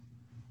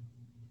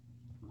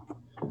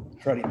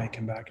Freddie may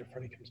come back. If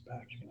Freddie comes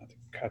back, you're going to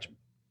have to catch him.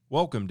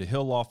 Welcome to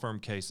Hill Law Firm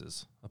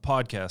Cases, a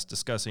podcast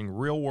discussing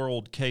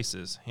real-world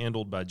cases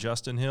handled by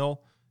Justin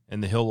Hill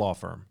and the Hill Law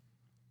Firm.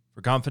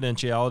 For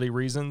confidentiality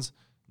reasons,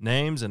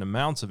 names and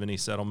amounts of any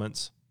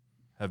settlements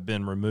have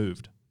been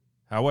removed.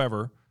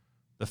 However,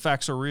 the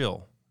facts are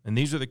real, and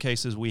these are the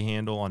cases we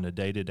handle on a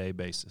day-to-day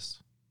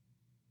basis.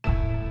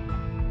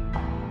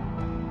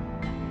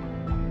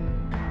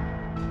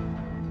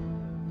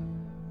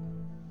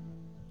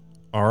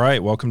 All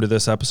right, welcome to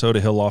this episode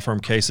of Hill Law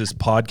Firm Cases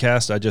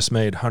podcast. I just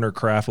made Hunter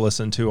Kraft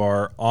listen to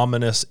our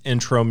ominous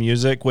intro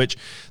music, which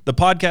the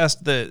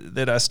podcast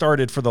that I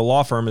started for the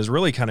law firm has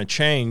really kind of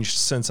changed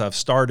since I've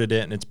started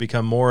it, and it's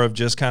become more of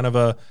just kind of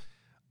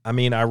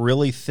I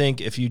really think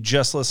if you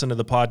just listen to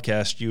the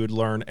podcast, you would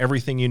learn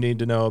everything you need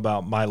to know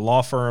about my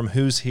law firm,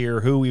 who's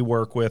here, who we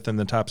work with, and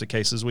the types of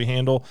cases we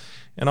handle.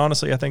 And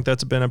honestly, I think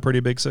that's been a pretty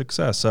big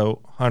success.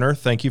 So, Hunter,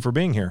 thank you for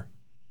being here.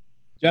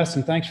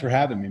 Justin, thanks for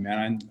having me,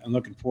 man. I'm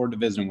looking forward to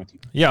visiting with you.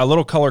 Yeah, a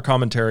little color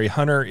commentary.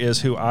 Hunter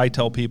is who I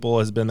tell people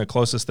has been the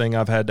closest thing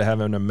I've had to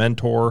having a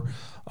mentor.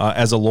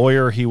 As a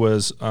lawyer, he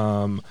was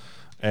a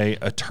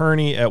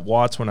attorney at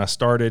Watts when I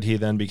started. He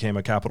then became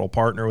a capital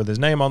partner with his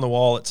name on the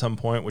wall at some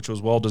point, which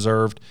was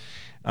well-deserved.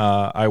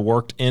 I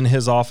worked in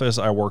his office.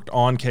 I worked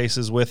on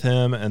cases with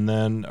him, and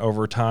then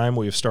over time,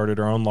 we've started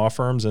our own law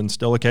firms, and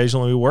still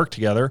occasionally we work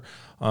together.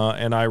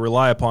 And I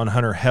rely upon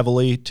Hunter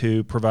heavily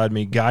to provide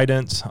me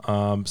guidance,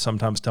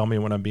 sometimes tell me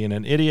when I'm being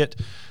an idiot,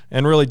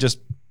 and really just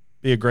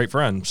be a great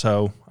friend.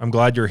 So I'm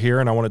glad you're here,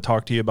 and I want to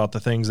talk to you about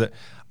the things that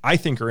I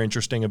think are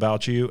interesting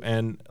about you.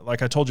 And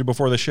like I told you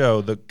before the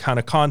show, the kind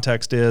of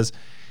context is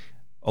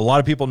a lot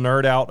of people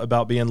nerd out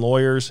about being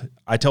lawyers.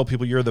 I tell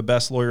people you're the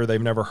best lawyer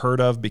they've never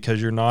heard of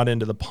because you're not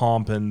into the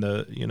pomp and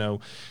the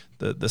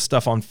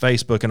stuff on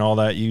Facebook and all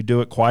that. You do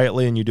it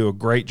quietly and you do a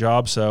great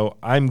job. So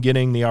I'm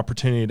getting the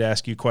opportunity to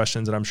ask you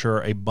questions that I'm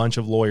sure a bunch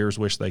of lawyers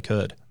wish they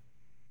could.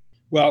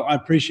 Well, I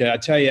appreciate it. I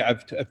tell you,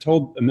 I've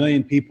told a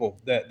million people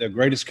that the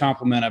greatest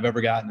compliment I've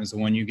ever gotten is the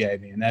one you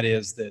gave me. And that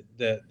is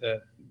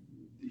that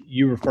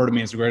you refer to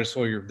me as the greatest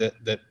lawyer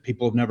that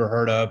people have never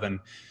heard of. And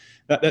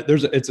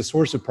it's a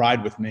source of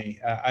pride with me.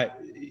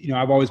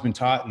 I've always been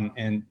taught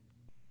and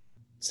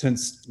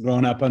since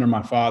growing up under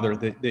my father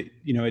that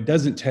it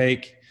doesn't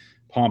take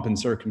pomp and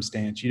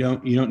circumstance. You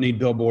don't need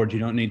billboards. You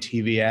don't need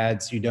TV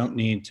ads. You don't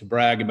need to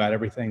brag about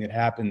everything that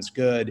happens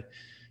good.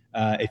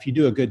 If you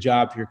do a good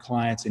job for your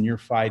clients and you're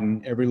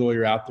fighting, every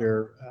lawyer out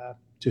there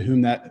to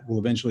whom that will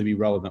eventually be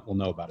relevant will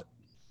know about it.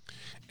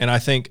 And I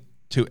think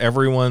to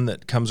everyone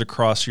that comes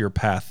across your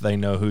path, they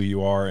know who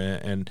you are.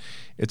 And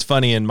it's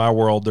funny, in my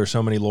world, there's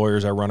so many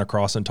lawyers I run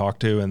across and talk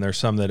to, and there's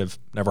some that have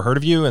never heard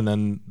of you, and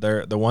then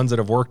the ones that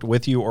have worked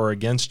with you or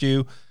against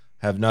you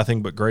have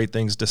nothing but great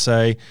things to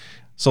say.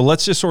 So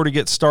let's just sort of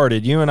get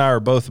started. You and I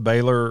are both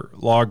Baylor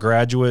Law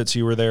graduates.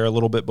 You were there a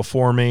little bit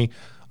before me.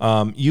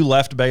 You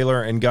left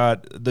Baylor and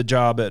got the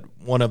job at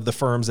one of the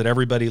firms that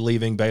everybody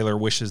leaving Baylor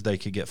wishes they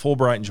could get,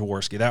 Fulbright and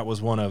Jaworski. That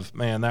was one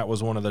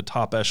of the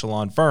top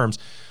echelon firms.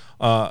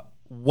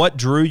 What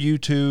drew you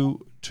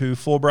to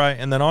Fulbright?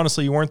 And then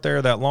honestly, you weren't there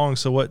that long.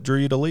 So what drew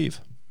you to leave?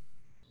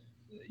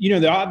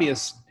 The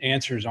obvious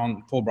answers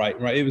on Fulbright,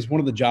 right? It was one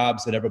of the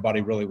jobs that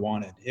everybody really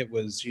wanted. It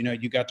was,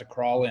 you got to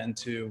crawl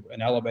into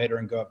an elevator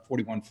and go up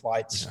 41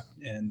 flights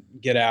and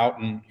get out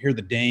and hear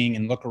the ding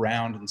and look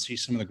around and see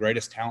some of the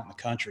greatest talent in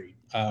the country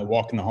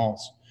walk in the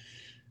halls.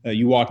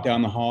 You walk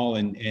down the hall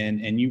and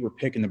you were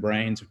picking the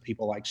brains of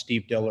people like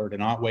Steve Dillard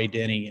and Otway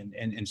Denny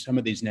and some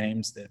of these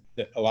names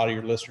that a lot of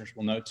your listeners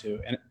will know too.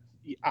 And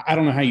I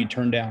don't know how you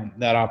turned down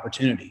that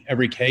opportunity.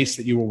 Every case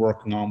that you were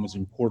working on was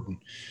important.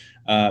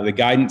 The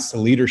guidance, the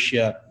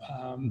leadership,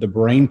 the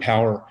brain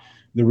power,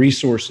 the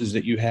resources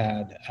that you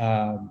had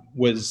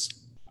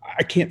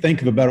I can't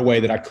think of a better way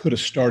that I could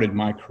have started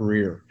my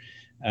career.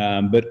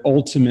 But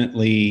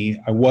ultimately,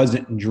 I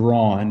wasn't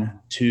drawn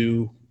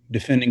to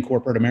defending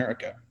corporate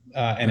America.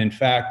 And in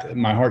fact,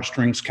 my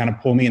heartstrings kind of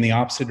pull me in the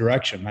opposite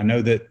direction. I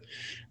know that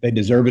they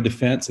deserve a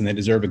defense and they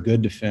deserve a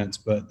good defense,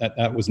 but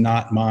that was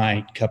not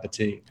my cup of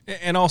tea.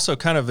 And also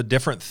kind of a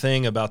different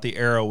thing about the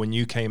era when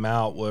you came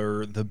out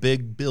were the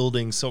big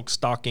building silk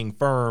stocking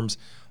firms,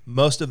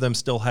 most of them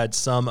still had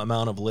some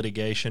amount of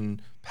litigation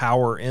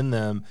power in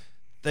them.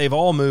 They've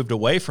all moved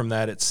away from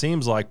that, it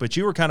seems like, but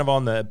you were kind of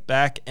on the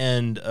back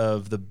end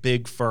of the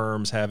big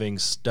firms having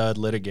stud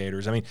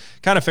litigators. I mean,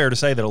 kind of fair to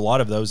say that a lot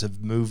of those have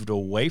moved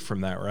away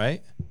from that,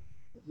 right?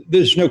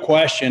 There's no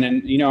question.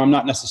 And, I'm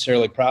not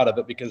necessarily proud of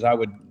it because I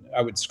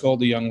would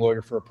scold a young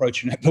lawyer for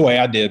approaching it the way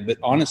I did. But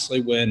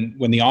honestly, when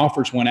the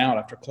offers went out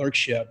after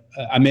clerkship,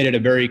 I made it a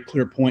very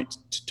clear point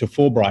to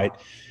Fulbright.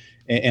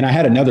 And I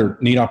had another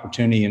neat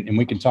opportunity, and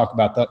we can talk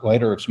about that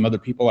later, of some other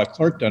people I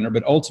clerked under.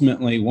 But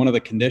ultimately, one of the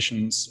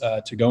conditions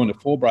to go into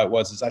Fulbright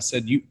was I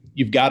said,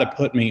 you've got to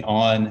put me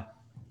on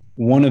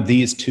one of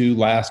these two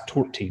last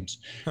tort teams.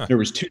 There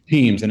was two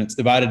teams, and it's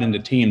divided into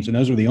teams, and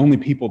those were the only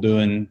people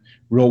doing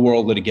real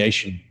world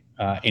litigation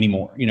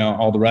anymore.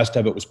 All the rest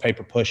of it was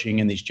paper pushing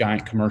and these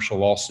giant commercial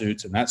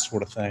lawsuits and that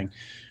sort of thing.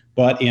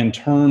 But in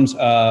terms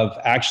of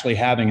actually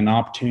having an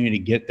opportunity to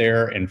get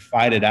there and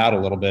fight it out a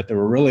little bit, there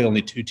were really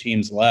only 2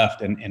 teams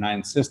left, and I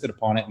insisted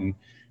upon it. And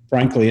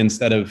frankly,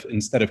 instead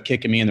of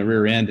kicking me in the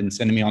rear end and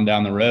sending me on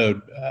down the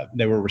road,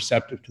 they were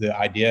receptive to the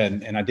idea,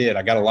 and I did.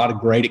 I got a lot of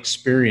great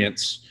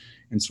experience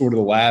in sort of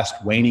the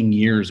last waning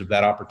years of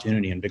that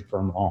opportunity in big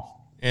firm law.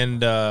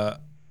 And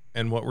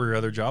what were your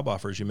other job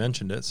offers? You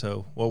mentioned it.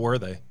 So what were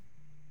they?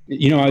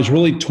 I was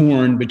really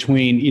torn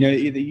between,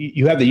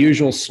 you have the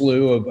usual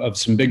slew of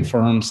some big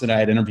firms that I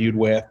had interviewed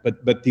with,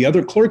 but the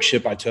other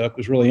clerkship I took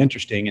was really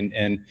interesting.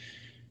 And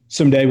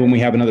someday when we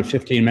have another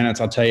 15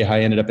 minutes, I'll tell you how I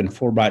ended up in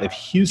Fulbright of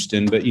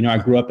Houston. But, I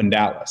grew up in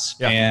Dallas,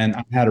 and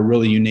I had a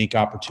really unique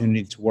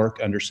opportunity to work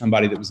under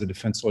somebody that was a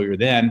defense lawyer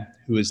then,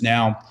 who is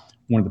now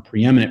one of the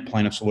preeminent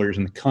plaintiffs lawyers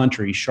in the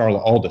country,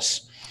 Charlotte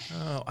Aldous.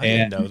 Oh, I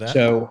didn't know that.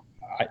 So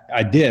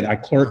I did. I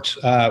clerked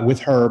with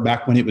her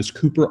back when it was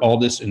Cooper,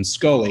 Aldous, and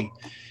Scully.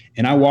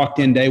 And I walked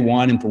in day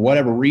one, and for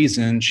whatever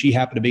reason, she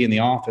happened to be in the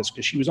office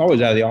because she was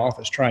always out of the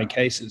office trying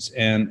cases,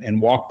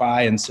 and walked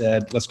by and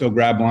said, "Let's go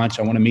grab lunch.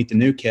 I want to meet the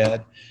new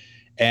kid."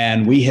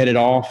 And we hit it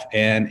off,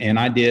 and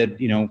I did,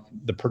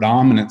 the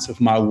predominance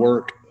of my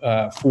work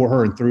for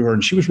her and through her.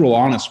 And she was real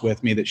honest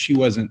with me that she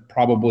wasn't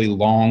probably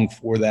long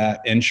for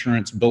that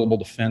insurance billable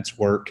defense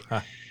work.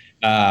 Huh.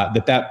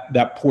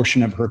 That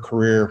portion of her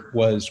career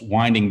was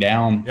winding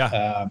down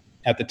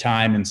at the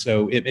time. And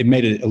so it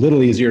made it a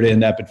little easier to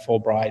end up at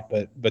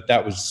Fulbright, but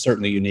that was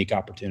certainly a unique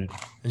opportunity.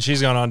 And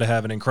she's gone on to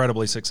have an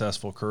incredibly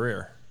successful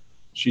career.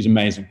 She's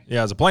amazing.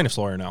 Yeah, as a plaintiff's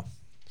lawyer now.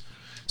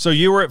 So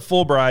you were at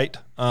Fulbright.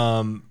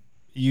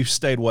 You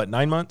stayed,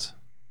 9 months?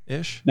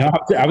 Ish? No,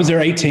 I was there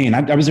 18.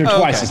 I was there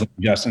twice as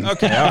Justin.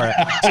 Okay, all right.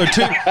 So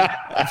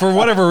for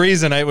whatever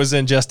reason, it was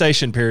in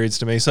gestation periods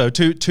to me. So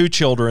two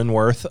children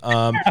worth.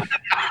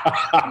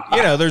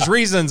 There's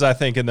reasons I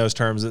think in those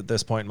terms at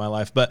this point in my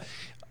life. But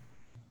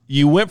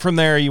you went from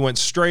there. You went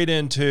straight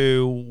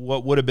into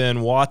what would have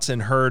been Watts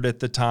and Hurd at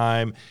the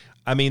time.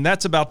 I mean,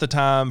 that's about the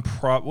time.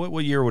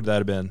 What year would that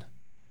have been?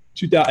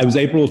 It was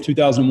April of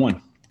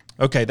 2001.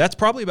 Okay, that's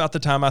probably about the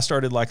time I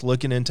started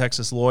looking in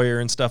Texas Lawyer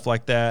and stuff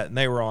like that, and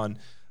they were on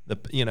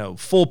the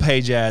full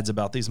page ads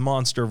about these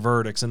monster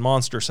verdicts and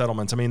monster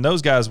settlements. I mean,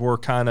 those guys were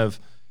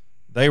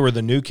they were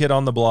the new kid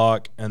on the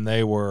block, and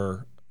they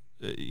were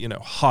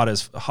hot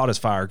as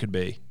fire could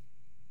be.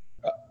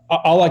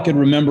 All I could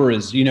remember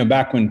is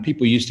back when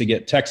people used to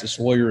get Texas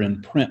Lawyer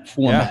in print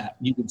format,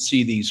 you would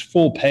see these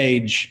full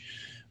page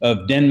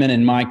of Denman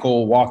and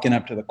Michael walking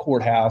up to the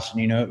courthouse,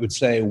 and it would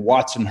say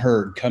Watts and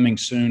Hurd coming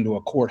soon to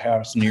a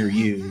courthouse near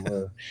you,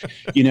 or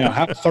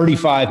have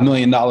 $35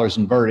 million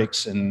in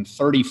verdicts and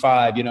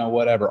 35,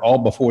 whatever, all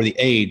before the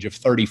age of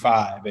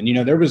 35. And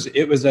it was a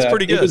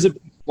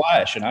big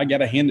splash, and I got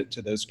to hand it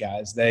to those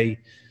guys. They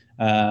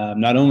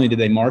not only did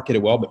they market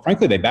it well, but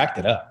frankly they backed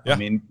it up. Yeah. I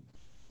mean,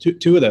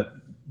 two of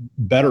the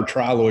better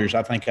trial lawyers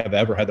I think I've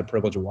ever had the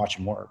privilege of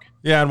watching work.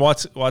 Yeah, and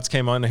Watts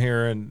came on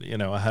here, and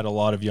I had a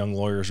lot of young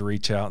lawyers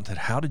reach out and said,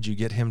 "How did you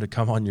get him to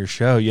come on your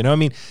show?" I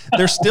mean,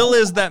 there still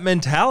is that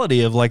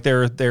mentality of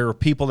there are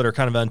people that are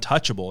kind of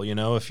untouchable.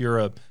 If you're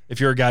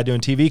a guy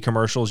doing TV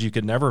commercials, you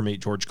could never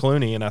meet George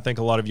Clooney, and I think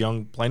a lot of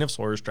young plaintiffs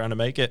lawyers trying to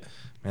make it,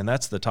 and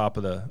that's the top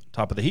of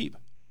the heap,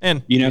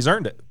 and he's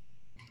earned it.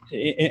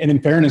 And in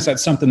fairness,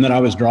 that's something that I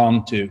was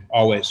drawn to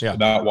always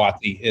about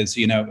Watty is,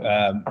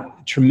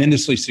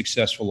 tremendously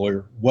successful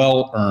lawyer,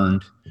 well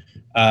earned.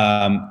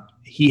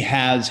 He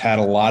has had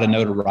a lot of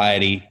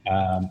notoriety,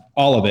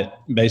 all of it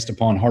based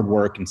upon hard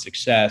work and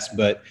success.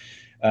 But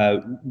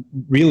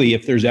really,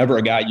 if there's ever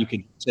a guy you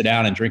could sit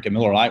down and drink a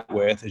Miller Lite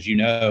with,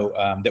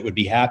 that would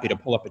be happy to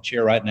pull up a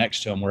chair right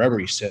next to him wherever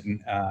he's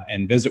sitting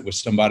and visit with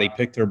somebody,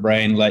 pick their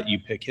brain, let you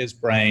pick his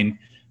brain.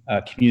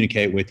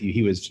 Communicate with you.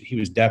 He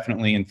was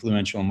definitely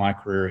influential in my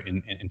career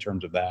in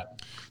terms of that.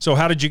 So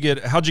how'd you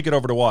get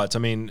over to Watts? I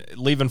mean,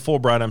 leaving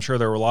Fulbright, I'm sure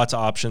there were lots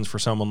of options for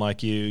someone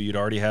like you. You'd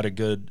already had a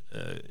good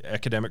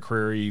academic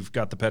career. You've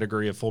got the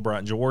pedigree of Fulbright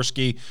and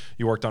Jaworski.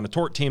 You worked on a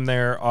tort team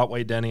there.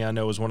 Otway Denny, I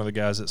know, is one of the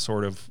guys that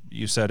sort of,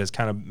 you said, has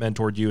kind of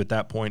mentored you at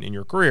that point in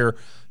your career,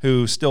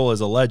 who still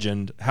is a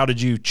legend. How did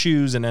you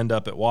choose and end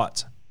up at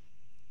Watts?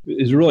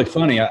 It's really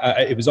funny.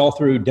 It was all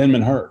through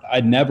Denman Hurd.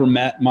 I'd never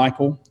met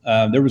Michael.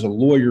 There was a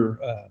lawyer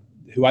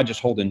who I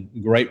just hold in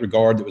great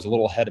regard that was a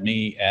little ahead of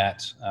me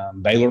at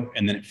Baylor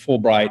and then at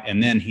Fulbright.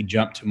 And then he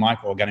jumped to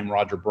Michael, a guy named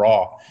Roger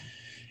Braw.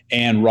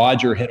 And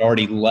Roger had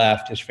already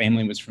left. His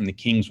family was from the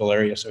Kingsville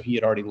area, so he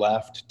had already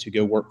left to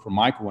go work for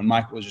Michael when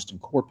Michael was just in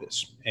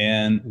Corpus.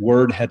 And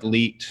word had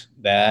leaked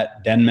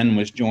that Denman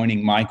was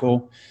joining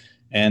Michael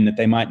and that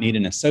they might need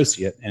an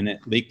associate. And it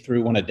leaked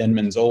through one of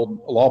Denman's old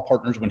law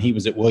partners when he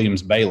was at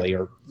Williams Bailey,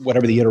 or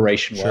whatever the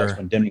iteration was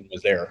when Denman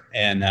was there.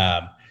 And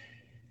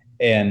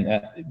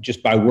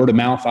just by word of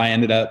mouth, I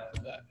ended up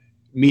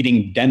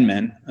meeting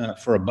Denman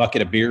for a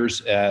bucket of beers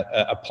at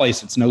a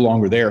place that's no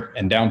longer there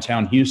in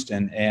downtown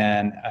Houston.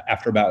 And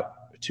after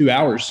about 2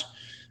 hours,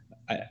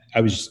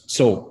 I was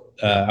sold.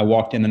 I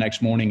walked in the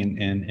next morning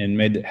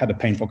and had a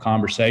painful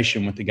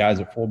conversation with the guys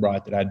at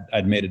Fulbright that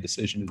I'd made a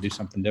decision to do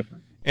something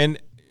different. And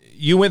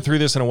you went through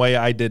this in a way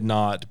I did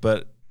not,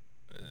 but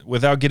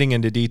without getting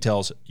into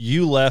details,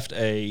 you left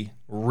a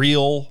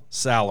real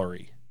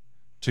salary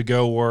to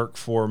go work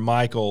for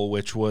Michael,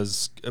 which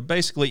was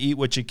basically eat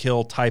what you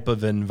kill type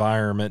of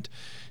environment.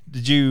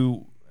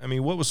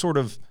 What was sort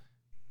of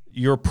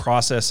your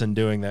process in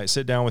doing that?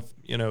 Sit down with,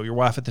 your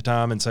wife at the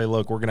time and say,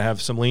 look, we're going to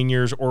have some lean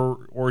years,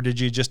 or did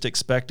you just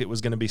expect it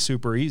was going to be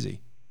super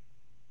easy?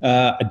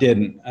 I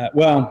didn't.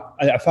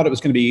 I thought it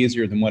was going to be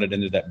easier than what it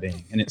ended up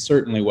being, and it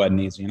certainly wasn't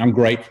easy, and I'm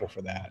grateful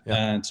for that. Yeah.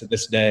 And to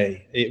this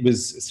day, it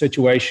was a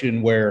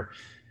situation where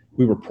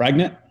we were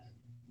pregnant.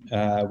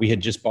 We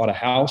had just bought a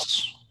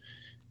house,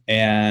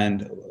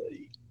 and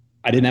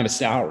I didn't have a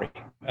salary.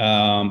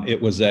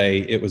 It was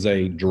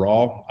a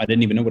draw. I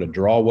didn't even know what a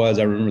draw was.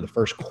 I remember the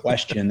first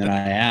question that I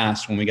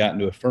asked when we got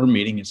into a firm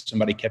meeting, and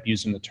somebody kept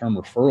using the term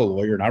referral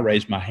lawyer, and I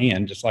raised my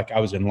hand just like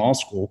I was in law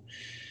school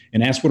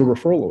and asked what a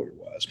referral lawyer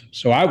was.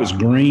 So I was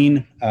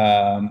green.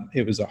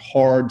 It was a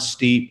hard,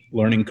 steep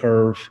learning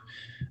curve.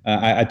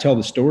 I tell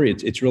the story.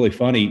 It's really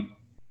funny.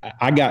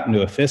 I got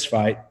into a fist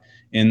fight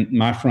in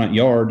my front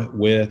yard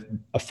with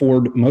a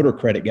Ford Motor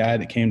Credit guy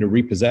that came to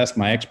repossess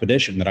my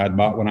Expedition that I'd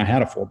bought when I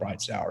had a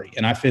Fulbright salary,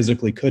 and I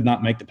physically could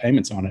not make the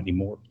payments on it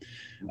anymore.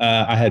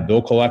 I had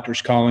bill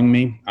collectors calling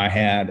me. I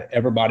had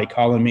everybody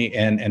calling me,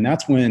 and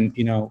that's when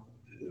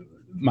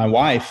my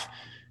wife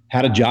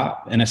had a job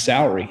and a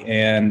salary,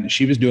 and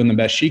she was doing the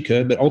best she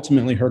could, but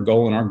ultimately her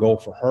goal and our goal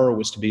for her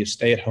was to be a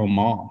stay-at-home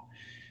mom.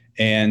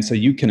 And so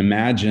you can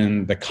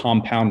imagine the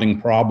compounding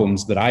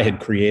problems that I had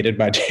created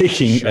by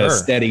taking a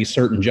steady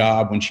certain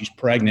job when she's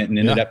pregnant and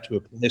ended up to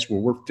a place where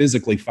we're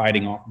physically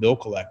fighting off bill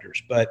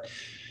collectors. But,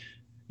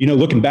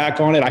 looking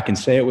back on it, I can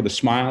say it with a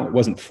smile. It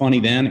wasn't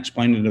funny then,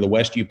 explaining to the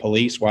Westview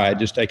police why I had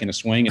just taken a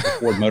swing at the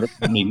Ford Motor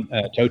Company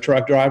tow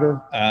truck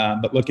driver.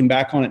 But looking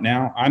back on it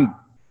now, I'm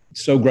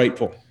so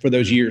grateful for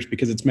those years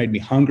because it's made me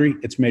hungry.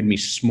 It's made me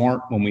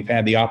smart when we've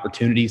had the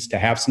opportunities to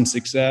have some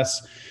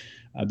success.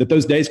 That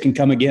those days can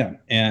come again,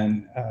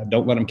 and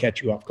don't let them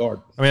catch you off guard.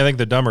 I think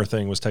the dumber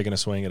thing was taking a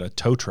swing at a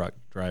tow truck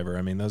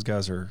driver. Those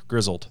guys are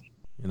grizzled,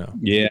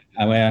 Yeah,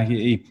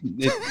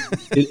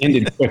 it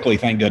ended quickly,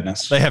 thank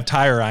goodness. They have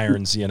tire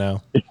irons, It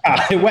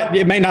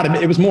may not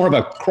have. It was more of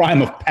a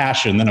crime of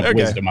passion than of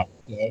wisdom.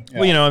 Yeah.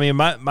 Well,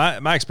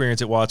 my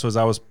experience at Watts was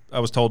I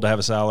was told to have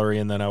a salary,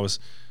 and then I was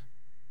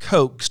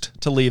coaxed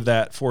to leave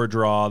that for a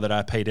draw that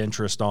I paid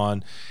interest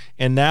on.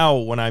 And now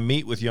when I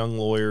meet with young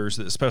lawyers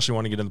that especially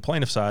want to get in the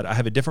plaintiff side, I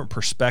have a different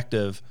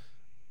perspective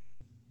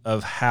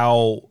of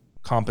how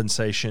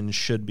compensation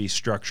should be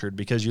structured,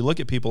 because you look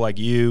at people like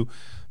you,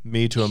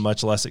 me to a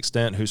much less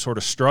extent, who sort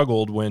of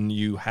struggled when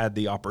you had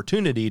the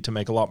opportunity to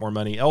make a lot more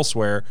money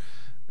elsewhere,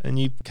 and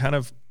you kind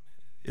of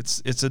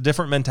it's a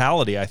different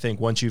mentality, I think,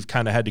 once you've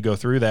kind of had to go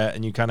through that,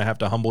 and you kind of have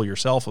to humble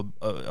yourself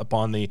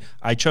upon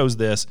I chose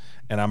this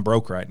and I'm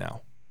broke right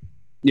now.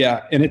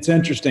 Yeah, and it's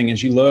interesting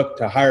as you look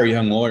to hire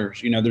young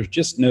lawyers. There's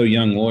just no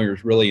young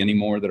lawyers really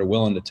anymore that are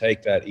willing to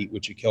take that eat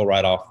what you kill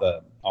right off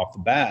the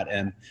bat.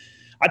 And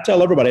I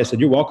tell everybody, I said,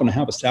 you're welcome to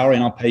have a salary,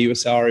 and I'll pay you a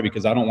salary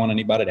because I don't want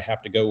anybody to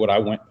have to go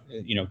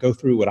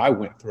through what I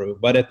went through.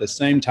 But at the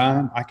same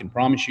time, I can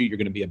promise you're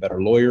going to be a better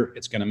lawyer.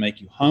 It's going to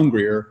make you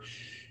hungrier,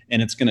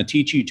 and it's going to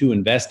teach you to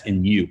invest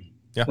in you.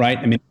 Yeah.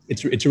 Right.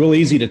 It's real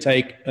easy to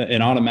take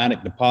an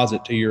automatic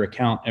deposit to your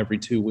account every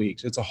 2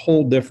 weeks. It's a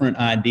whole different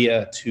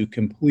idea to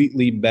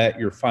completely bet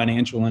your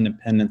financial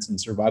independence and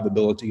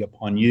survivability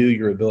upon you,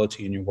 your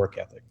ability, and your work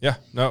ethic. Yeah.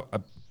 No.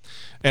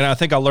 And I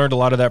think I learned a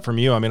lot of that from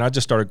you. I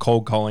just started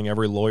cold calling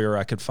every lawyer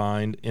I could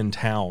find in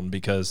town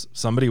because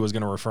somebody was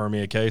going to refer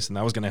me a case, and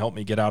that was going to help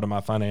me get out of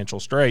my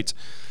financial straits.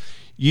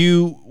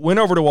 You went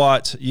over to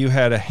Watts. You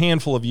had a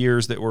handful of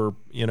years that were,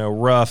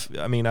 rough.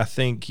 I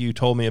think you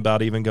told me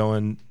about even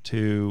going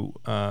to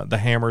the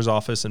Hammers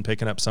office and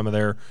picking up some of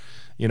their,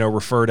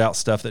 referred out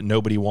stuff that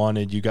nobody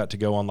wanted. You got to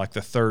go on like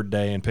the third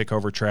day and pick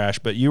over trash,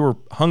 but you were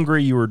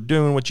hungry. You were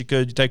doing what you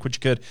could. You take what you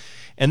could.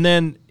 And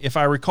then, if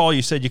I recall,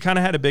 you said you kind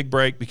of had a big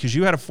break because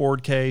you had a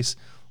Ford case.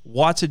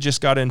 Watts had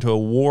just got into a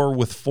war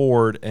with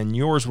Ford, and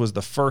yours was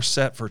the first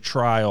set for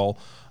trial.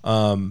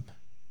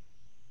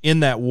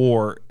 In that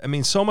war.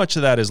 So much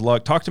of that is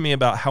luck. Talk to me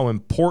about how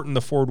important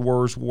the Ford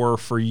wars were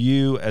for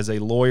you as a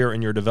lawyer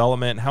in your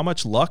development, and how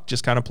much luck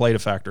just kind of played a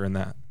factor in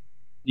that.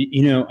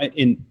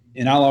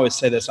 And I'll always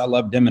say this, I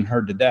love Denman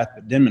Hurd to death,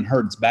 but Denman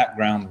Hurd's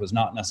background was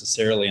not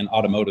necessarily in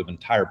automotive and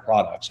tire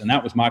products, and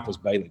that was Michael's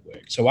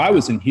bailiwick. So I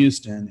was in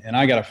Houston, and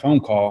I got a phone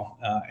call,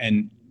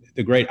 and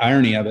the great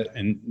irony of it,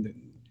 and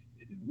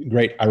the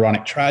great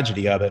ironic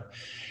tragedy of it,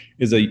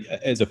 is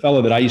a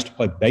fellow that I used to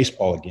play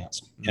baseball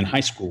against in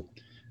high school.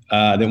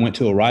 That went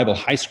to a rival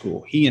high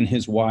school. He and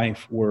his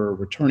wife were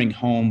returning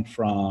home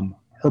from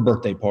her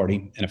birthday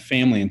party in a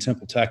family in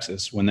Temple,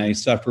 Texas, when they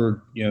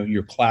suffered,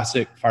 your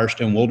classic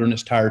Firestone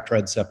Wilderness tire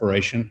tread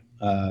separation,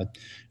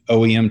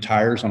 OEM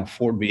tires on a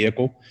Ford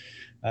vehicle.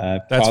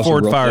 That's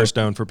Ford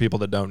Firestone for people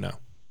that don't know.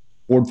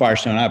 Ford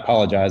Firestone. I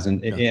apologize,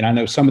 and I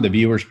know some of the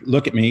viewers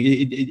look at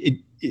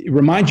me. it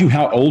reminds you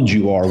how old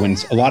you are when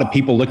a lot of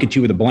people look at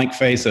you with a blank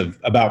face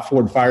about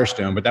Ford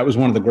Firestone. But that was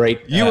one of the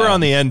great. You were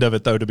on the end of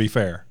it, though, to be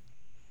fair.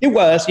 It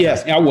was,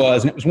 yes, I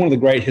was. And it was one of the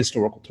great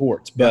historical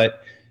torts.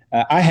 But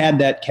I had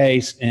that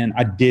case, and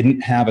I didn't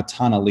have a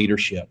ton of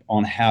leadership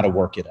on how to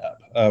work it up.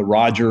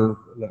 Roger,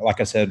 like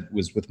I said,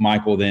 was with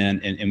Michael then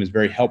and was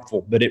very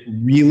helpful. But it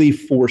really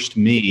forced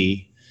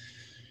me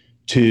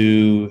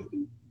to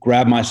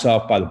grab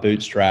myself by the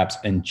bootstraps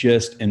and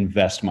just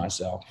invest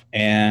myself.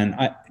 And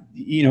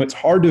it's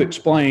hard to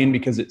explain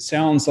because it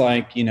sounds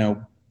like,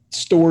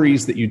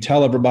 stories that you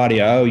tell everybody,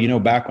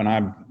 back when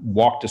I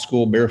walked to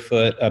school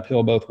barefoot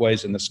uphill both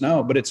ways in the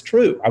snow, but it's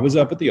true. I was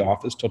up at the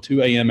office till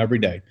 2 a.m. every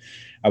day.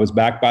 I was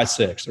back by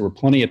 6. There were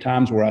plenty of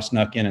times where I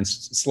snuck in and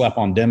slept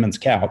on Denman's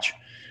couch,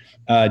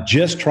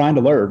 just trying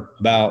to learn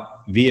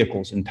about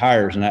vehicles and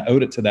tires. And I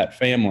owed it to that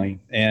family.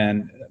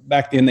 And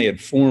back then they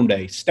had formed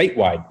a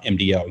statewide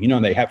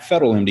MDL. They have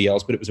federal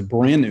MDLs, but it was a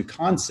brand new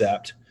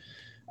concept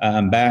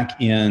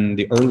back in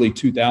the early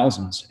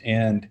 2000s.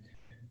 And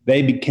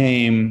they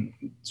became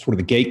sort of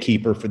the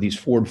gatekeeper for these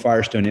Ford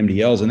Firestone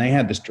MDLs. And they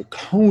had this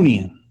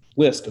draconian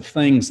list of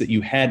things that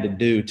you had to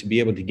do to be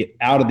able to get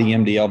out of the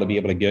MDL, to be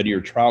able to go to your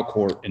trial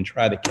court and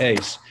try the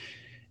case.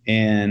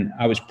 And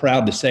I was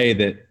proud to say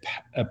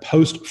that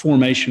post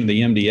formation of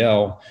the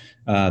MDL,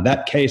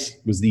 that case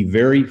was the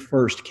very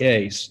first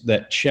case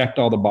that checked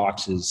all the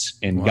boxes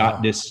and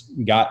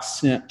got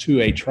sent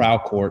to a trial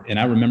court. And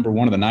I remember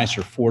one of the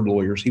nicer Ford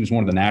lawyers, he was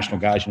one of the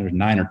national guys, there's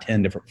 9 or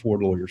 10 different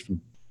Ford lawyers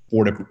from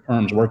 4 different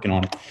firms working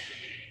on it.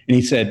 And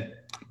he said,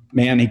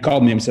 he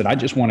called me and said, I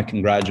just want to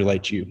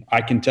congratulate you.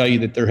 I can tell you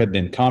that there have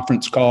been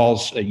conference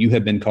calls. You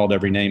have been called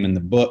every name in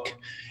the book.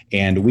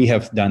 And we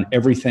have done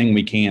everything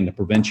we can to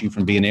prevent you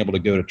from being able to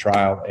go to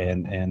trial.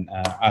 And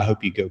I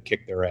hope you go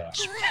kick their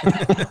ass.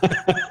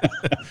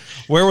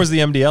 Where was the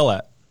MDL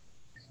at?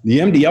 The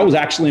MDL was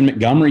actually in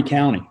Montgomery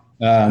County,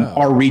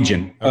 our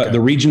region,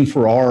 the region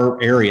for our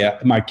area.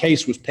 My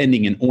case was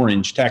pending in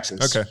Orange,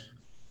 Texas. Okay.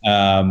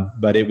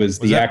 But it was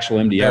the actual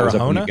MDL was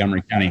up in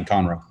Montgomery County in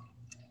Conroe.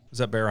 Was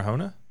that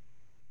Barahona?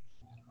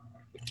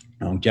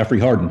 No, Jeffrey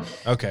Harden.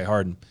 Okay,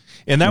 Harden.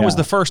 And that was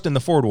the first in the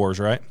Ford Wars,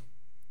 right?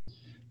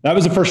 That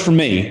was the first for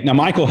me. Now,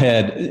 Michael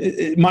had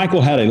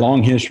a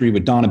long history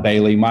with Donna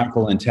Bailey,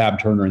 Michael and Tab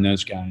Turner and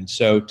those guys.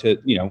 So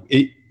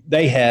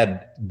they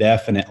had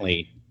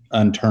definitely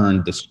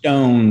unturned the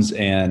stones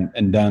and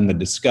done the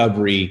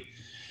discovery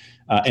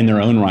in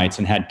their own rights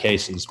and had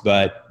cases.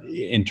 But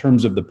in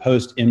terms of the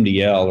post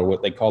MDL, or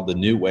what they called the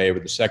new wave, or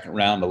the second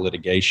round of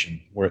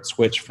litigation, where it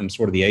switched from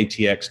sort of the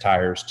ATX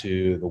tires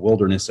to the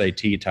Wilderness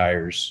AT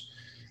tires,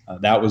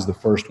 that was the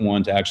first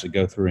one to actually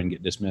go through and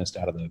get dismissed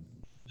out of the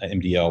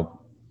MDL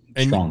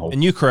stronghold.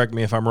 And you correct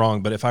me if I'm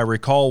wrong, but if I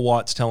recall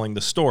Watts telling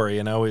the story,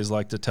 and I always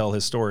like to tell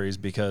his stories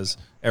because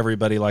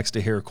everybody likes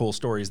to hear cool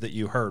stories that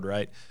you heard,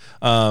 right?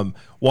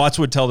 Watts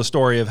would tell the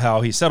story of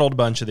how he settled a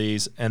bunch of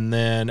these, and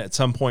then at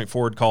some point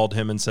Ford called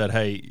him and said,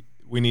 hey,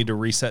 we need to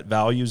reset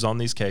values on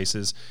these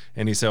cases.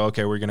 And he said,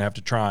 okay, we're going to have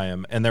to try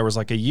them. And there was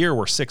like a year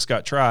where 6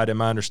 got tried. And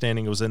my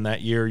understanding was in that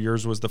year,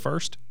 yours was the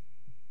first?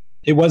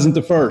 It wasn't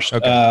the first.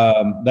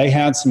 Okay. They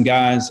had some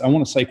guys, I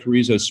want to say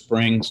Carrizo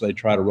Springs, they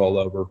tried to roll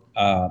over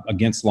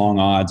against long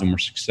odds and were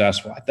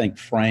successful. I think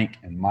Frank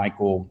and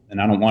Michael,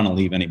 and I don't want to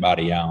leave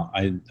anybody out,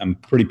 I'm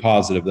pretty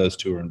positive those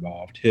two are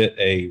involved, hit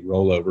a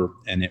rollover,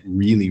 and it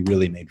really,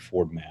 really made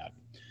Ford mad.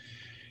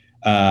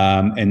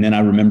 And then I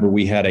remember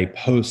we had a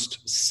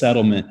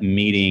post-settlement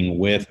meeting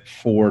with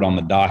Ford on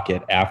the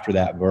docket after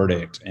that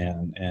verdict,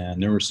 and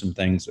there were some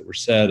things that were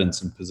said and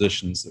some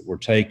positions that were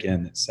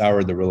taken that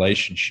soured the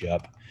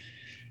relationship.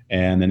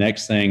 And the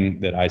next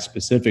thing that I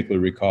specifically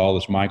recall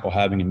is Michael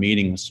having a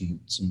meeting with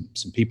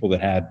some people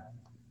that had,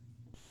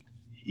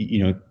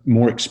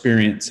 more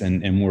experience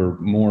and were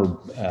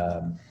more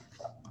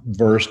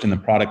versed in the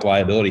product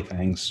liability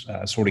things,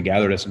 sort of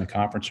gathered us in a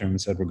conference room and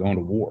said, we're going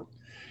to war.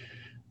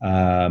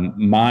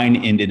 Mine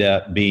ended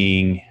up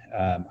being,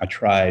 I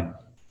tried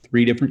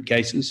 3 different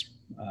cases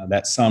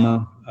that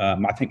summer.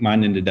 I think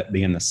mine ended up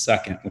being the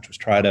second, which was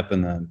tried up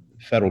in the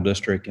Federal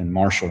District in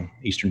Marshall,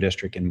 Eastern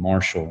District in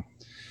Marshall.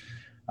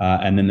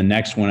 And then the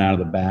next one out of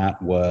the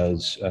bat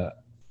was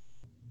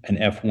an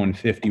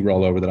F-150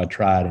 rollover that I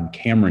tried in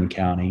Cameron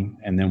County.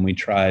 And then we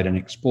tried an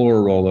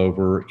Explorer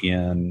rollover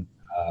in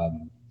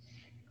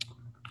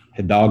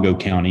Hidalgo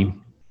County.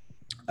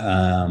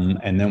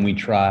 And then we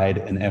tried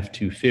an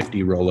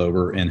F-250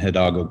 rollover in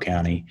Hidalgo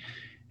County.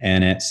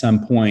 And at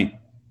some point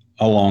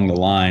along the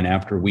line,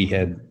 after we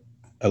had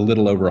a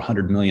little over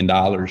 $100 million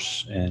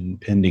in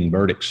pending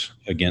verdicts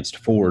against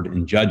Ford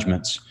in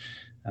judgments,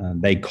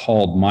 they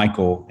called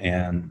Michael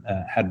and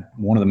had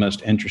one of the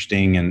most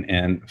interesting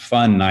and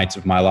fun nights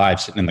of my life,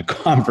 sitting in the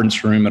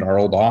conference room at our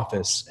old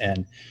office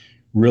and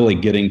really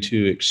getting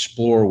to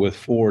explore with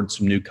Ford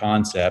some new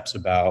concepts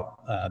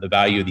about the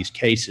value of these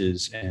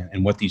cases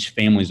and what these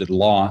families had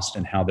lost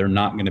and how they're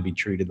not going to be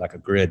treated like a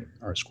grid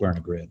or a square in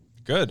a grid.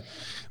 Good.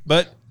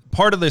 But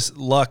part of this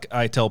luck,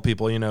 I tell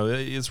people,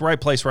 it's right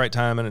place, right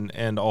time,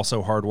 and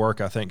also hard work,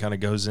 I think, kind of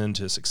goes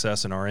into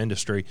success in our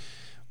industry.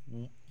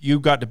 you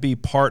got to be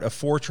part of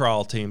 4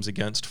 trial teams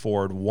against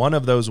Ford. One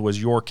of those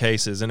was your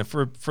cases. And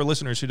for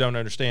listeners who don't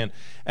understand,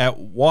 at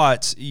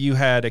Watts, you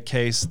had a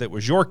case that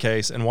was your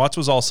case, and Watts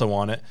was also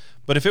on it.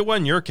 But if it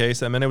wasn't your case,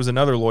 that meant it was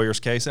another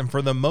lawyer's case. And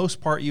for the most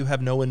part, you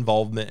have no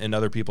involvement in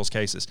other people's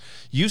cases.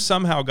 You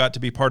somehow got to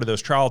be part of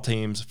those trial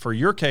teams for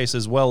your case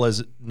as well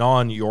as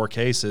non-your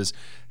cases.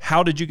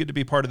 How did you get to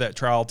be part of that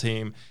trial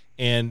team?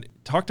 And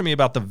talk to me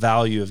about the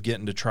value of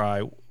getting to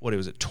try,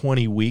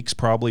 20 weeks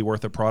probably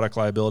worth of product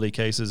liability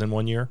cases in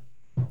 1 year?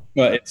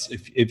 Well, it's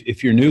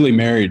if you're newly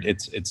married,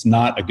 it's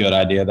not a good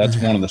idea. That's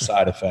one of the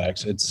side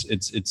effects.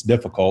 It's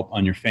difficult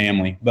on your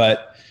family,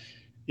 but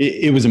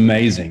it was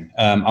amazing.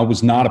 I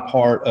was not a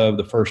part of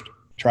the first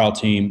trial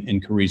team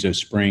in Carrizo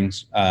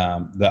Springs.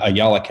 The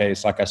Ayala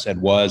case, like I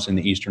said, was in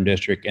the Eastern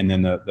District, and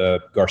then the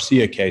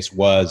Garcia case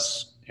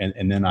was,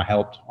 and then I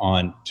helped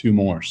on 2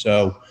 more.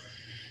 So,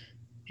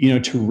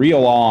 to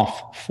reel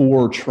off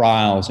 4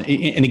 trials,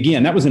 and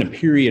again, that was in a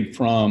period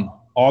from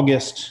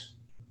August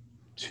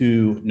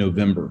to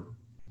November.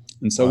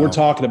 And so We're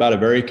talking about a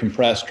very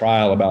compressed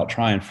trial about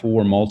trying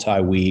 4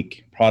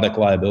 multi-week product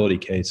liability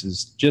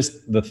cases,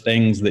 just the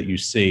things that you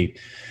see.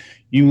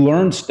 You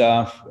learn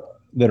stuff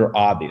that are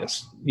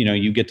obvious.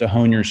 You get to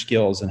hone your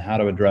skills in how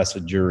to address a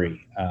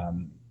jury,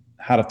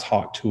 how to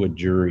talk to a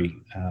jury,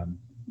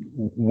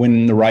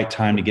 when the right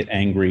time to get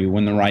angry,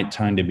 when the right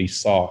time to be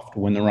soft,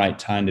 when the right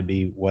time to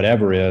be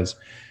whatever is.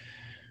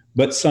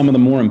 But some of the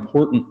more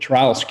important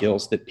trial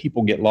skills that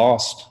people get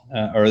lost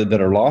or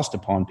that are lost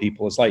upon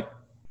people is like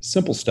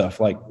simple stuff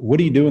like, what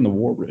do you do in the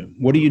war room?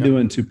 What are you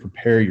doing to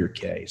prepare your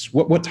case?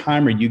 What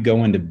time are you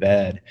going to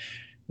bed?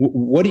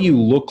 What do you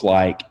look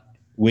like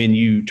when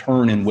you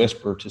turn and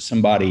whisper to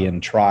somebody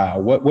in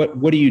trial?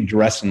 What are you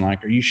dressing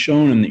like? Are you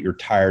showing them that you're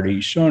tired? Are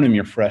you showing them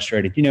you're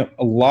frustrated?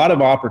 A lot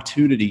of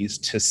opportunities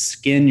to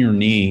skin your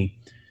knee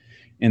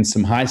in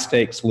some high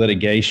stakes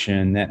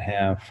litigation that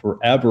have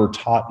forever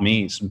taught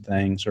me some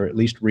things, or at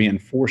least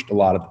reinforced a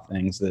lot of the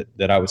things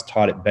that I was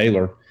taught at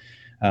Baylor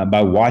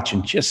by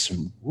watching just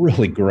some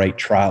really great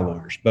trial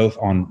lawyers, both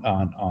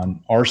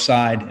on our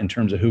side in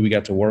terms of who we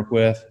got to work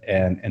with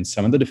and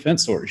some of the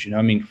defense lawyers.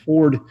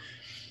 Ford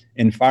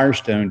and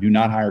Firestone do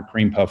not hire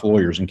cream puff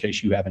lawyers, in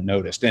case you haven't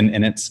noticed. And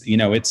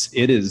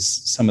it is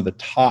some of the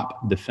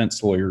top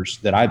defense lawyers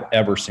that I've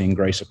ever seen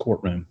grace a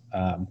courtroom.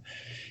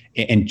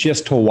 And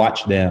just to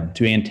watch them,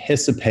 to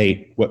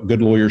anticipate what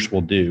good lawyers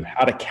will do,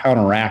 how to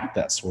counteract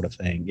that sort of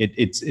thing.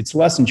 It's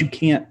lessons you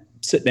can't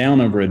sit down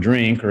over a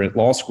drink or at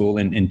law school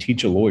and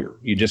teach a lawyer.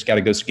 You just got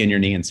to go skin your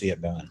knee and see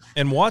it done.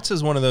 And Watts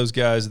is one of those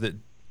guys that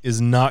is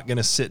not going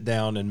to sit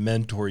down and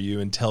mentor you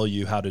and tell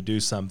you how to do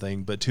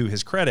something, but to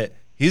his credit,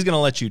 he's going to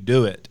let you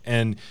do it.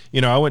 And,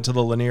 I went to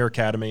the Lanier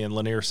Academy, and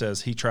Lanier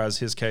says he tries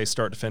his case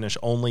start to finish,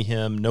 only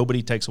him.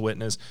 Nobody takes a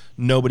witness.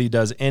 Nobody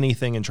does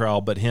anything in trial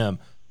but him.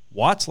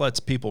 Watts lets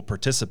people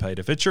participate.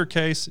 If it's your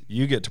case,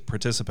 you get to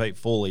participate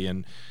fully.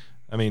 And,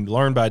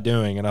 learn by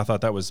doing. And I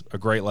thought that was a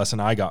great lesson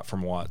I got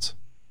from Watts.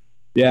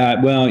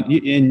 Yeah, well,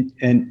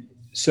 and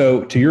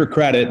so to your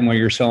credit, and where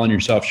you're selling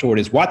yourself short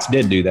is Watts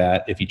did do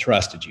that if he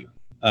trusted you.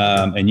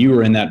 And you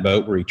were in that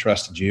boat where he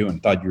trusted you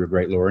and thought you were a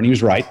great lawyer. And he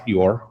was right,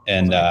 you are.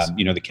 And,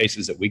 the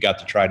cases that we got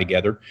to try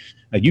together,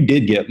 you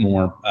did get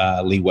more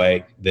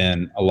leeway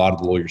than a lot of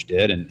the lawyers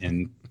did.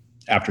 And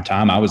after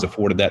time, I was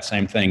afforded that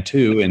same thing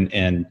too.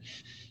 And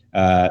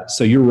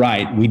so you're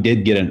right. We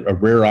did get a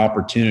rare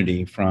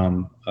opportunity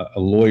from a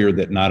lawyer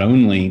that not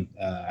only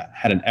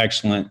had an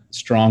excellent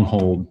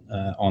stronghold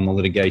on the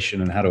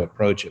litigation and how to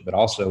approach it, but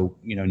also,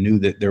 knew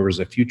that there was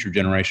a future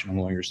generation of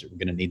lawyers that were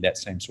going to need that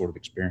same sort of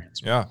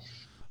experience. Yeah.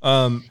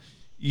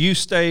 You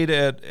stayed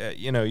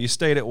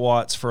at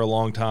Watts for a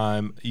long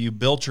time. You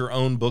built your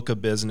own book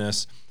of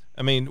business.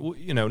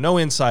 No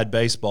inside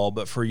baseball,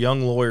 but for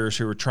young lawyers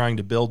who are trying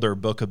to build their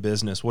book of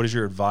business, what is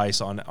your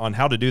advice on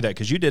how to do that?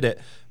 Because you did it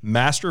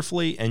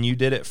masterfully, and you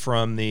did it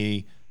from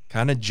the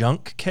kind of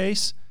junk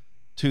case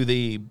to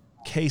the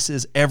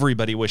cases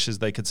everybody wishes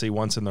they could see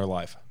once in their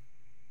life.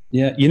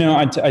 Yeah,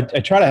 I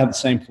try to have the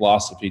same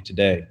philosophy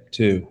today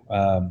too.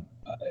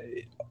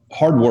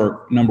 Hard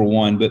work, number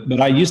one,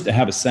 but I used to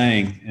have a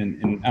saying,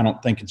 and I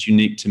don't think it's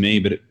unique to me,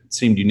 but it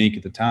seemed unique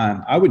at the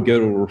time. I would go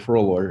to a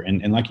referral lawyer,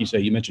 and like you say,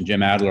 you mentioned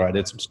Jim Adler. I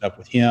did some stuff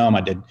with him. I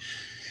did,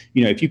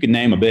 if you could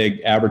name a big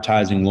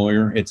advertising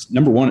lawyer, it's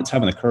number one, it's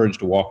having the courage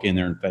to walk in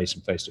there and face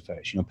them face to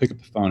face. Pick up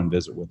the phone and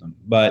visit with them.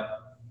 But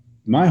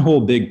my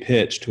whole big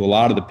pitch to a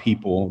lot of the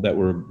people that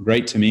were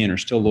great to me and are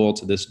still loyal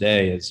to this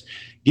day is,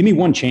 give me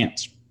one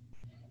chance.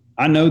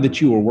 I know that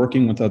you are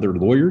working with other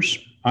lawyers.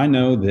 I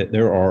know that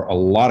there are a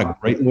lot of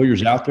great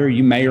lawyers out there.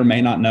 You may or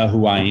may not know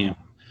who I am.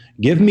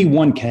 Give me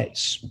one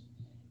case.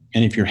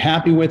 And if you're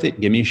happy with it,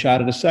 give me a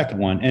shot at a second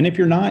one. And if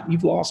you're not,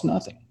 you've lost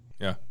nothing.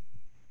 Yeah.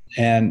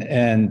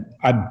 And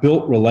I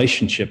built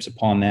relationships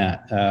upon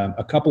that.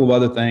 A couple of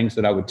other things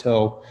that I would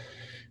tell,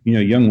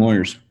 young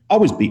lawyers,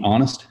 always be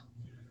honest.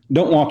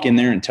 Don't walk in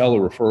there and tell a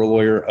referral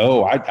lawyer,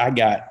 oh, I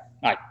got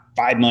like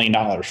 $5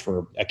 million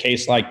for a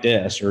case like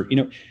this, or,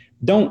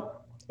 don't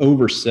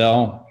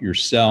oversell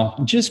yourself.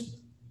 Just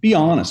be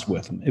honest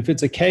with them. If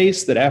it's a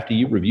case that after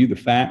you review the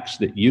facts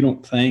that you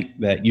don't think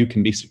that you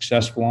can be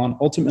successful on,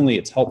 ultimately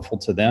it's helpful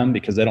to them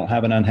because they don't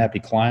have an unhappy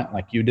client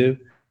like you do.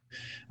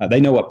 They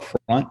know up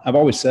front. I've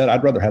always said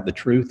I'd rather have the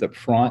truth up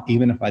front,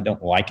 even if I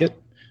don't like it,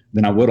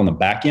 than I would on the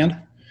back end.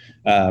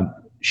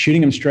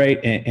 Shooting them straight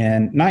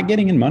and not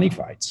getting in money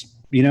fights.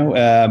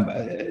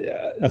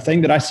 A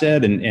thing that I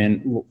said,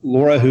 and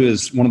Laura, who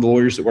is one of the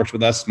lawyers that works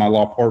with us, my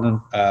law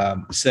partner,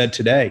 said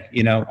today,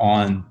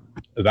 on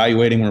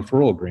evaluating a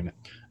referral agreement,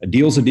 a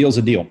deal's a deal's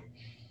a deal.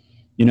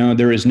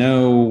 There is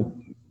no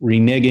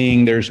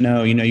reneging. There's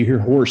no, you hear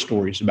horror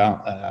stories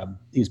about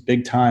these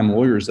big time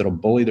lawyers that'll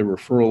bully their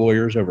referral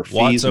lawyers over fees.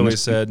 Watts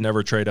always said,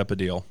 never trade up a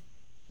deal.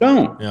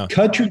 Don't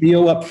cut your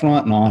deal up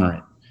front and honor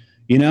it.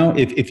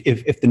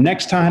 If the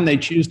next time they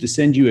choose to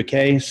send you a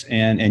case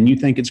and you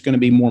think it's going to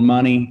be more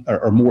money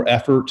or more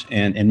effort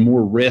and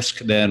more risk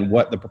than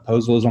what the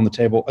proposal is on the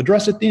table,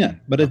 address it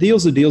then. But a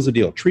deal's a deal's a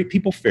deal. Treat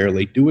people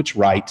fairly, do what's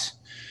right.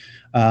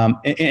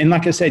 And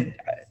like I said,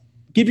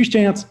 give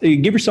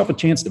yourself a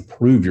chance to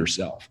prove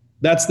yourself.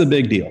 That's the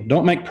big deal.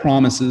 Don't make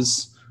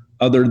promises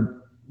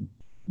other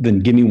than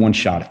give me one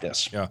shot at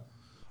this. Yeah.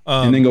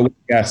 And then go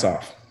gas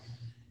off.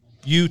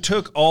 You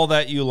took all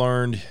that you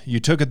learned, you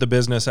took it the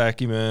business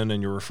acumen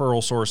and your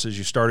referral sources,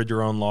 you started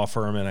your own law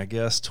firm in, I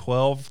guess,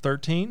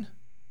 2013?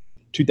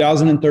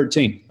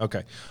 2013.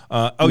 Okay.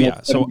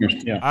 So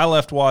I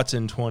left Watts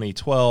in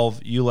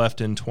 2012. You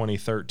left in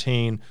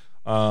 2013.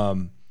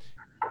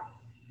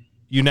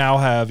 You now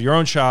have your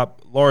own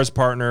shop. Laura's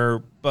partner,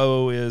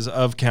 Bo, is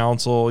of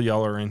counsel.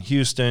 Y'all are in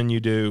Houston. You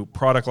do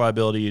product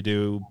liability. You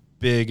do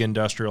big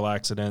industrial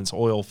accidents,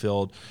 oil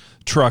field,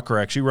 truck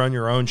wrecks. You run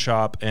your own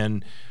shop.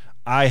 And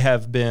I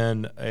have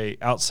been a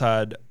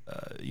outside,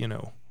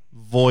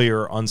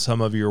 voyeur on some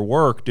of your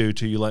work due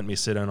to you letting me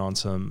sit in on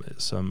some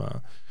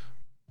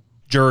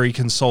jury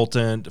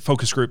consultant,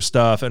 focus group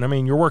stuff. And I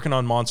mean, you're working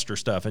on monster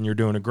stuff and you're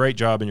doing a great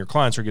job and your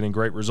clients are getting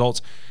great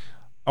results.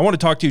 I want to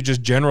talk to you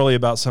just generally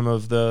about some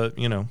of the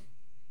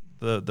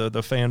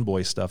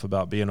fanboy stuff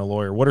about being a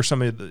lawyer. What are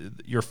some of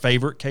your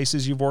favorite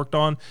cases you've worked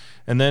on?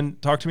 And then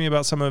talk to me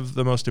about some of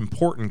the most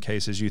important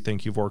cases you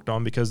think you've worked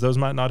on, because those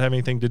might not have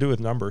anything to do with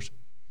numbers.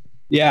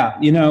 Yeah,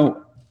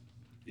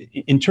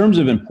 in terms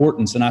of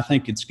importance, and I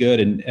think it's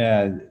good,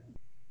 and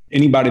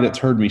anybody that's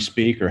heard me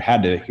speak or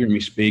had to hear me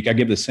speak, I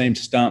give the same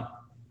stump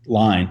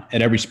line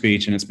at every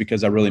speech, and it's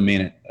because I really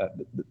mean it.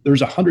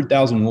 There's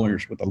 100,000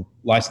 lawyers with a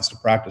license to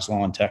practice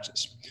law in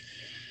Texas.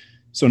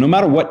 So no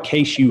matter what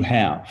case you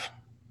have,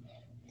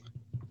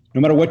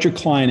 no matter what your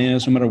client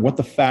is, no matter what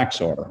the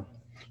facts are,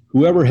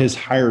 whoever has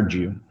hired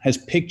you has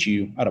picked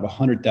you out of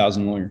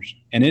 100,000 lawyers,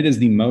 and it is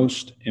the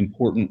most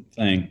important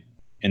thing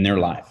in their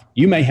life.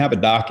 You may have a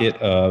docket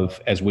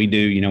of, as we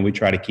do, we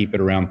try to keep it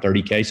around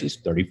 30 cases,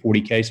 30, 40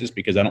 cases,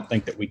 because I don't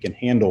think that we can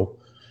handle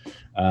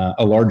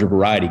a larger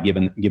variety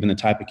given the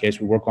type of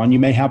case we work on. You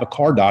may have a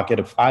car docket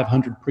of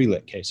 500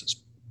 pre-lit cases.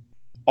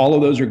 All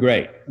of those are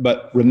great,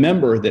 but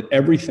remember that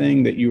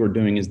everything that you are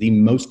doing is the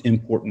most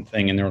important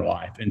thing in their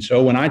life. And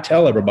so when I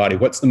tell everybody,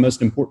 what's the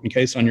most important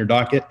case on your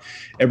docket?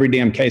 Every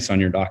damn case on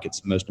your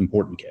docket's the most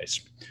important case.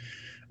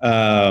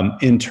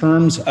 In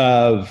terms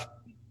of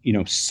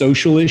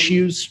social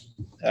issues.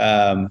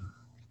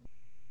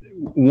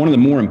 One of the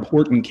more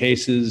important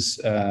cases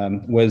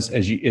was,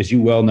 as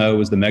you well know,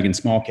 was the Megan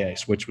Small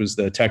case, which was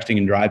the texting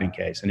and driving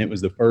case. And it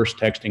was the first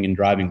texting and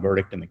driving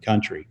verdict in the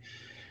country.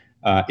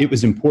 It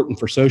was important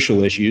for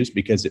social issues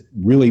because it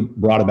really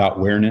brought about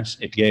awareness.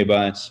 It gave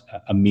us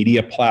a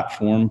media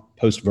platform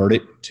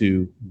post-verdict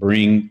to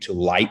bring to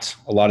light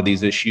a lot of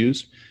these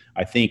issues.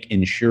 I think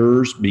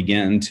insurers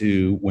begin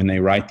to, when they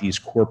write these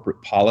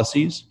corporate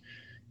policies,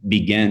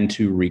 begin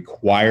to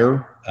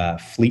require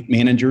fleet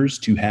managers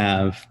to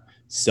have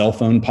cell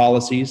phone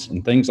policies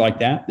and things like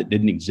that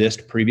didn't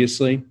exist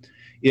previously.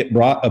 It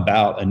brought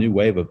about a new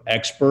wave of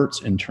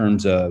experts in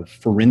terms of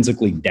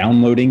forensically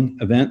downloading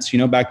events.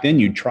 Back then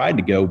you tried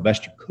to go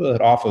best you could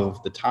off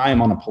of the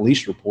time on a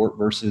police report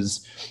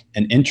versus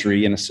an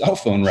entry in a cell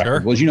phone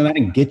record. Sure. Well, that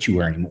didn't get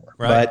you anymore.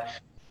 Right. But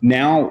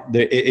now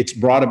it's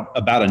brought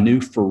about a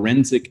new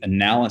forensic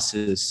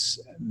analysis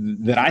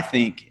that I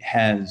think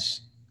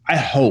I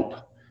hope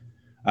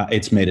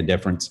it's made a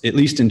difference, at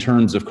least in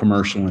terms of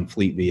commercial and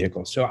fleet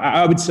vehicles. So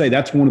I would say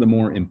that's one of the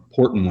more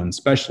important ones,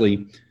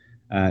 especially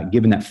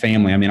given that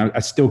family. I mean, I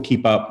still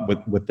keep up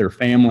with their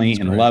family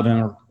and love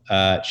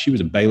her. She was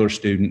a Baylor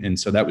student, and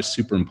so that was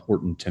super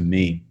important to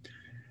me.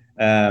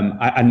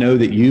 I know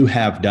that you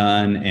have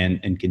done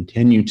and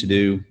continue to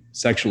do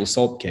sexual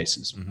assault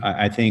cases. Mm-hmm.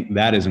 I think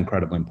that is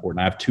incredibly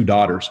important. I have 2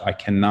 daughters. I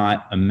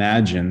cannot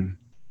imagine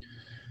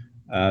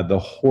the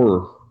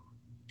horror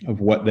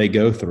of what they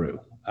go through.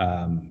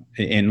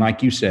 And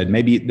like you said,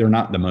 maybe they're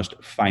not the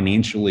most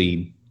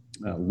financially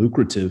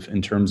lucrative in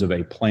terms of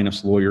a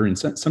plaintiff's lawyer, and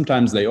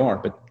sometimes they are,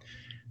 but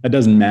that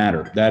doesn't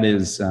matter. That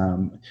is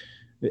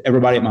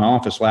everybody at my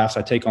office laughs.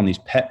 I take on these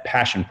pet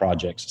passion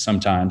projects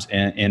sometimes,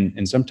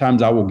 and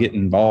sometimes I will get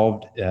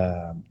involved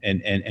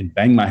and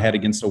bang my head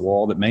against a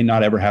wall that may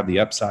not ever have the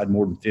upside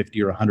more than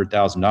 $50,000 or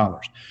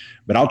 $100,000,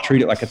 but I'll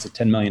treat it like it's a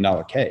 $10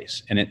 million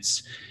case, and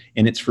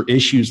it's for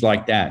issues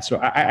like that. So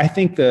I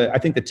think the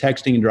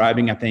texting and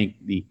driving, I think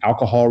the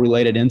alcohol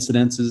related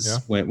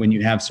incidences, when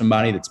you have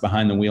somebody that's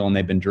behind the wheel and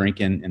they've been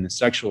drinking, and the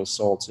sexual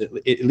assaults, at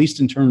least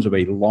in terms of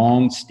a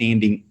long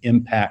standing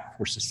impact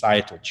for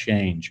societal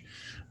change,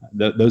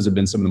 those have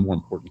been some of the more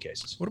important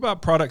cases. What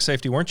about product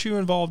safety? Weren't you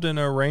involved in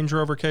a Range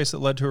Rover case that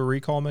led to a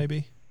recall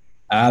maybe?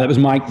 That was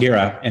Mike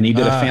Guerra, and he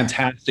did a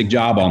fantastic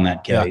job on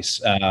that case.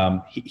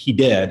 Yeah. He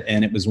did,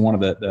 and it was one of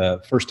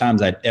the first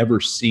times I'd ever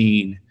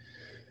seen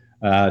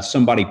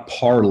somebody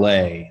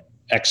parlay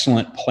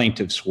excellent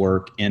plaintiff's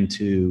work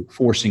into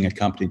forcing a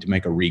company to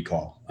make a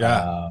recall.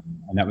 Yeah.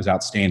 And that was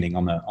outstanding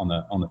on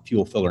the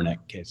fuel filler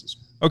neck cases.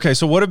 Okay.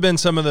 So what have been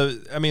some of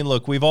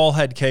look, we've all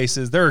had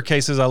cases. There are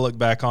cases I look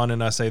back on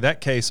and I say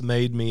that case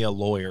made me a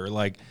lawyer.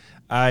 Like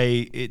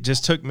it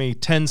just took me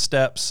 10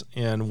 steps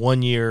in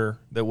 1 year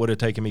that would have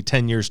taken me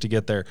 10 years to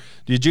get there.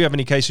 Did you have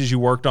any cases you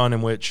worked on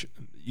in which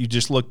you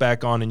just look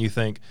back on and you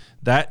think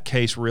that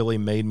case really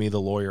made me the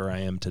lawyer I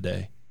am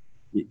today?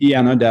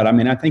 Yeah, no doubt. I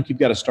mean, I think you've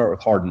got to start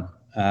with Hardin.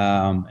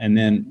 And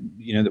then,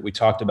 that we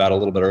talked about a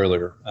little bit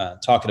earlier,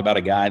 talking about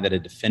a guy that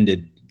had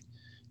defended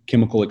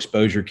chemical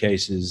exposure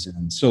cases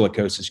and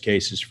silicosis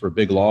cases for a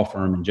big law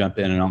firm, and jump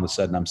in and all of a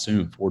sudden I'm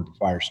suing Ford and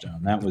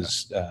Firestone. That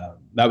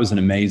was an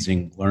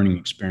amazing learning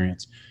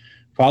experience.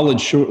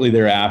 Followed shortly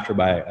thereafter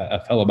by a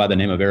fellow by the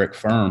name of Eric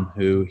Firm,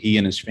 who he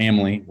and his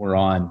family were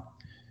on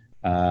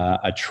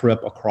a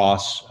trip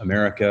across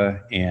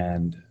America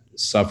and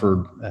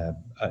suffered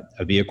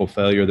a vehicle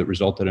failure that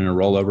resulted in a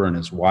rollover, and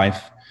his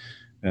wife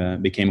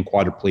became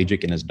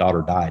quadriplegic and his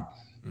daughter died.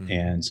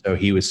 And so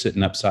he was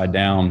sitting upside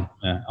down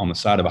on the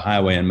side of a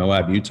highway in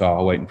Moab,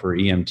 Utah, waiting for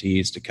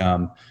EMTs to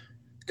come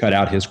cut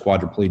out his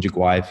quadriplegic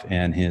wife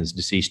and his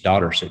deceased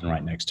daughter sitting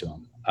right next to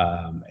him.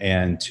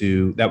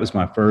 That was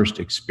my first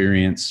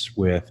experience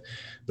with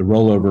the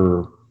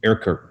rollover air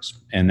curtains.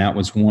 And that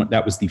was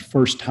the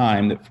first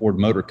time that Ford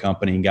Motor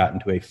Company got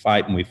into a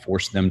fight, and we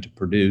forced them to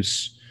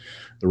produce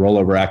the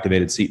rollover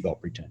activated seatbelt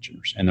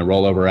retentioners and the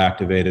rollover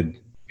activated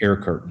air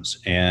curtains.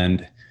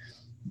 And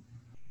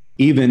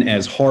even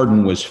as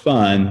Hardin was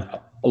fun,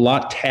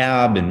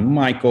 Tab and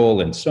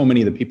Michael and so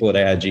many of the people at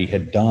AIG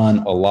had done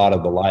a lot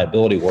of the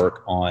liability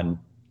work on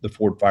the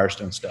Ford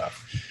Firestone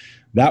stuff.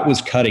 That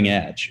was cutting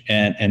edge.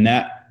 And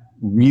that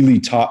really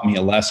taught me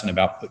a lesson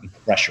about putting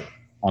pressure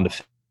on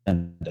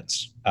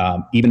defendants,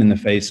 even in the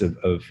face of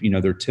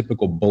their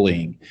typical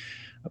bullying.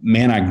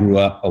 Man, I grew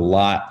up a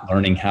lot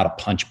learning how to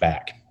punch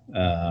back.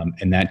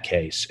 In that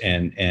case.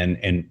 And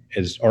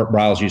as Art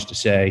Briles used to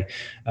say,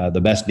 the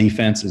best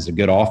defense is a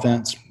good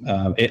offense.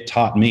 It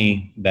taught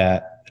me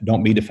that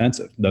don't be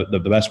defensive. The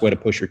best way to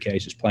push your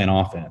case is playing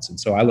offense. And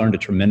so I learned a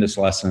tremendous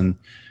lesson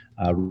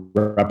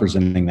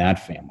representing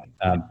that family.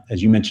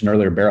 As you mentioned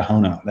earlier,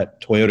 Barahona,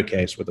 that Toyota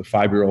case with a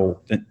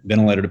 5-year-old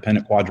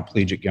ventilator-dependent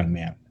quadriplegic young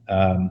man.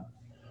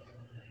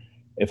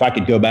 If I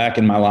could go back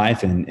in my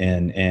life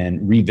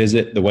and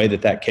revisit the way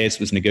that case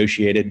was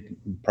negotiated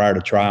prior to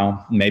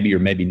trial, maybe or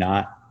maybe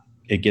not,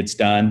 it gets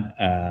done.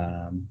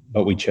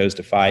 But we chose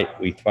to fight.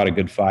 We fought a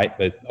good fight,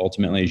 but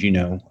ultimately, as you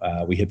know,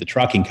 we hit the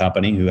trucking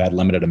company who had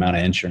limited amount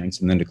of insurance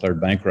and then declared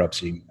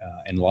bankruptcy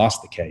and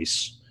lost the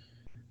case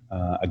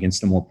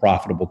against a more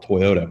profitable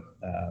Toyota.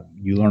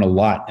 You learn a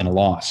lot in a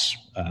loss.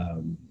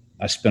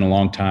 I spent a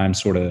long time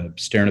sort of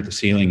staring at the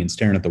ceiling and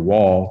staring at the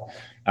wall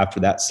after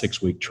that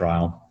 6-week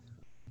trial.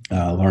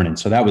 Learning.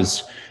 So that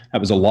was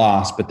a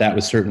loss, but that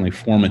was certainly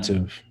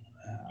formative.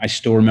 I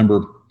still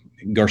remember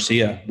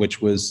Garcia, which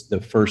was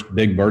the first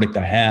big verdict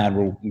I had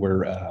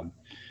where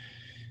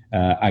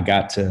I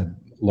got to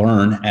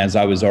learn as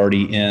I was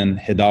already in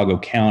Hidalgo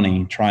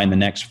County trying the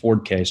next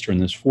Ford case during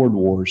this Ford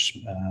Wars.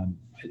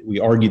 We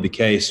argued the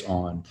case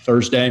on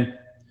Thursday.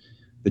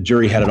 The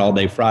jury had it all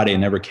day Friday and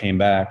never came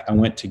back. I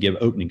went to give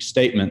opening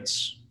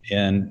statements,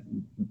 and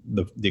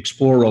the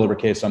Explorer rollover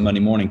case on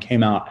Monday morning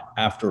came out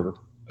after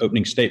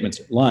opening statements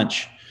at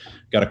lunch.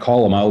 Got a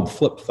call on my old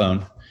flip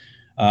phone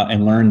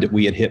and learned that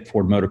we had hit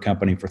Ford Motor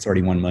Company for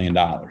 $31 million.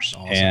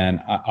 Awesome. And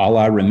all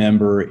I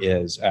remember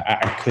is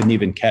I couldn't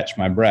even catch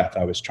my breath.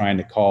 I was trying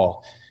to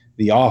call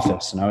the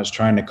office, and I was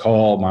trying to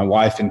call my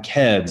wife and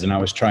kids, and I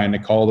was trying to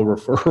call the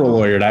referral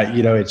lawyer.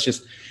 It's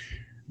just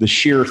the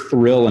sheer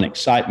thrill and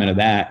excitement of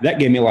that. That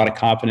gave me a lot of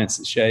confidence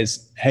that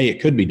says, hey,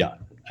 it could be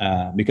done.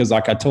 Because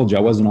like I told you,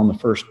 I wasn't on the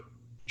first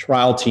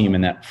trial team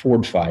in that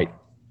Ford fight.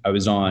 I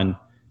was on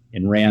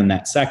and ran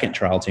that second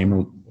trial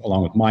team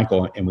along with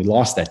Michael, and we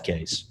lost that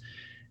case.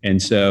 And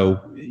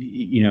so,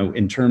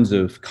 in terms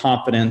of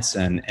confidence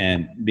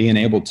and being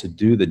able to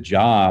do the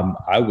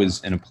job, I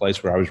was in a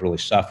place where I was really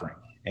suffering.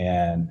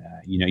 And,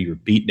 you were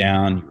beat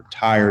down, you were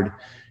tired,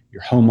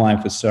 your home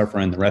life was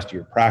suffering, the rest of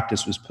your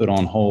practice was put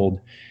on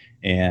hold,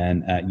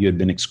 and you had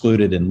been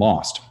excluded and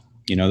lost.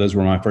 Those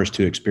were my first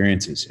two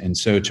experiences. And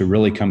so to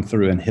really come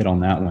through and hit on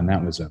that one,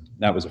 that was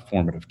a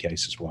formative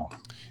case as well.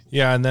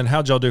 Yeah. And then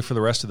how'd y'all do for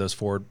the rest of those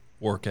Ford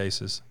War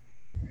cases?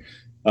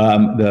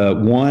 The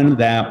one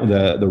that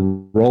the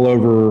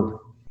rollover,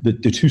 the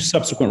two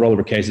subsequent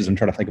rollover cases, I'm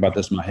trying to think about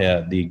this in my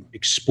head, the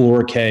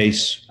Explorer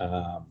case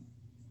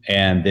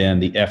and then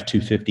the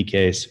F-250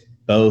 case,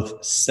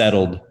 both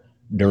settled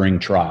during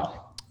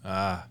trial.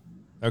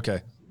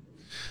 Okay.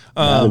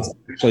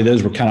 Actually,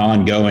 those were kind of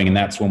ongoing, and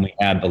that's when we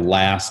had the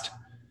last,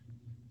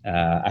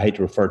 I hate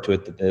to refer to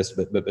it to this,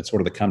 but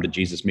sort of the come to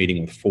Jesus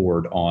meeting with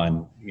Ford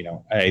on,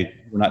 hey,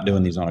 we're not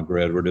doing these on a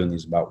grid. We're doing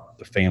these about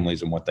the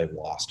families and what they've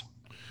lost.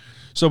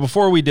 So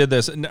before we did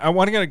this, and I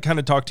want to kind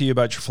of talk to you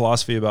about your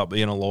philosophy about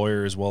being a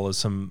lawyer as well as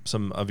some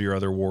of your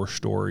other war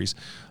stories.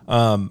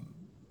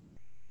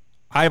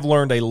 I've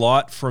learned a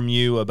lot from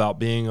you about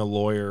being a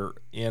lawyer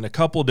in a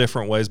couple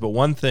different ways, but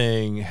one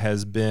thing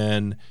has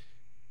been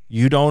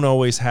you don't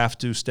always have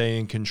to stay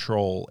in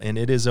control, and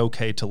it is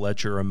okay to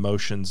let your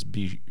emotions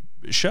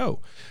show.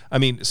 I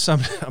mean,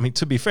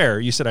 to be fair,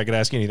 you said I could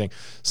ask you anything.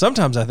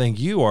 Sometimes I think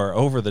you are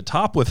over the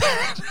top with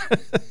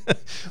that.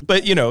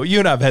 But, you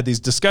and I have had these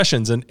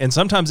discussions, and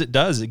sometimes it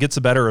does. It gets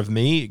the better of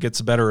me. It gets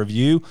the better of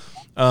you.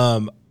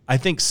 I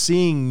think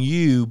seeing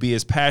you be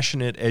as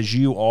passionate as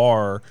you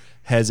are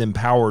has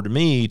empowered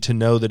me to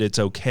know that it's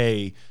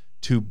okay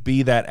to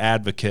be that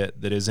advocate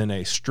that is in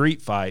a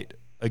street fight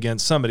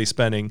against somebody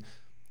spending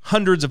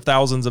hundreds of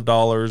thousands of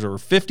dollars or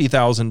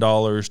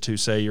 $50,000 to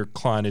say your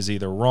client is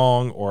either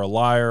wrong or a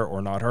liar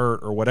or not hurt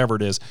or whatever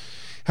it is.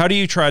 How do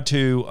you try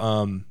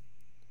to,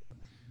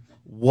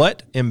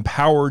 what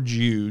empowered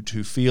you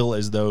to feel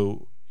as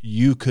though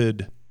you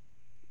could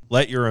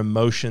let your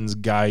emotions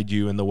guide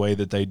you in the way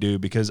that they do?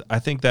 Because I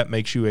think that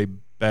makes you a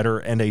better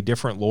and a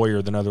different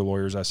lawyer than other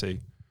lawyers I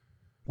see.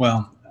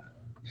 Well,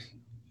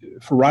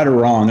 for right or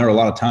wrong, there are a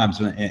lot of times,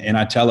 and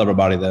I tell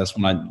everybody this,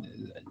 when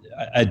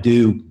I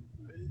do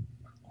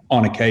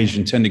on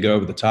occasion tend to go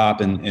over the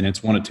top, and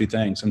it's one of two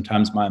things.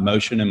 Sometimes my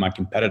emotion and my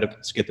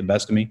competitiveness get the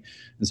best of me,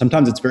 and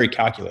sometimes it's very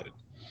calculated.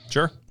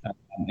 Sure.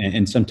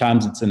 And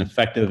sometimes it's an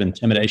effective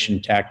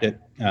intimidation tactic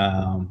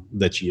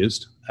that's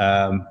used.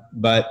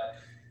 But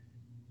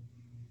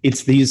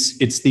it's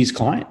these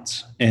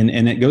clients,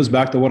 and it goes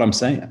back to what I'm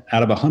saying.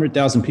 Out of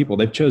 100,000 people,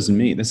 they've chosen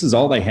me. This is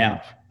all they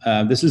have.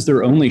 This is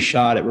their only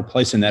shot at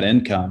replacing that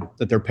income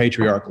that their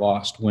patriarch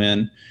lost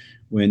when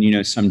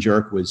some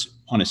jerk was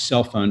on his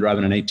cell phone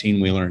driving an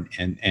 18-wheeler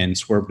and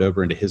swerved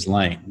over into his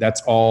lane.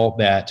 That's all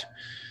that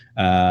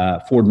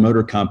Ford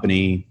Motor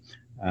Company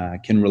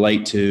can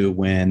relate to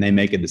when they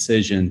make a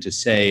decision to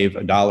save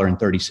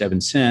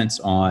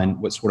 $1.37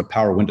 on what sort of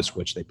power window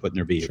switch they put in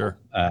their vehicle.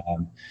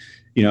 Sure.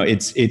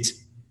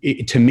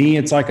 To me,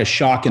 it's like a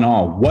shock and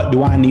awe. What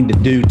do I need to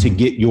do to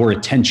get your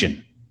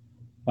attention?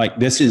 Like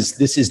this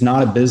is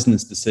not a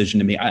business decision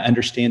to me. I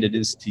understand it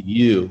is to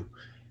you.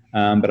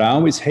 But I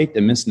always hate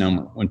the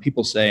misnomer when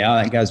people say, oh,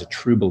 that guy's a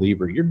true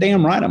believer. You're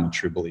damn right I'm a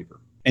true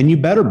believer. And you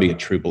better be a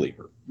true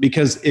believer.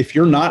 Because if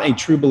you're not a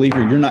true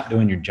believer, you're not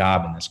doing your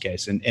job in this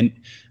case. And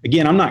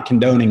again, I'm not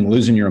condoning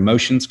losing your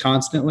emotions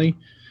constantly,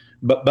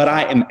 but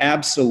I am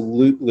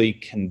absolutely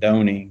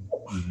condoning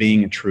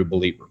being a true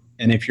believer.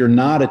 And if you're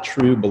not a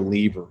true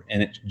believer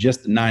and it's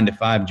just a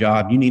 9-to-5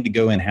 job, you need to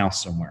go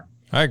in-house somewhere.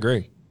 I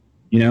agree.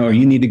 Or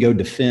you need to go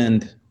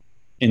defend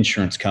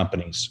insurance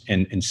companies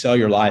and sell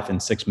your life in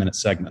 6-minute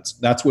segments.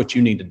 That's what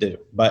you need to do.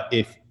 But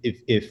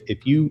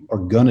if you are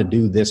going to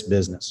do this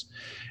business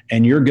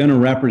and you're going to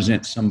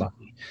represent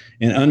somebody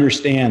and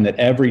understand that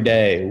every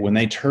day when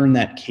they turn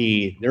that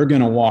key, they're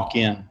going to walk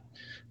in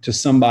to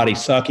somebody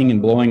sucking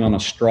and blowing on a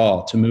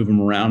straw to move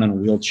them around in a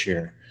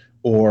wheelchair,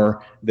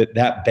 or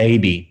that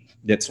baby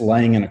that's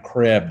laying in a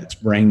crib that's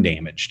brain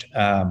damaged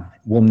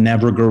will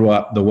never grow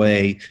up the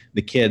way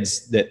the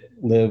kids that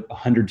live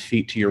 100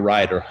 feet to your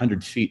right or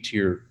 100 feet to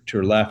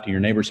your left in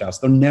your neighbor's house.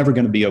 They're never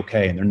going to be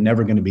okay, and they're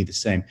never going to be the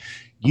same.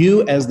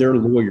 You, as their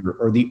lawyer,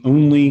 are the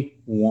only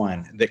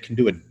one that can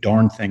do a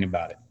darn thing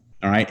about it.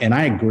 All right. And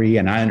I agree,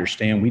 and I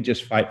understand we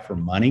just fight for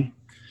money,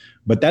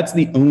 but that's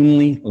the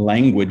only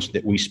language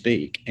that we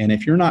speak. And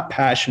if you're not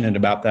passionate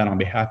about that on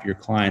behalf of your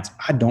clients,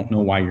 I don't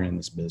know why you're in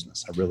this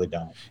business. I really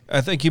don't.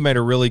 I think you made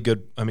a really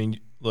good,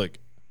 look,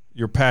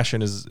 your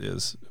passion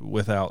is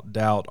without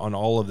doubt on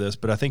all of this,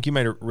 but I think you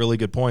made a really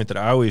good point that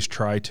I always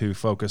try to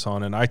focus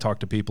on, and I talk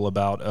to people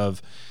about,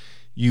 of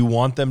you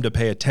want them to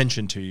pay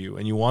attention to you,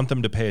 and you want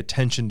them to pay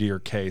attention to your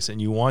case,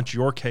 and you want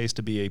your case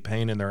to be a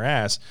pain in their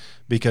ass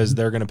because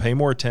they're going to pay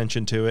more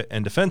attention to it.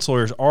 And defense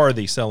lawyers are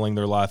selling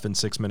their life in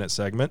 6-minute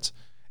segments,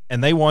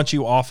 and they want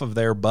you off of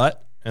their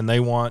butt, and they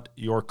want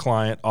your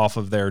client off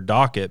of their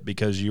docket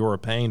because you're a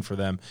pain for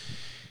them.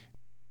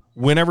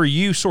 Whenever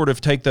you sort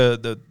of take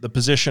the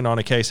position on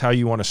a case, how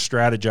you want to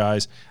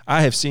strategize,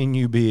 I have seen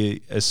you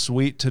be as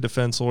sweet to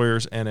defense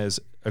lawyers and as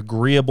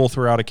agreeable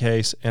throughout a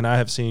case, and I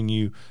have seen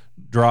you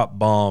drop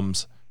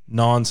bombs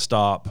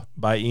nonstop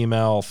by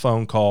email,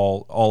 phone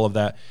call, all of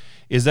that.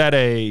 Is that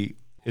a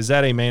Is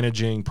that a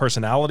managing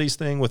personalities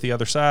thing with the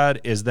other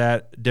side? Is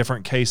that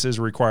different cases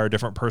require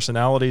different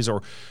personalities,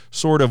 or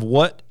sort of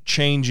what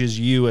changes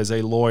you as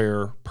a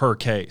lawyer per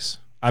case?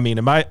 I mean,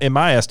 in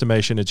my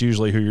estimation, it's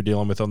usually who you're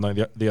dealing with on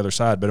the other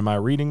side, but am I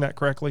reading that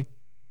correctly?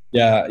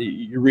 Yeah,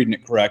 you're reading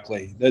it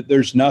correctly.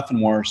 There's nothing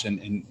worse,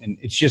 and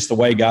it's just the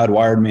way God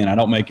wired me, and I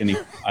don't make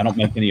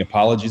any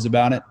apologies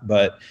about it.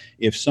 But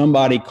if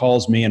somebody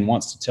calls me and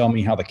wants to tell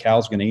me how the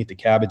cow's going to eat the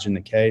cabbage in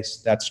the case,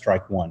 that's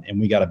strike one,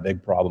 and we got a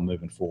big problem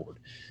moving forward.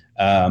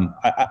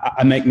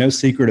 I make no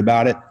secret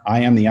about it. I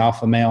am the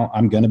alpha male.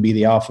 I'm going to be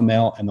the alpha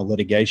male in the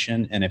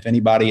litigation. And if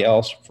anybody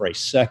else for a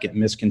second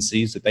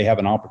misconceives that they have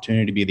an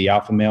opportunity to be the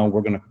alpha male,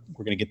 we're going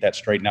to get that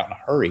straightened out in a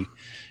hurry.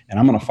 And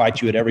I'm going to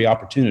fight you at every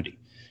opportunity.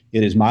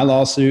 It is my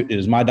lawsuit. It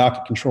is my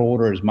docket control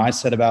order. It is my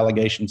set of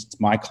allegations. It's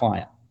my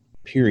client,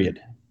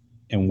 period.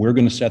 And we're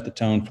going to set the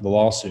tone for the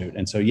lawsuit.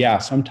 And so, yeah,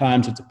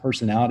 sometimes it's a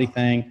personality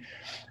thing.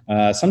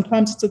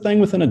 Sometimes it's a thing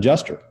with an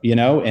adjuster,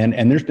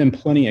 and there's been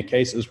plenty of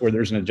cases where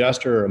there's an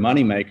adjuster or a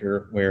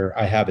moneymaker where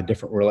I have a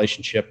different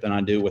relationship than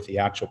I do with the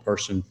actual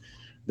person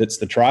that's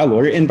the trial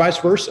lawyer, and vice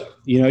versa.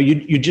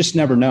 You just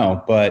never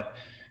know. But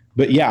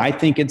yeah, I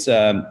think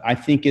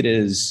it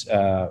is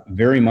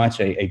very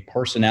much a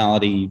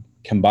personality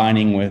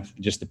combining with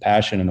just the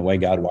passion and the way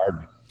God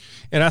wired me.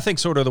 And I think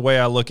sort of the way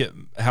I look at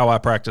how I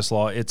practice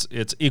law, it's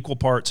equal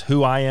parts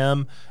who I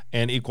am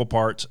and equal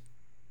parts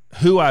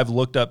who I've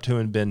looked up to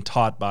and been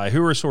taught by.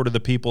 Who are sort of the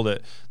people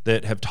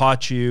that have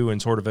taught you and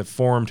sort of have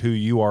formed who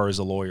you are as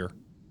a lawyer?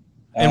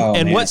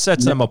 And what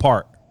sets them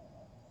apart?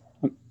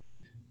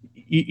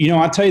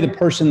 I'll tell you, the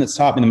person that's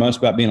taught me the most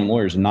about being a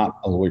lawyer is not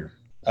a lawyer.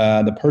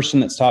 The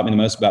person that's taught me the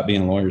most about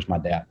being a lawyer is my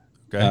dad.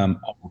 Okay.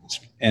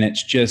 And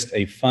it's just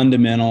a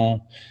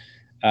fundamental,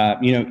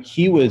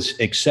 he was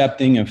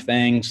accepting of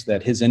things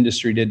that his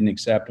industry didn't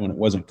accept when it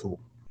wasn't cool.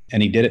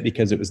 And he did it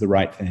because it was the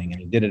right thing.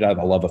 And he did it out of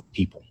the love of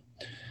people.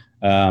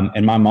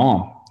 And my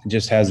mom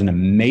just has an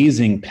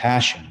amazing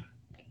passion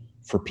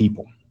for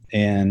people.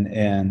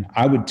 And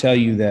I would tell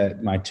you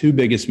that my two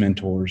biggest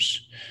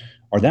mentors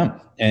are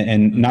them.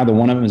 And neither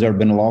one of them has ever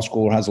been to law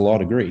school or has a law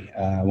degree.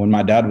 When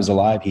my dad was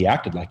alive, he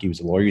acted like he was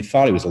a lawyer. He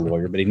thought he was a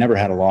lawyer, but he never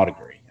had a law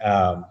degree.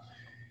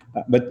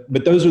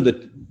 But those are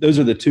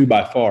the two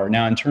by far.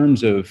 Now, in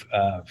terms of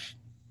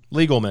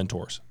legal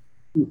mentors,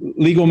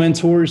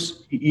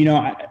 you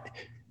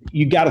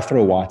got to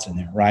throw Watts in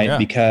there, right? Yeah.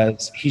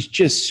 Because he's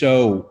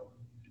so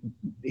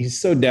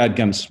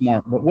dadgum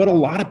smart. But what a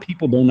lot of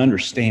people don't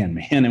understand,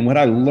 man, and what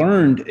I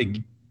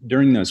learned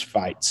during those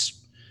fights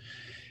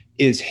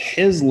is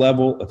his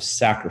level of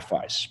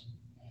sacrifice,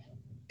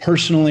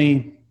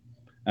 personally,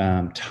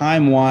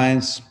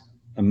 time-wise,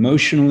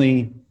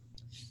 emotionally,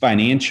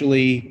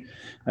 financially,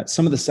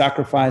 some of the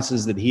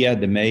sacrifices that he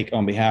had to make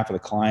on behalf of the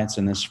clients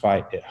in this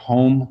fight at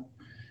home.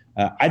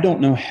 I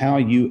don't know how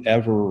you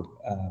ever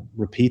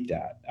repeat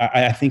that.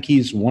 I think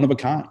he's one of a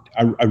kind.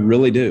 I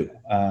really do.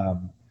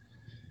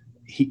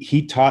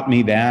 He taught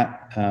me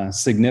that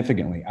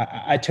significantly.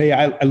 I tell you,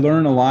 I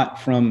learn a lot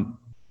from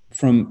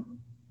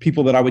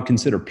people that I would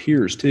consider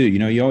peers too.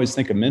 You always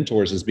think of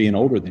mentors as being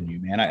older than you,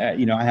 man.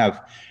 I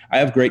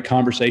have great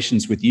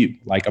conversations with you,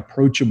 like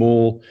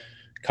approachable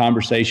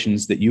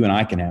conversations that you and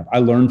I can have. I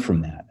learned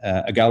from that.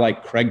 A guy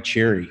like Craig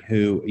Cherry,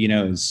 who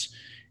is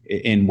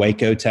in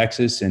Waco,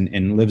 Texas,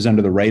 and lives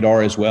under the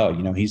radar as well.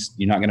 You're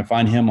not going to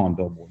find him on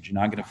billboards. You're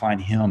not going to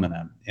find him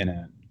in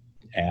a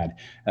ad.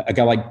 A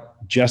guy like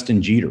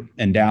Justin Jeter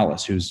in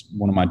Dallas, who's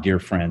one of my dear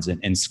friends,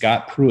 and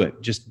Scott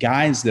Pruitt, just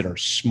guys that are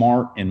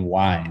smart and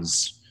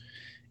wise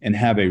and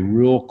have a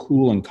real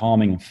cool and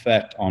calming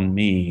effect on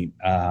me,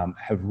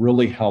 have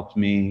really helped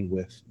me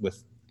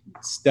with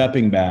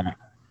stepping back,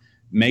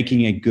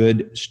 making a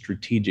good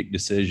strategic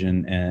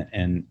decision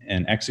and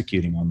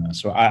executing on this.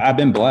 So I've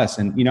been blessed.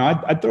 And,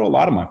 I'd throw a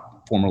lot of my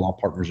former law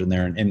partners in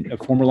there, and a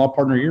former law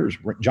partner of yours,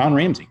 John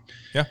Ramsey.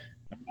 Yeah.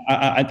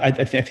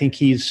 I think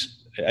he's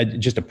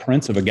just a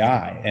prince of a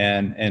guy.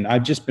 And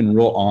I've just been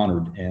real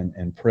honored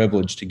and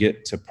privileged to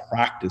get to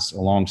practice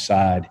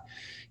alongside.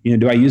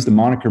 Do I use the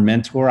moniker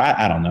mentor?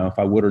 I don't know if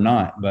I would or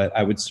not, but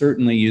I would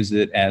certainly use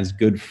it as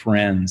good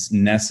friends,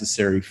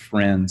 necessary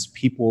friends,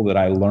 people that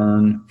I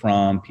learn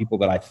from, people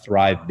that I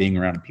thrive being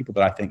around, and people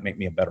that I think make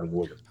me a better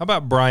lawyer. How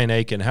about Brian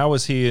Aiken? How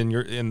was he in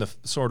the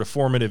sort of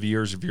formative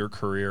years of your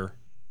career?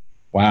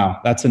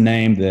 Wow, that's a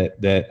name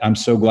that I'm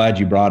so glad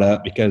you brought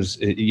up, because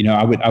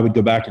I would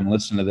go back and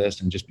listen to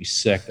this and just be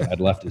sick that I'd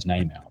left his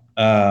name out.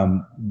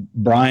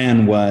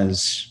 Brian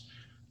was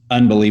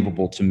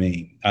unbelievable to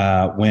me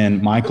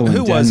when Michael and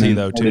Denman was he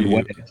though to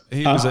you?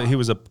 He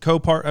was a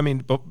co-part. I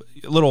mean, a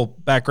little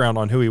background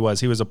on who he was.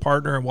 He was a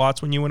partner at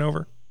Watts when you went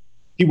over.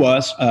 He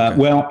was. Okay.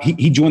 Well,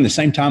 he joined the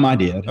same time I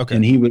did. Okay.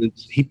 And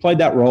he played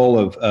that role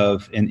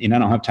of and I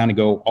don't have time to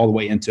go all the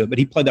way into it, but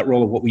he played that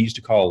role of what we used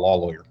to call a law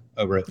lawyer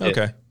over at.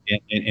 Okay.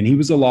 And he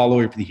was a law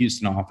lawyer for the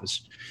Houston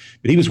office,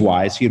 but he was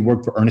wise. He had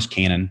worked for Ernest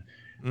Cannon.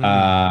 He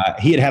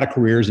had a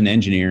career as an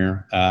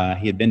engineer.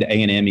 He had been to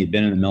A&M. He had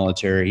been in the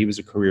military. He was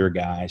a career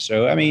guy.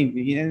 So, I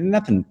mean,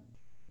 nothing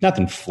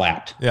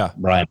flapped. Yeah.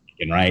 Brian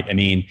Aiken, right? I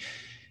mean,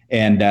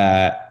 And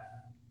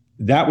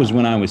that was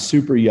when I was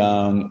super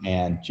young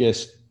and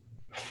just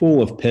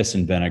full of piss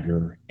and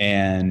vinegar.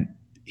 And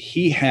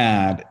he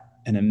had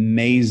an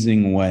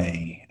amazing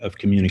way of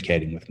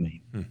communicating with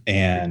me.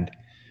 And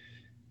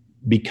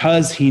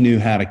because he knew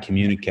how to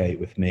communicate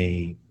with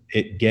me,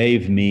 it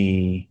gave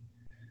me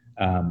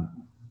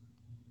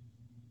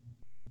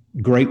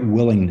great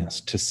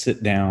willingness to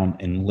sit down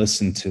and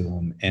listen to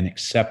him and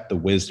accept the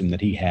wisdom that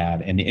he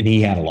had. And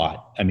he had a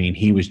lot. I mean,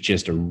 he was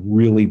just a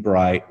really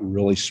bright,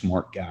 really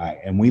smart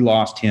guy. And we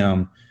lost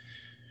him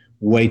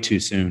way too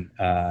soon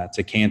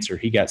to cancer.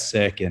 He got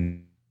sick,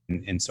 and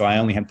so I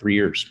only had 3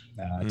 years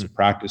to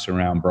practice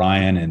around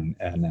Brian. And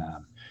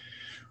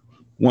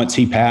once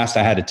he passed,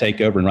 I had to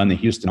take over and run the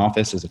Houston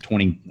office as a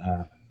 20,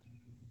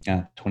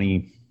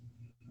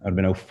 I'd have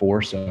been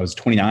 04, so I was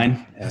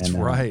 29. That's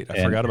right.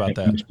 I forgot about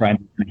that. He was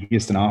in the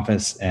Houston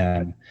office,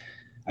 and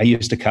I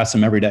used to cuss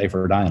him every day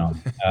for dying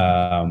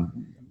on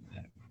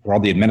for all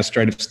the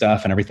administrative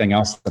stuff and everything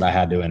else that I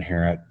had to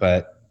inherit.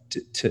 But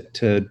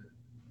to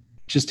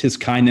just his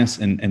kindness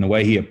and the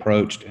way he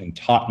approached and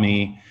taught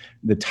me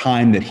the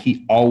time that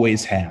he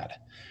always had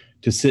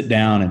to sit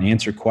down and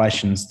answer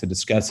questions, to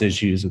discuss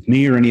issues with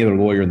me or any other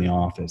lawyer in the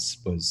office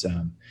was,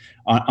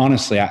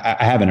 honestly,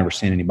 I haven't ever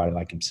seen anybody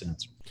like him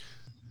since.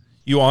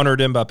 You honored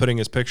him by putting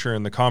his picture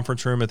in the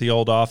conference room at the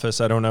old office.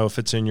 I don't know if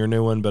it's in your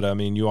new one, but I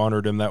mean, you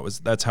honored him.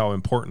 That's how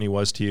important he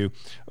was to you.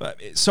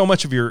 So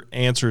much of your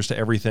answers to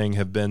everything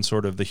have been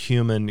sort of the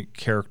human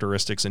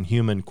characteristics and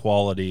human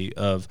quality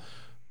of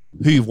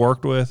who you've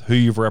worked with, who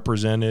you've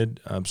represented,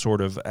 sort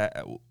of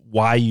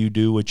why you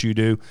do what you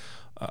do.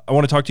 I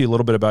want to talk to you a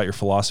little bit about your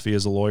philosophy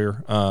as a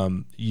lawyer.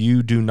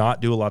 You do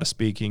not do a lot of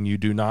speaking. You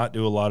do not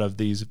do a lot of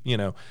these,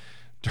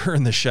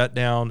 during the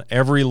shutdown,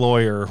 every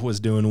lawyer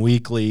was doing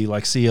weekly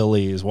like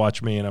CLEs.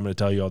 Watch me, and I'm going to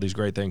tell you all these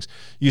great things.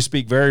 You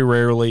speak very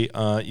rarely.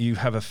 You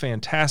have a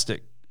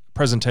fantastic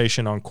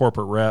presentation on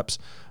corporate reps.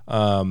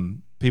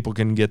 People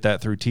can get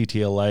that through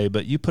TTLA,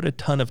 but you put a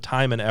ton of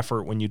time and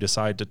effort when you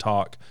decide to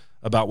talk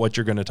about what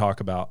you're going to talk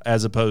about,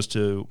 as opposed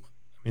to,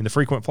 the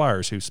frequent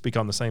flyers who speak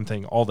on the same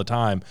thing all the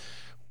time,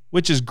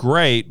 which is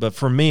great. But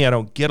for me, I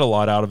don't get a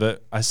lot out of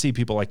it. I see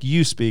people like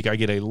you speak. I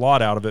get a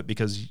lot out of it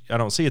because I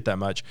don't see it that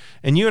much.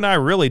 And you and I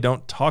really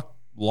don't talk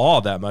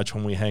law that much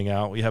when we hang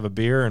out. We have a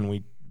beer and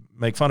we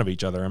make fun of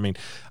each other.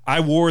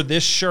 I wore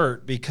this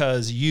shirt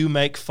because you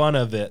make fun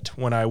of it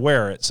when I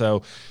wear it.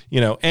 So,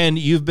 and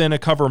you've been a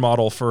cover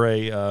model for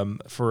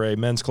a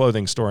men's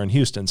clothing store in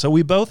Houston. So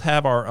we both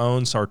have our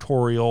own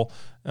sartorial,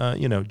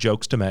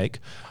 jokes to make.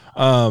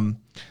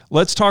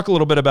 Let's talk a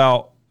little bit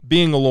about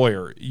being a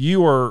lawyer.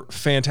 You are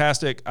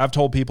fantastic. I've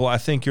told people I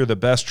think you're the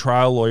best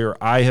trial lawyer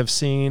I have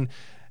seen.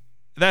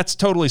 That's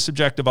totally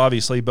subjective,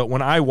 obviously, but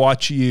when I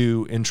watch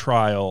you in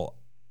trial,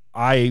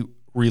 I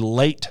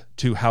relate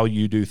to how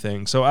you do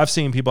things. So I've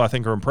seen people I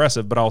think are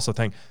impressive, but I also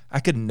think I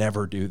could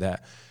never do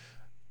that.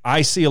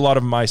 I see a lot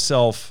of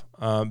myself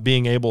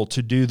being able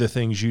to do the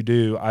things you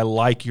do. I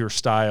like your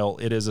style.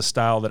 It is a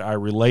style that I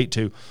relate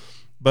to.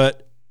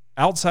 But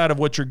outside of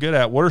what you're good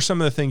at, what are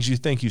some of the things you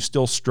think you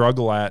still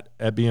struggle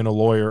at being a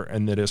lawyer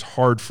and that is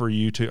hard for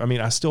you to,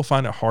 I still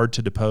find it hard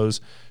to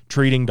depose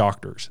treating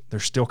doctors. They're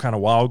still kind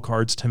of wild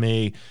cards to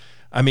me.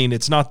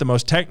 It's not the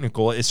most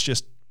technical. It's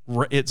just,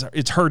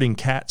 it's herding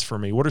cats for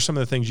me. What are some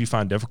of the things you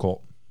find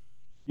difficult?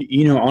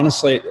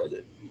 Honestly,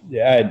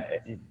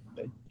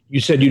 you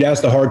said you'd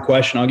ask the hard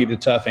question. I'll give you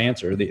the tough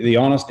answer. The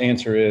honest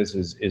answer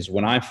is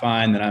when I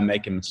find that I'm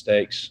making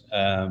mistakes,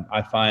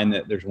 I find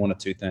that there's one of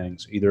two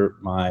things. Either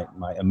my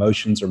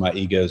emotions or my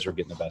egos are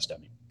getting the best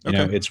of me.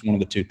 It's one of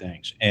the two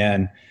things.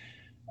 And,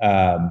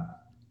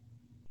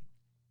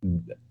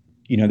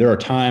 there are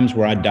times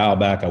where I dial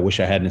back. I wish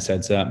I hadn't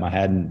said something. I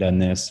hadn't done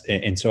this.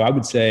 And so I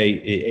would say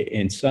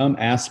in some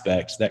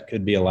aspects that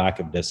could be a lack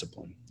of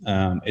discipline.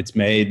 It's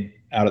made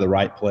out of the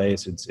right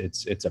place.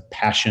 It's a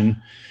passion.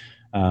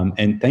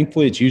 And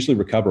thankfully it's usually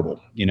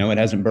recoverable. It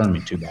hasn't burned me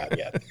too bad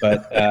yet,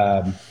 but,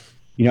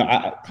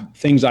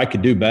 things I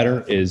could do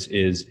better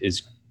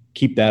is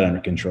keep that under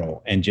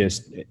control and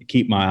just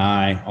keep my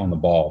eye on the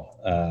ball.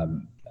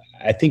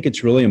 I think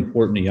it's really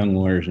important to young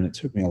lawyers, and it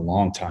took me a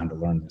long time to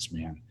learn this,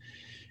 man,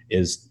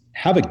 is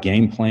have a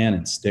game plan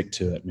and stick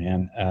to it,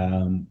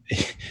 man.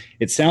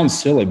 It sounds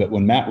silly, but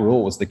when Matt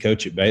Rhule was the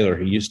coach at Baylor,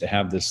 he used to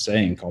have this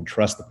saying called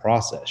trust the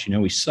process.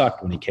 He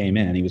sucked when he came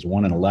in. He was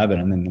 1-11,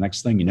 and then the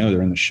next thing you know,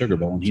 they're in the Sugar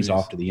Bowl and he's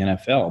off to the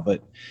NFL,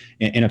 but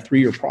in a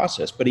 3-year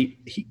process. But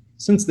he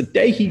since the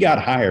day he got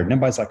hired, and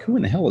everybody's like, who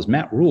in the hell is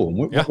Matt Rhule? And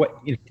what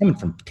coming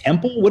from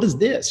Temple? What is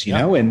this? You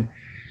know? And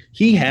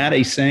he had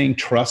a saying,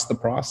 trust the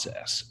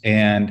process.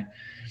 And,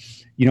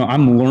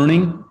 I'm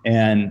learning,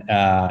 and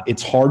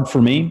it's hard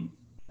for me.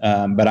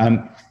 But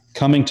I'm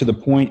coming to the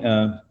point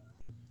of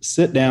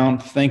sit down,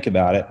 think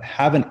about it,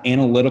 have an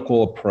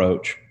analytical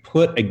approach,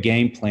 put a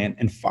game plan,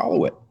 and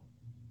follow it.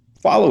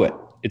 Follow it.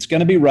 It's going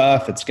to be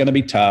rough. It's going to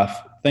be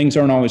tough. Things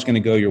aren't always going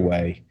to go your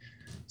way.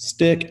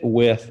 Stick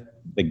with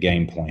the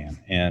game plan.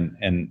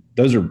 And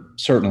those are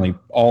certainly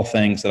all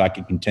things that I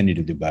could continue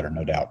to do better,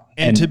 no doubt.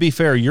 And to be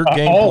fair, your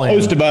game all plan,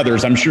 host of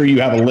others, I'm sure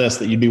you have a list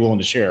that you'd be willing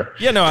to share.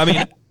 Yeah, no, I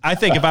mean, I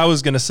think if I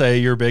was going to say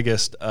your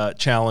biggest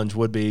challenge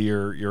would be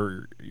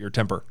your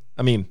temper.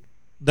 I mean,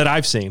 that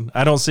I've seen.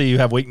 I don't see you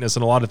have weakness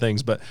in a lot of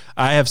things, but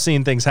I have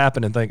seen things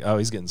happen and think, oh,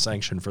 he's getting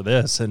sanctioned for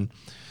this. And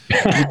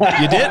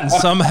you didn't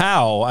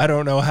somehow. I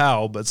don't know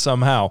how, but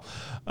somehow.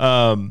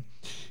 I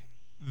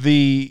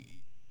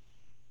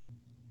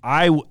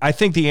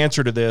think the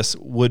answer to this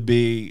would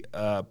be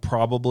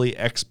probably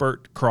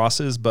expert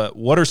crosses, but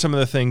what are some of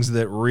the things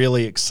that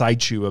really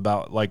excite you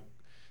about, like,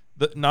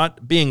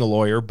 not being a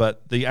lawyer,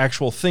 but the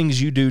actual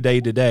things you do day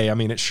to day? I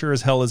mean, it sure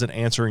as hell isn't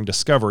answering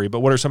discovery,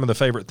 but what are some of the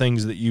favorite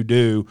things that you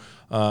do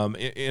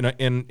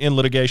in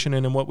litigation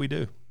and in what we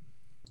do?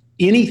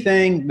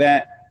 Anything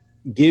that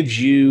gives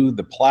you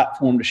the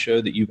platform to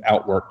show that you've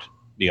outworked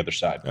the other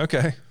side.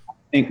 Okay. I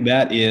think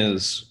that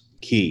is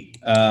key.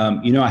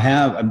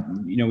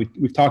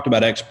 We've talked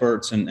about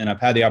experts, and I've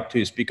had the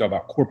opportunity to speak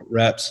about corporate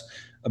reps,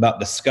 about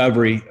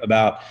discovery,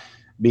 about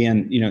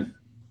being,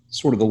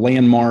 sort of the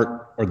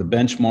landmark or the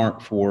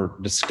benchmark for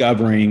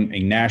discovering a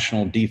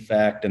national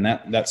defect and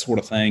that sort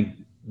of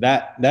thing.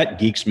 That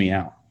geeks me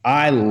out.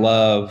 I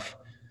love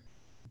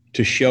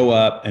to show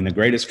up, and the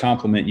greatest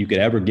compliment you could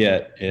ever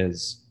get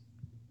is,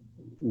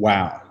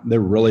 wow,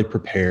 they're really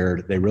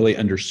prepared. They really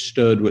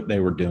understood what they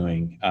were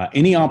doing.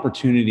 Any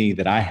opportunity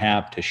that I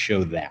have to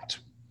show that,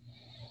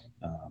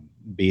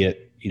 be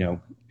it,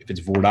 if it's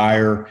voir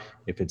dire,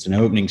 if it's an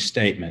opening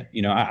statement,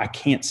 I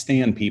can't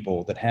stand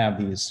people that have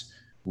these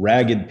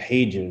ragged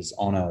pages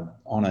on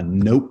a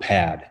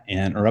notepad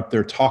and are up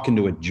there talking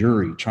to a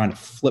jury, trying to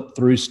flip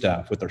through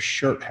stuff with their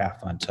shirt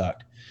half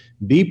untucked.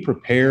 Be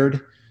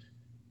prepared,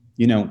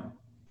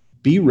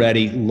 be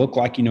ready, look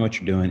like you know what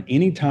you're doing.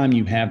 Anytime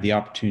you have the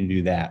opportunity to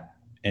do that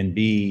and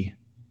be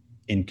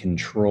in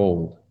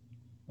control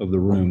of the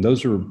room,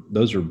 those are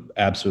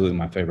absolutely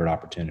my favorite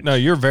opportunities. No,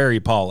 you're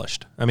very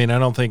polished. I mean, I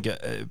don't think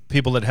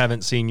people that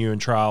haven't seen you in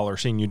trial or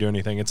seen you do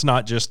anything, it's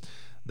not just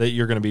that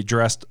you're going to be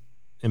dressed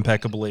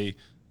impeccably.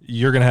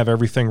 You're going to have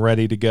everything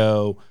ready to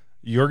go.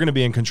 You're going to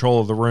be in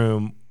control of the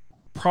room,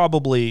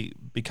 probably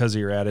because of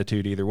your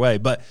attitude either way,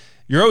 but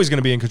you're always going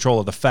to be in control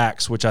of the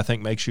facts, which I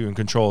think makes you in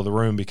control of the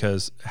room,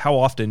 because how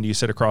often do you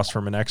sit across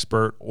from an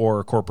expert or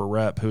a corporate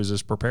rep who's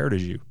as prepared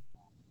as you?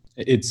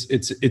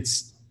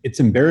 It's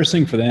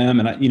embarrassing for them.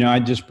 And I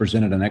just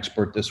presented an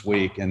expert this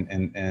week,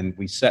 and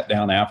we sat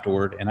down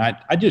afterward, and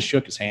I just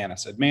shook his hand. I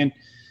said, man,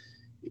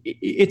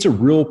 it's a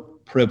real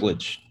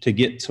privilege to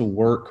get to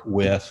work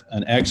with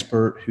an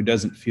expert who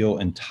doesn't feel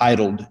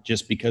entitled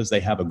just because they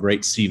have a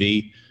great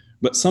CV,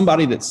 but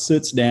somebody that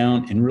sits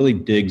down and really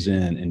digs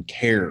in and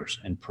cares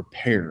and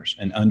prepares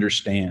and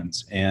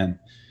understands. And,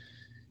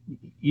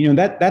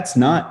 that's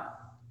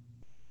not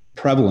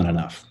prevalent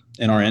enough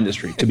in our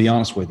industry, to be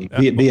honest with you,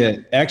 be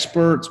it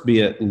experts, be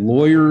it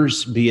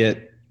lawyers, be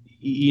it,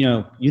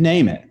 you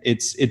name it.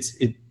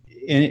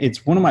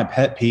 It's one of my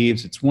pet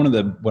peeves. It's one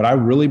of what I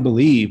really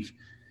believe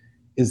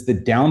is the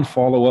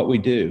downfall of what we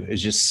do,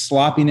 is just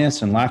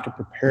sloppiness and lack of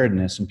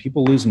preparedness, and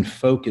people losing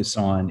focus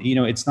on,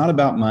 it's not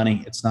about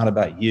money. It's not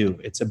about you.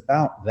 It's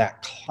about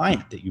that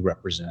client that you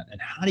represent,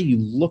 and how do you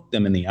look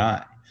them in the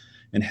eye,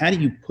 and how do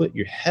you put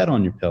your head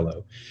on your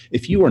pillow?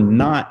 If you are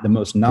not the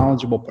most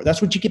knowledgeable,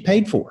 that's what you get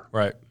paid for.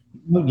 Right.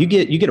 You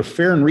get a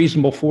fair and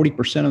reasonable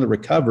 40% of the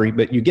recovery,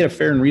 but you get a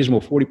fair and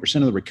reasonable 40%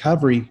 of the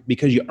recovery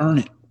because you earn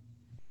it.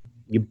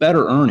 You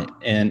better earn it.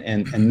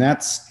 And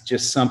that's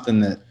just something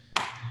that,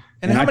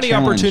 and how many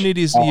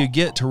opportunities do you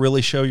get to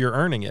really show you're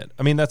earning it?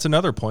 I mean, that's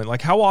another point.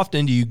 Like, how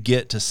often do you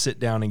get to sit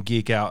down and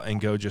geek out and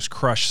go just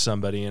crush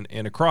somebody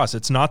in a cross?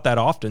 It's not that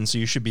often, so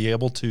you should be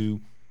able to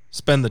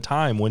spend the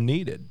time when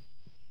needed.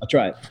 That's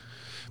right.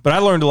 But I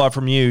learned a lot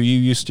from you. You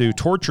used to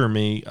torture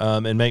me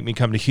and make me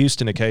come to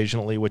Houston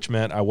occasionally, which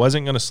meant I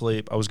wasn't going to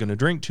sleep, I was going to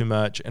drink too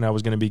much, and I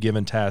was going to be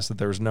given tasks that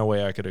there was no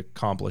way I could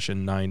accomplish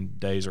in 9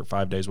 days or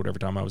 5 days, whatever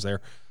time I was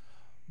there.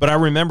 But I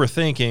remember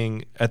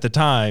thinking at the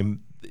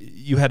time,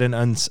 you had an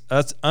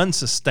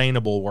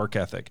unsustainable work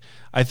ethic.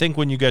 I think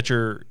when you got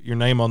your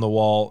name on the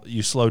wall,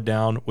 you slowed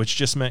down, which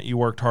just meant you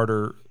worked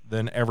harder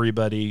than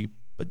everybody,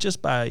 but just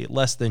by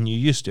less than you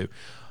used to.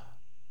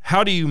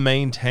 How do you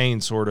maintain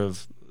sort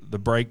of the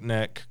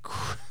breakneck,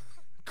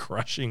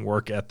 crushing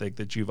work ethic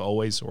that you've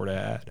always sort of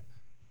had?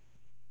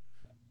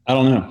 I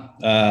don't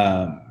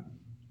know.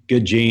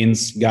 Good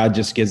genes. God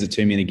just gives it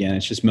to me. And again,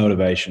 it's just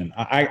motivation.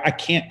 I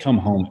can't come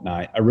home at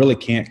night. I really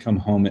can't come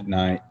home at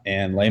night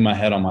and lay my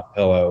head on my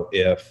pillow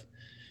if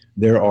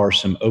there are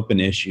some open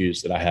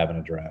issues that I haven't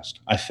addressed.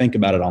 I think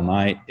about it all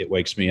night. It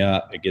wakes me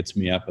up. It gets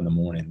me up in the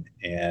morning.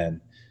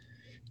 And,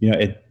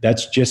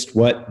 that's just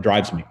what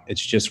drives me.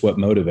 It's just what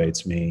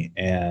motivates me.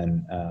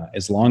 And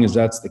as long as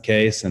that's the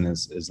case, and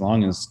as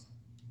long as,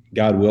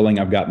 God willing,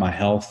 I've got my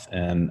health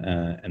and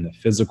the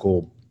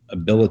physical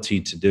ability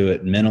to do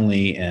it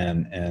mentally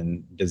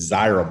and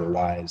desirable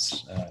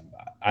wise,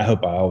 I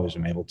hope I always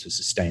am able to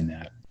sustain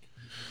that.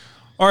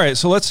 All right.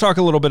 So let's talk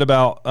a little bit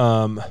about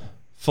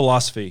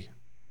philosophy.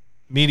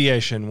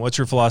 Mediation. What's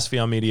your philosophy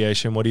on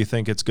mediation? What do you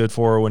think it's good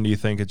for? When do you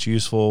think it's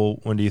useful?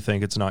 When do you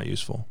think it's not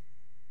useful?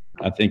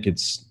 I think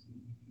it's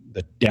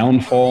the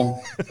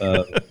downfall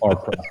of our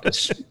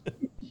practice.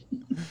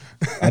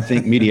 I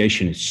think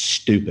mediation is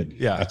stupid.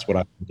 Yeah. That's what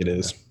I think it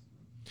is.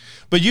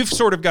 But you've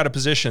sort of got a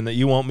position that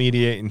you won't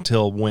mediate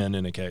until when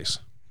in a case.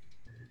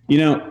 You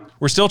know,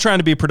 we're still trying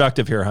to be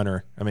productive here,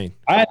 Hunter. I mean,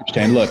 I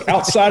understand. Look,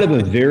 outside of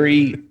a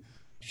very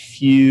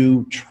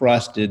few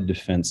trusted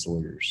defense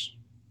lawyers,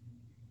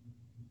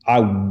 I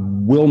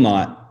will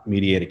not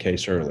mediate a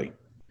case early.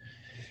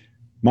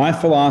 My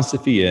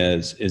philosophy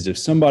is if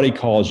somebody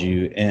calls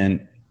you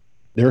and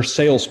their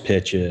sales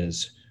pitch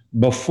is,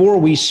 before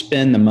we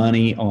spend the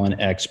money on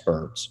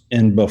experts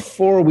and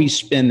before we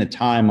spend the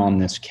time on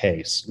this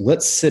case,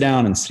 let's sit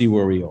down and see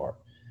where we are.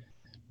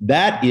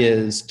 That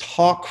is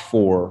talk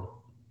for,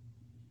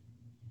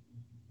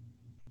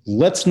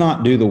 let's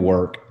not do the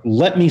work.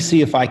 Let me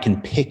see if I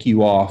can pick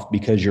you off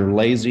because you're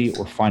lazy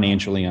or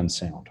financially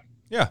unsound.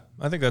 Yeah,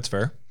 I think that's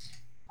fair.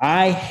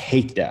 I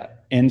hate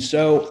that. And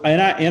so,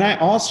 and I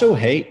also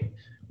hate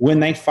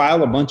when they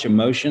file a bunch of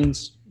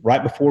motions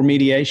right before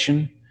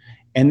mediation,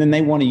 and then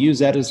they want to use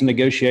that as a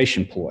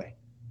negotiation ploy.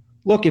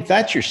 Look, if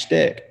that's your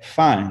stick,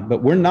 fine,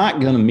 but we're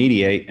not going to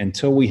mediate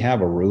until we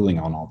have a ruling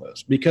on all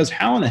those. Because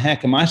how in the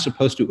heck am I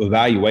supposed to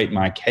evaluate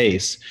my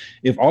case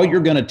if all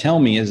you're going to tell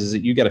me is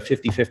that you got a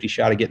 50-50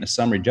 shot of getting a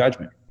summary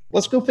judgment?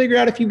 Let's go figure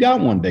out if you got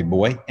one, big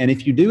boy. And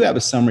if you do have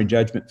a summary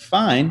judgment,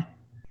 fine,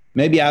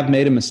 maybe I've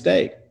made a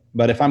mistake.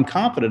 But if I'm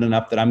confident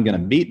enough that I'm going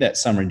to beat that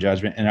summary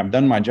judgment and I've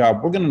done my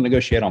job, we're going to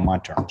negotiate on my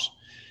terms.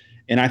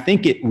 And I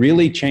think it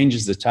really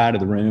changes the tide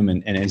of the room.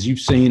 And as you've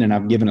seen, and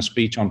I've given a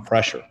speech on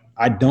pressure,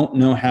 I don't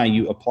know how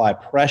you apply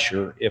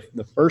pressure if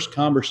the first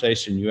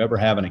conversation you ever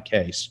have in a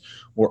case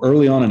or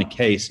early on in a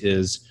case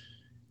is,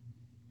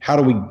 how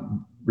do we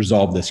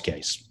resolve this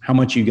case? How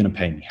much are you going to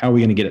pay me? How are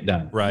we going to get it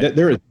done? Right.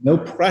 There is no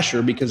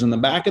pressure because in the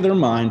back of their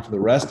mind for the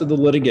rest of the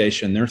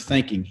litigation, they're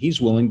thinking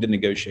he's willing to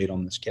negotiate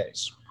on this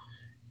case.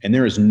 And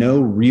there is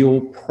no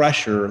real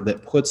pressure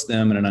that puts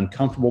them in an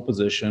uncomfortable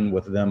position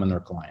with them and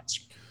their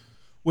clients.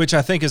 Which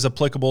I think is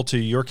applicable to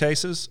your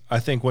cases. I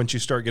think once you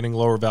start getting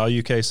lower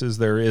value cases,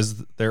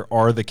 there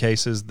are the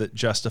cases that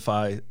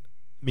justify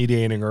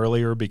mediating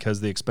earlier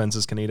because the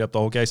expenses can eat up the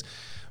whole case.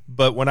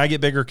 But when I get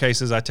bigger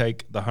cases, I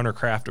take the Hunter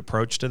Craft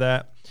approach to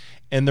that.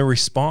 And the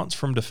response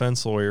from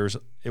defense lawyers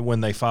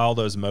when they file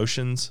those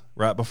motions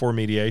right before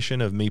mediation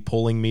of me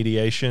pulling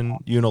mediation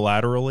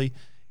unilaterally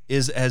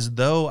is as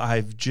though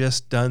I've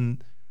just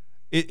done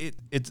it.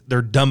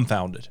 They're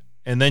dumbfounded.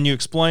 And then you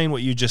explain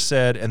what you just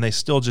said, and they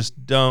still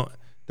just don't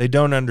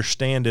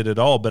understand it at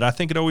all. But I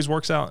think it always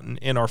works out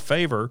in our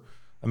favor.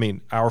 I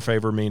mean, our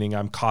favor meaning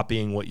I'm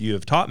copying what you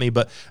have taught me,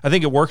 but I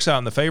think it works out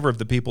in the favor of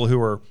the people who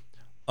are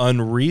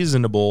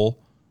unreasonable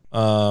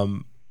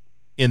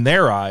in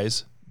their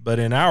eyes, but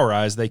in our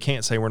eyes, they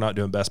can't say we're not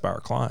doing best by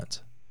our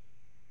clients.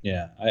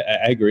 Yeah,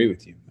 I agree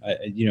with you.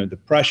 The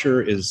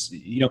pressure is,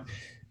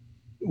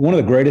 one of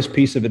the greatest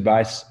piece of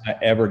advice I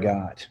ever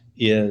got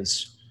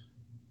is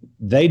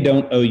they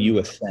don't owe you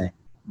a thing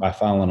by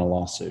filing a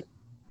lawsuit.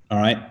 All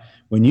right.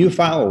 When you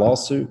file a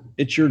lawsuit,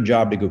 it's your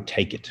job to go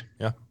take it.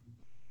 Yeah.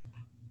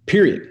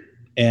 Period.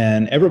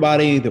 And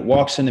everybody that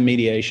walks into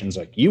mediation is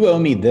like, you owe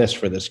me this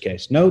for this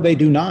case. No, they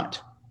do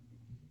not.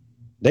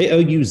 They owe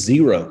you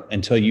zero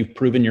until you've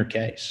proven your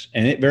case.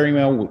 And it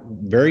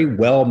very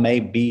well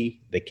may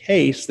be the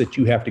case that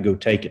you have to go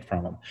take it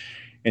from them.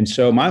 And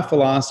so my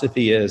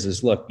philosophy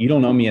is look, you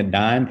don't owe me a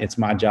dime. It's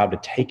my job to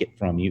take it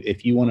from you.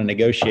 If you want to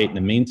negotiate in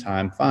the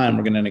meantime, fine,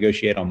 we're going to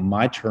negotiate on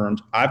my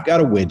terms. I've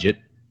got a widget,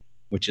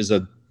 which is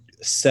a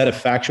set of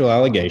factual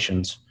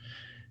allegations.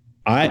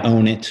 I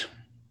own it.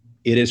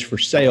 It is for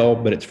sale,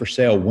 but it's for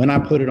sale when I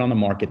put it on the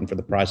market and for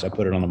the price I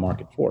put it on the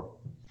market for.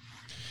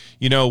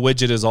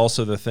 Widget is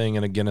also the thing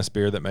in a Guinness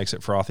beer that makes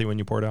it frothy when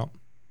you pour it out.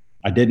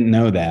 I didn't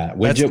know that.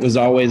 Widget was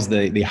always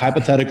the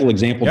hypothetical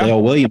example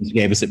Dale Williams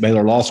gave us at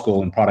Baylor Law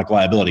School in product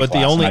liability But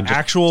class. The only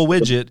actual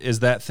widget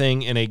is that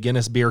thing in a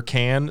Guinness beer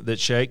can that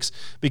shakes.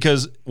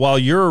 Because while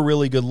you're a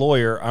really good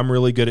lawyer, I'm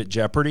really good at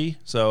Jeopardy.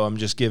 So I'm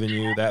just giving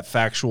you that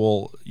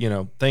factual,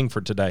 thing for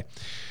today.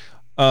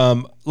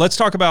 Let's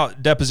talk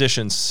about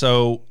depositions.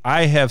 So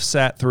I have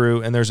sat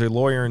through, and there's a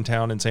lawyer in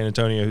town in San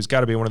Antonio who's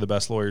got to be one of the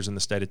best lawyers in the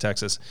state of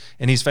Texas.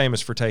 And he's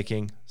famous for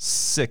taking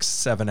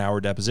 6-7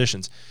 hour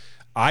depositions.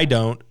 I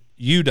don't.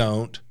 You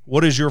don't.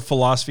 What is your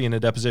philosophy in a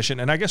deposition?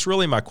 And I guess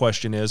really my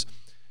question is,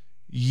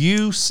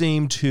 you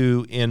seem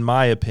to, in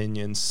my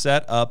opinion,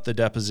 set up the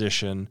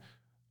deposition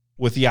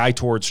with the eye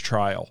towards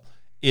trial.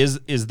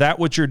 Is that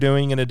what you're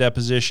doing in a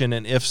deposition?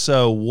 And if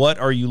so, what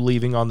are you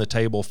leaving on the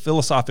table?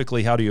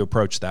 Philosophically, how do you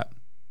approach that?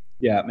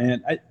 Yeah,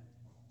 man,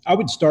 I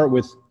would start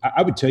with,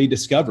 I would tell you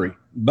discovery,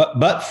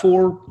 but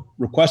for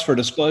requests for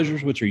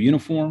disclosures, which are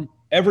uniform,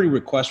 every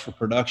request for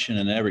production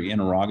and every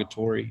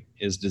interrogatory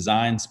is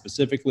designed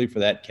specifically for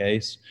that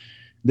case.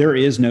 There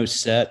is no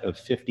set of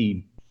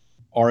 50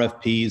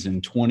 RFPs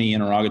and 20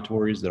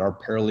 interrogatories that our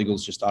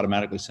paralegals just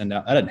automatically send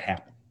out. That doesn't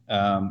happen.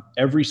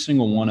 Every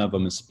single one of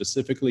them is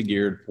specifically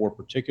geared for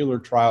particular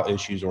trial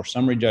issues or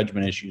summary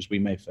judgment issues we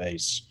may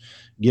face,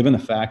 given the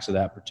facts of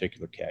that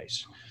particular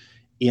case.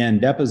 In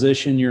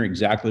deposition, you're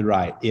exactly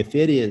right. If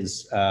it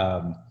is,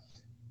 and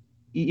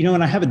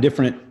I have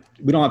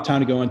we don't have time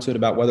to go into it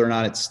about whether or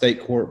not it's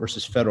state court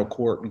versus federal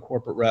court and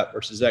corporate rep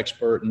versus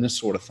expert and this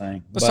sort of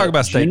thing. Let's talk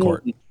about state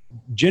court.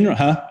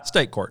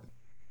 State court.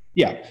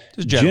 Yeah.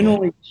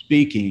 Generally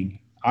speaking,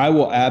 I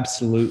will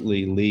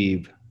absolutely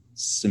leave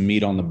some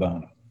meat on the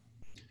bone.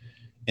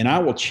 And I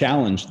will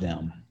challenge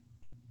them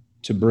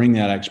to bring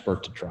that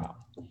expert to trial.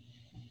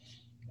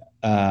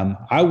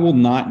 I will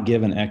not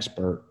give an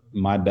expert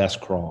my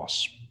best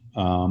cross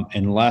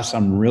unless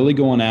I'm really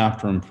going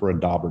after him for a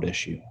Daubert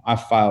issue. I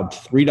filed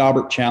 3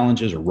 Daubert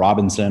challenges or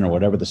Robinson or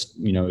whatever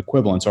the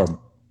equivalents are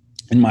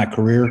in my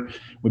career.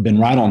 We've been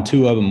right on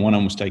 2 of them. One of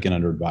them was taken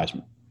under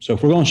advisement. So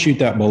if we're going to shoot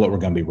that bullet, we're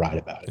going to be right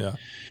about it.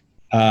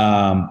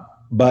 Yeah.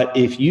 But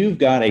if you've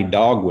got a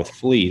dog with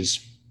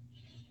fleas,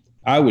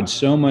 I would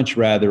so much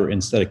rather,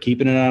 instead of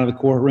keeping it out of the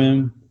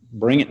courtroom,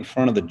 bring it in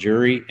front of the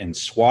jury and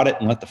swat it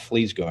and let the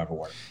fleas go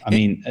everywhere.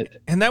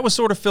 And that was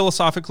sort of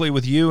philosophically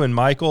with you and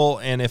Michael.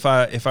 And if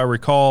I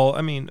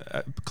recall,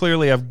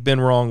 clearly I've been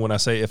wrong when I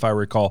say if I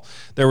recall.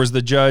 There was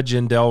the judge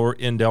in Del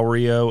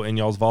Rio in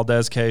y'all's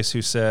Valdez case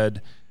who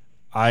said,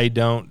 I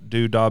don't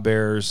do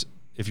Dauberts.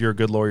 If you're a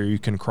good lawyer, you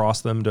can cross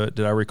them. Did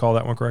I recall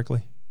that one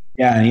correctly?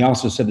 Yeah, and he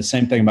also said the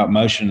same thing about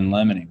motion and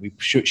limine. We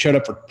showed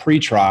up for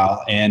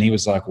pretrial, and he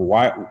was like,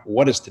 well,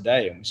 what is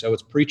today? And we said,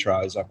 it's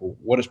pretrial. He's like, well,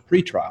 what is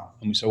pretrial?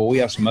 And we said, well, we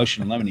have some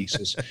motion and limine. He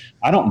says,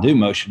 I don't do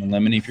motion and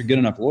limine. If you're a good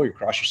enough lawyer,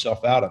 cross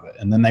yourself out of it.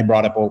 And then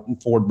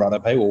Ford brought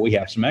up, hey, well, we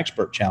have some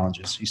expert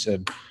challenges. He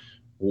said,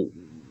 well,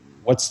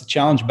 what's the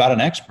challenge about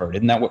an expert?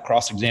 Isn't that what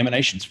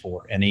cross-examination's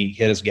for? And he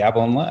hit his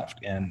gavel and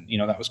left. And,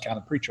 that was kind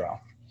of pretrial.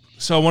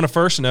 So I want to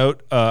first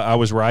note, I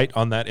was right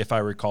on that, if I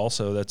recall.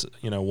 So that's,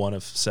 1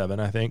 of 7,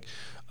 I think.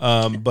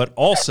 But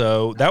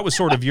also that was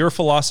sort of your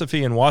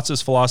philosophy and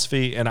Watts's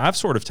philosophy. And I've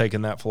sort of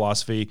taken that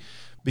philosophy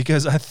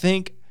because I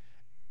think,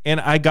 and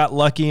I got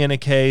lucky in a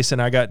case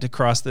and I got to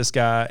cross this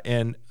guy.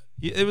 And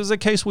it was a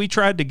case we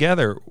tried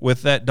together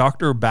with that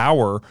Dr.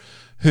 Bauer,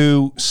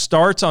 who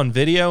starts on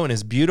video and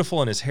is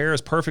beautiful and his hair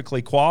is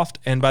perfectly coiffed.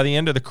 And by the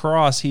end of the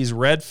cross, he's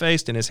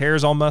red-faced and his hair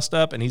is all messed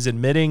up. And he's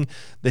admitting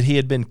that he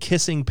had been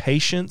kissing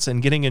patients and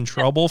getting in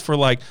trouble for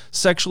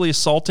sexually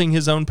assaulting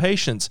his own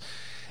patients.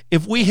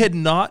 If we had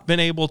not been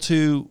able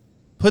to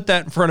put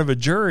that in front of a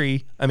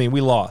jury, we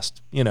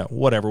lost,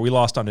 whatever. We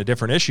lost on a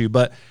different issue.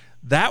 But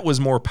that was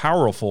more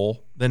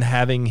powerful than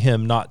having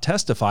him not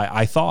testify,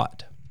 I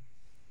thought.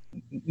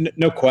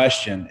 No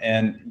question.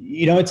 And,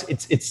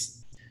 it's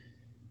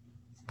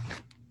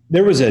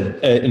there was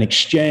an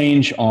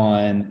exchange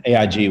on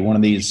AIG, one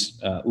of these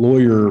not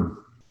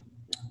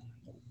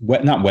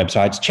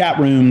websites, chat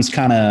rooms,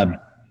 kind of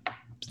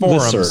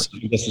forums.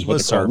 Listservs. This is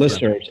what they're called,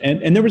 listservs.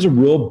 And there was a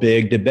real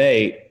big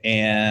debate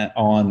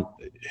on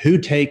who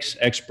takes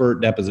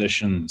expert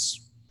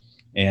depositions.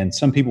 And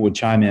some people would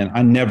chime in,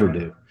 I never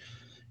do.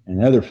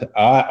 And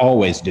I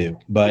always do.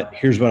 But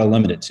here's what I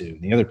limit it to.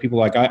 And the other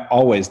people I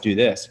always do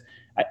this.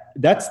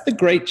 That's the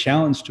great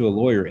challenge to a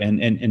lawyer,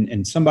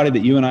 and somebody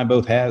that you and I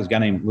both have is a guy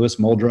named Louis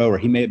Muldrow, or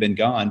he may have been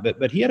gone,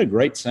 but he had a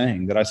great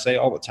saying that I say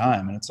all the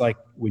time. And it's like,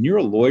 when you're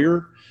a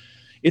lawyer,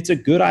 it's a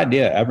good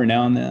idea every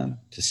now and then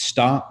to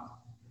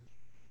stop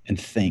and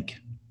think.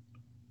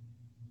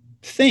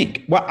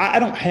 Well, I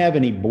don't have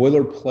any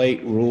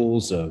boilerplate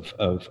rules of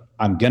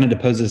I'm going to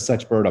depose this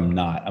expert. I'm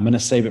not. I'm going to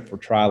save it for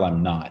trial.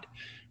 I'm not.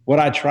 What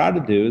I try to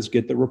do is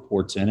get the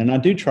reports in, and I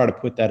do try to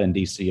put that in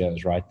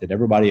DCOs, right? That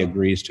everybody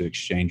agrees to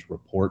exchange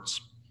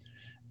reports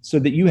so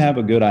that you have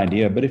a good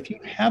idea. But if you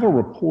have a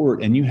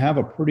report and you have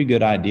a pretty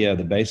good idea of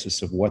the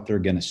basis of what they're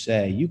going to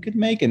say, you could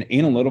make an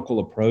analytical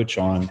approach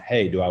on,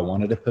 hey, do I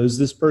want to depose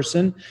this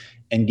person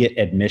and get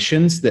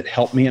admissions that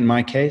help me in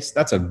my case?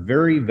 That's a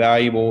very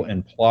valuable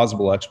and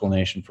plausible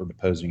explanation for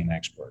deposing an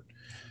expert.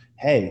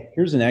 Hey,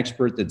 here's an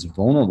expert that's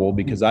vulnerable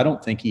because I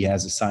don't think he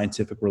has a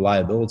scientific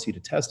reliability to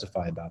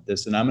testify about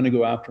this, and I'm going to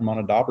go after him on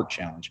a Daubert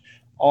challenge.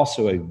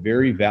 Also a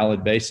very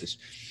valid basis.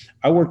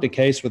 I worked a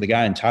case with a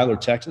guy in Tyler,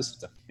 Texas.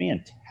 It's a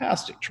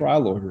fantastic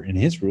trial lawyer, and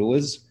his rule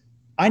is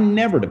I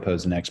never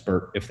depose an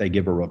expert if they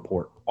give a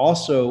report.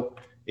 Also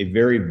a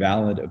very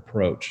valid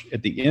approach.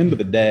 At the end of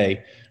the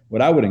day,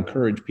 what I would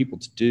encourage people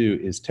to do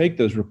is take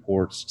those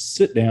reports,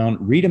 sit down,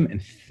 read them,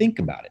 and think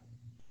about it.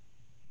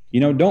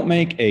 Don't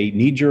make a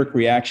knee-jerk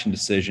reaction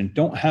decision.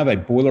 Don't have a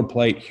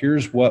boilerplate.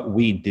 Here's what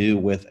we do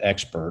with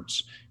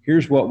experts.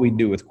 Here's what we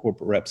do with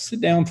corporate reps. Sit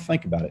down,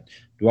 think about it.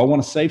 Do I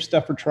want to save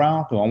stuff for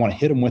trial? Do I want to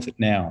hit them with it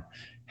now?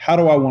 How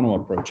do I want to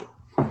approach it?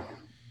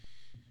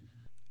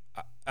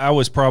 I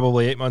was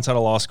probably 8 months out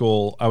of law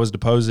school. I was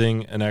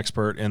deposing an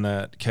expert in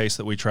that case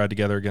that we tried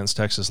together against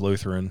Texas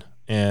Lutheran.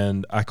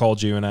 And I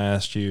called you and I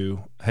asked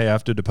you, hey, I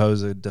have to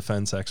depose a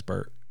defense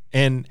expert.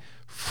 And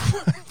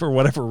for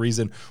whatever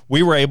reason,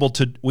 we were able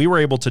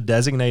to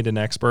designate an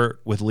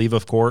expert with leave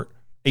of court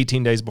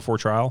 18 days before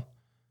trial.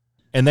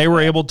 And they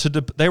were able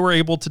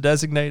to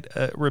designate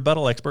a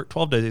rebuttal expert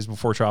 12 days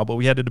before trial, but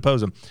we had to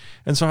depose him.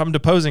 And so I'm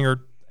deposing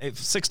her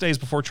 6 days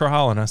before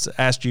trial, and I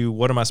asked you,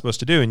 what am I supposed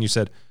to do? And you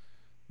said,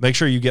 make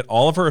sure you get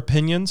all of her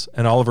opinions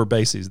and all of her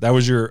bases. That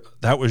was your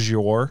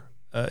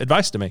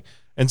advice to me.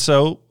 And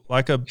so,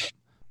 like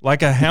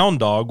a hound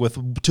dog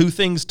with 2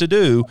 things to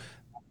do,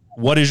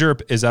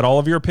 is that all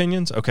of your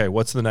opinions? Okay,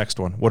 what's the next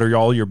one? What are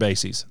all your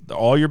bases?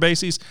 All your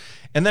bases?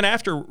 And then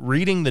after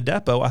reading the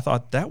depo, I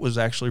thought that was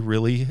actually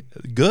really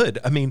good.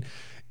 I mean,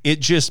 it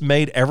just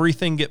made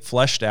everything get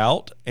fleshed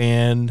out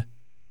and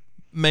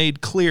made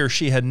clear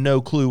she had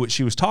no clue what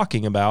she was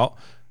talking about.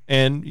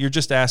 And you're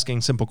just asking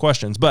simple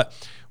questions. But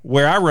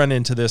where I run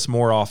into this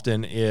more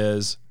often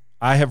is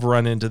I have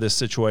run into this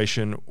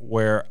situation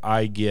where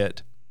I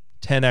get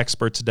 10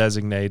 experts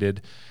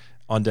designated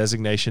on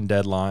designation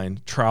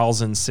deadline,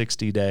 trials in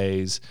 60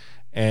 days,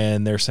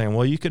 and they're saying,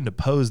 well, you can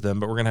depose them,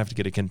 but we're going to have to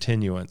get a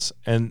continuance.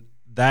 And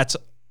that's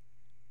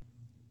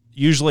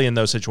usually in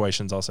those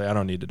situations, I'll say, I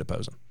don't need to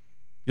depose them.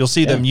 You'll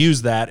see them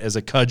use that as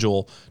a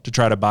cudgel to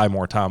try to buy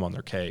more time on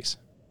their case.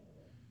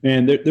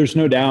 Man, there's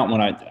no doubt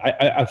when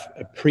I've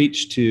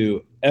preached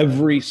to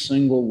every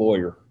single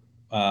lawyer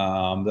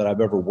that I've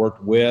ever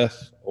worked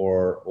with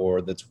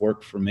or that's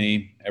worked for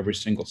me, every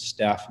single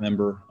staff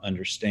member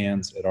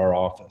understands at our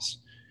office.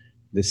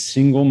 The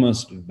single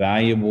most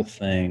valuable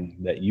thing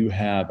that you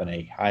have in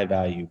a high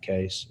value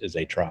case is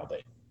a trial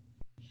date.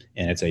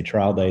 And it's a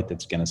trial date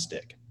that's going to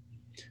stick.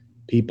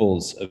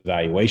 People's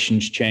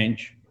evaluations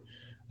change.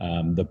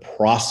 The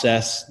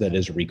process that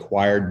is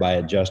required by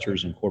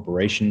adjusters and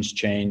corporations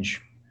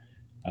change.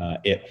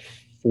 It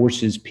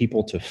forces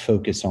people to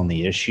focus on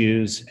the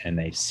issues and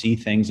they see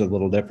things a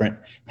little different.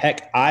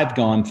 Heck, I've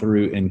gone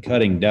through and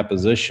cutting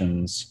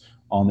depositions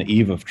on the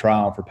eve of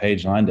trial for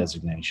page line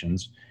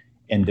designations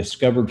and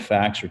discovered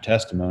facts or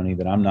testimony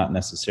that I'm not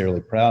necessarily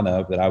proud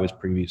of that I was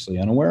previously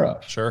unaware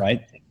of. Sure.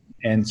 Right.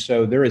 And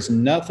so there is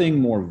nothing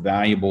more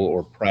valuable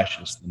or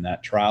precious than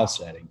that trial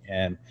setting.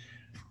 And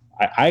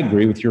I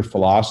agree with your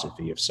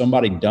philosophy. If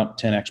somebody dumped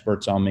 10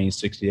 experts on me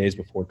 60 days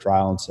before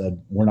trial and said,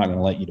 we're not going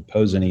to let you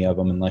depose any of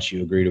them unless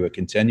you agree to a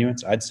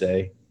continuance, I'd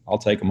say, I'll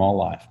take them all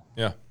live.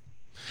 Yeah.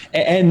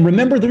 And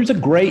remember,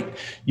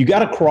 you got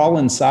to crawl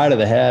inside of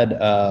the head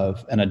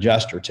of an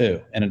adjuster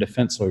too, and a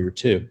defense lawyer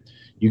too.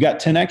 You got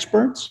 10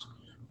 experts.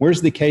 Where's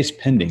the case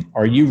pending?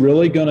 Are you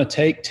really going to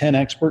take 10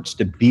 experts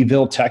to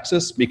Beeville,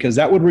 Texas? Because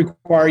that would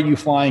require you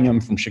flying them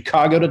from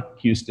Chicago to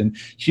Houston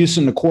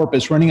to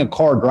Corpus, renting a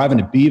car, driving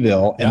to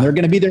Beeville, and they're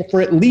going to be there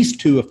for at least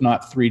 2, if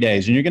not 3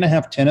 days. And you're going to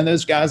have 10 of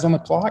those guys on the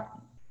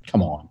clock?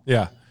 Come on.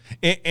 Yeah.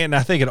 And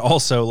I think it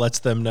also lets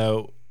them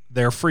know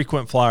their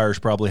frequent flyers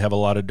probably have a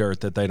lot of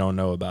dirt that they don't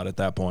know about at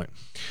that point.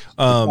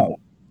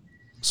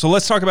 So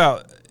let's talk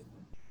about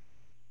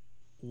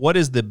what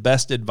is the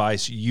best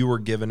advice you were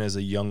given as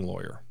a young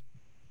lawyer?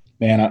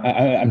 Man,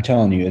 I'm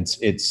telling you,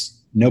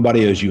 it's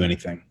nobody owes you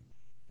anything.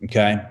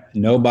 Okay.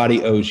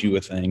 Nobody owes you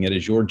a thing. It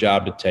is your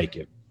job to take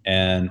it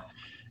and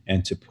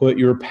to put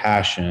your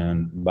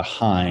passion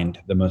behind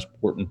the most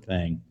important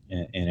thing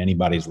in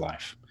anybody's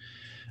life.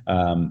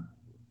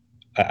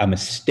 A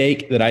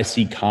mistake that I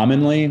see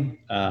commonly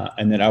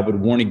and that I would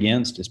warn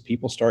against is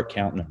people start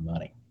counting their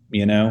money.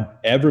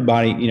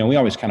 Everybody, we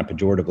always kind of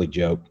pejoratively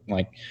joke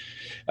like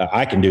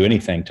I can do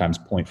anything times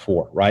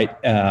 0.4, right?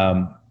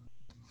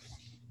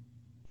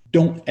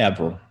 Don't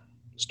ever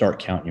start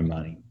counting your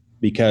money,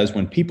 because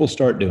when people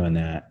start doing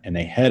that and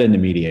they head into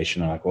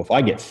mediation, they're like, well, if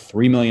I get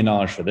 $3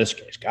 million for this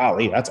case,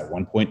 golly, that's a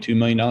 $1.2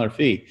 million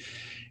fee.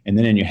 And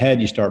then in your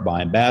head, you start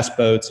buying bass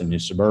boats and new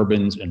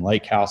Suburbans and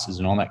lake houses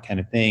and all that kind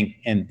of thing.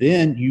 And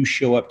then you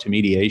show up to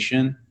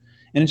mediation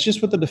and it's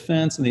just what the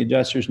defense and the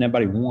adjusters and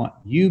everybody want.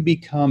 You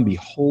become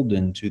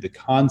beholden to the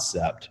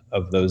concept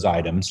of those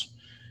items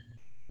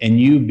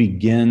and you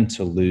begin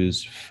to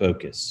lose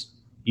focus.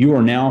 You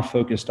are now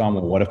focused on,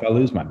 well, what if I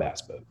lose my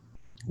bass boat?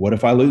 What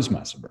if I lose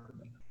my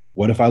Suburban?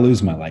 What if I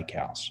lose my lake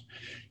house?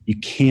 You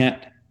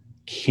can't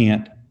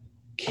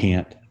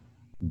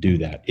do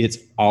that. It's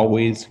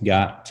always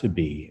got to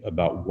be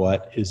about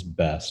what is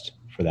best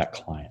for that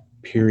client.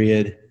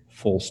 Period.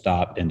 Full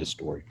stop. End of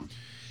story.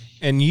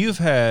 And you've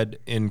had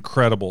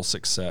incredible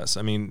success.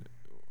 I mean,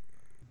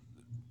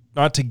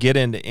 not to get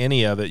into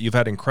any of it, you've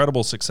had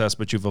incredible success,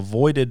 but you've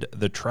avoided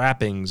the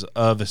trappings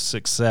of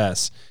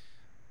success.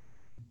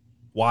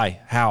 Why?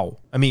 How?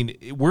 I mean,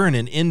 we're in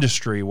an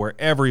industry where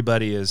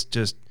everybody is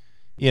just,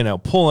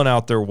 pulling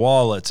out their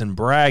wallets and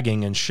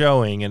bragging and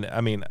showing. And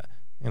I mean,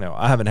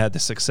 I haven't had the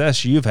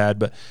success you've had,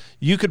 but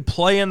you could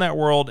play in that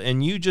world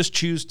and you just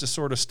choose to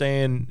sort of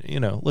stay in,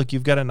 look,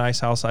 you've got a nice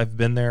house. I've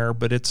been there,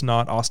 but it's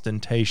not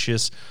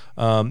ostentatious.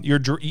 You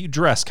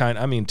dress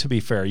to be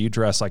fair, you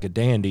dress like a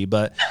dandy,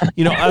 but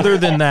other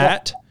than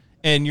that,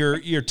 and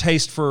your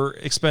taste for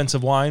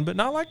expensive wine, but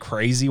not like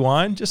crazy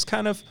wine, just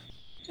kind of,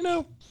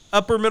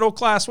 upper middle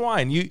class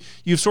wine.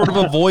 You've sort of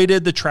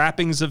avoided the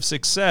trappings of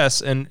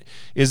success. And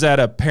is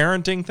that a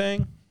parenting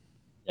thing?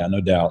 Yeah,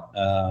 no doubt.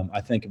 I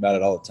think about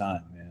it all the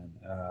time, man.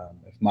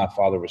 If my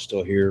father was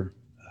still here,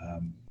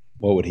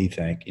 what would he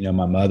think?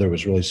 My mother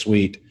was really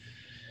sweet.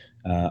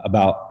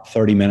 About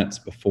 30 minutes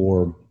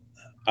before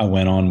I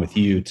went on with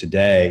you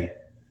today,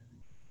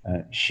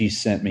 she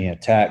sent me a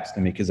text,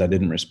 and because I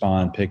didn't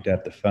respond, picked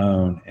up the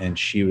phone, and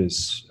she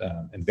was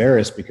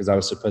embarrassed because I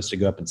was supposed to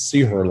go up and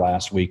see her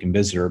last week and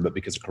visit her, but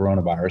because of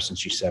coronavirus, and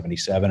she's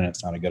 77 and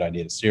it's not a good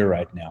idea to see her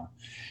right now,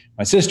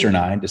 my sister and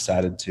I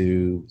decided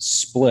to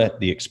split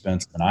the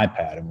expense of an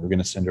iPad, and we're going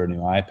to send her a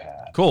new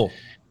iPad. Cool.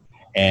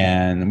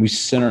 And we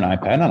sent her an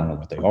iPad. I don't know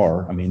what they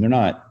are. I mean, they're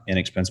not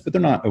inexpensive, but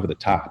they're not over the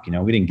top.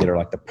 We didn't get her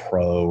like the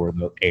Pro or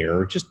the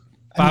Air, just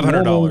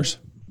 $500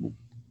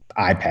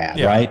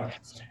 iPad, right?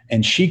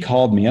 And she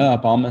called me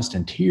up almost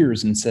in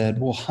tears and said,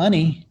 well,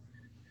 honey,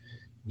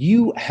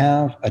 you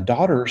have a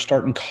daughter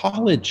starting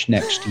college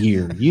next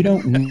year. You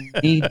don't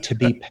need to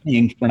be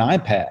paying for an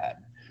iPad.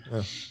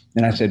 Yeah.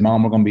 And I said,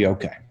 Mom, we're going to be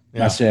okay.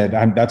 Yeah. I said,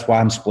 that's why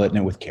I'm splitting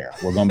it with Kara.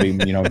 We're going to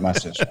be, with my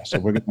sister. I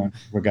said, we're going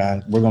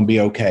to be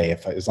okay.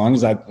 As long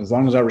as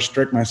I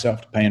restrict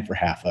myself to paying for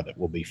half of it,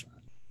 we'll be fine.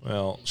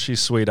 Well,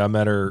 she's sweet. I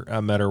met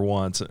her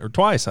once or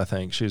twice, I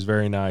think. She was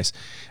very nice.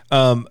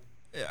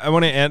 I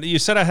want to end. You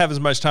said I have as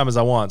much time as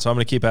I want, so I'm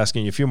going to keep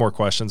asking you a few more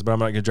questions, but I'm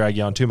not going to drag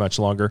you on too much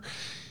longer.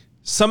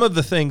 Some of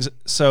the things,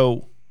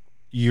 so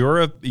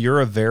you're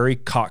a very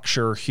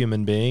cocksure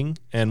human being,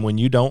 and when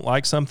you don't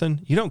like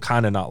something, you don't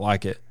kind of not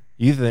like it.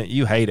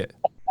 You hate it.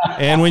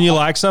 And when you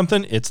like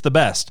something, it's the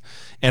best.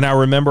 And I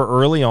remember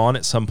early on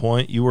at some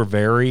point, you were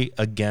very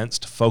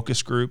against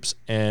focus groups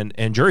and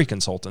jury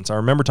consultants. I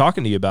remember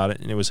talking to you about it,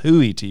 and it was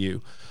hooey to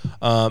you.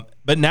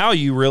 But now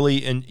you've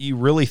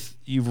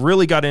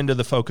really got into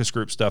the focus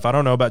group stuff. I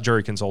don't know about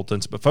jury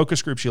consultants, but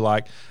focus groups you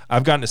like.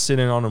 I've gotten to sit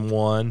in on them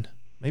one,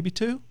 maybe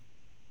two,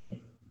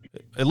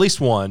 at least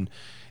one.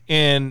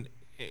 And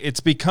it's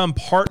become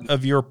part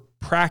of your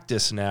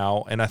practice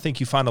now, and I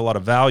think you find a lot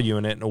of value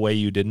in it in a way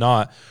you did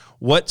not.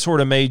 What sort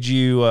of made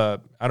you,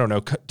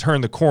 turn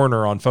the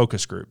corner on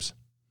focus groups?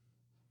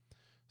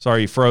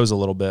 Sorry, you froze a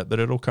little bit, but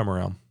it'll come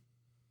around.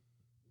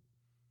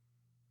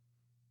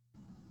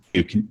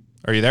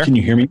 Are you there? Can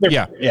you hear me?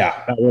 Yeah.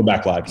 Yeah, we're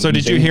back live. So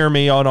did you hear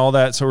me on all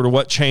that, sort of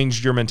what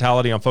changed your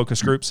mentality on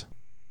focus groups?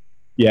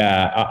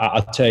 Yeah,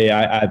 I'll tell you,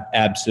 I've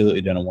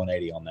absolutely done a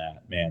 180 on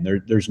that,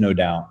 man. There's no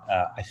doubt.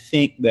 I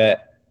think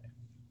that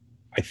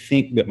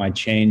my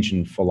change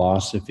in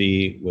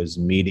philosophy was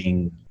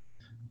meeting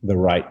the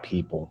right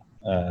people.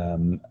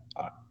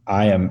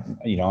 I am,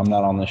 I'm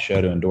not on this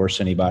show to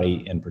endorse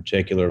anybody in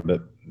particular,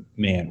 but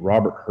man,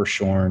 Robert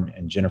Hirshhorn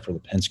and Jennifer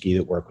Lipinski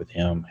that work with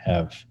him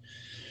have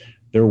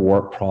their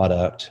work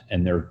product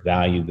and their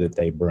value that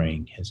they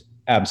bring has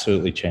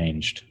absolutely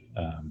changed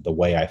the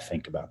way I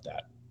think about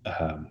that.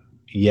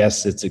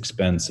 Yes, it's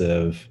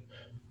expensive.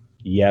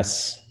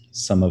 Yes,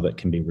 some of it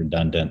can be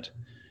redundant.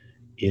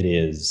 It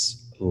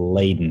is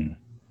laden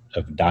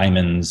of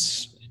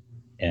diamonds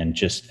and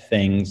just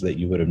things that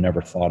you would have never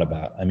thought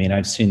about. I mean,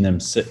 I've seen them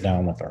sit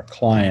down with our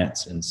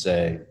clients and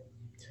say,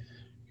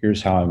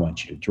 here's how I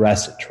want you to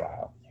dress at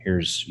trial.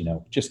 Here's,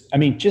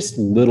 just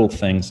little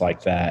things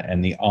like that.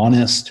 And the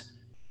honest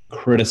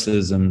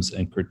criticisms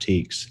and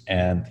critiques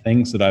and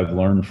things that I've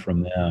learned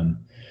from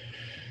them.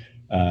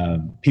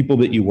 People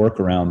that you work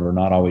around are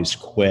not always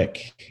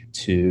quick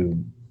to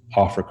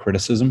offer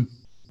criticism,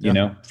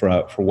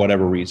 for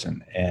whatever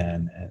reason.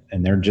 And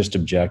they're just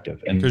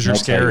objective. And because you're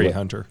scary,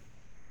 Hunter.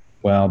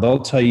 Well, they'll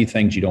tell you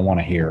things you don't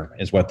want to hear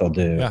is what they'll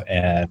do.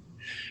 Yeah.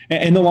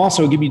 And they'll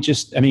also give you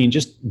just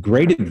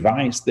great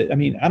advice that,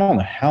 I don't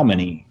know how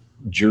many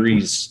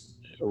juries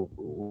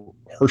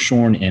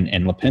Hirshhorn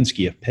and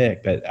Lipinski have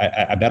picked, but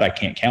I bet I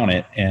can't count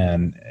it.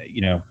 And,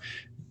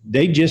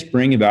 they just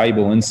bring a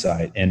valuable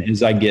insight. And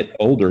as I get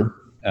older,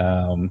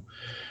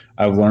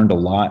 I've learned a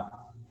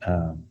lot.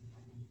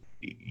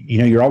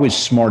 You're always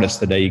smartest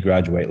the day you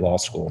graduate law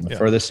school. And the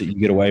furthest that you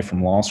get away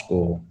from law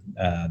school,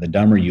 the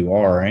dumber you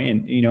are.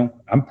 And,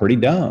 I'm pretty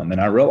dumb.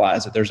 And I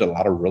realize that there's a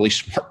lot of really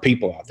smart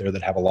people out there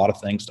that have a lot of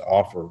things to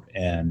offer.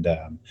 And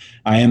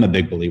I am a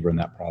big believer in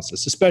that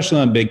process, especially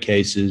on big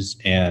cases.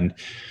 And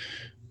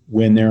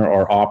when there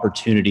are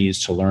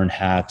opportunities to learn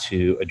how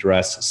to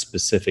address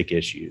specific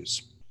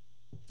issues,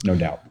 no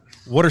doubt.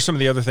 What are some of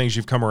the other things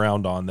you've come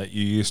around on that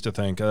you used to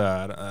think,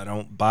 I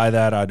don't buy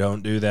that, I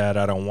don't do that,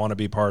 I don't want to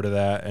be part of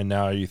that, and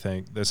now you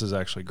think this is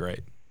actually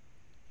great?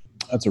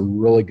 That's a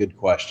really good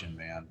question,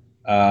 man.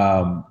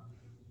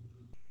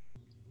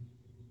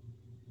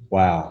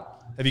 Wow.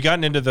 Have you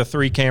gotten into the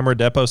 3-camera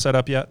depot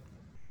setup yet?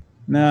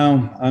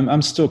 No,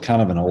 I'm still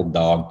kind of an old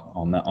dog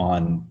on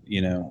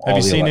Have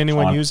you seen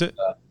anyone use it?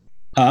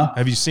 Huh?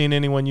 Have you seen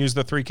anyone use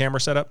the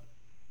 3-camera setup?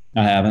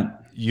 I haven't.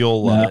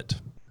 You'll love it.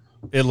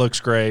 It looks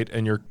great,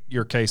 and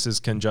your cases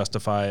can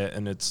justify it.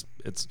 And it's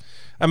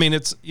we're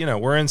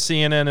in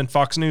CNN and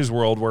Fox News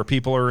world where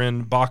people are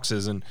in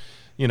boxes, and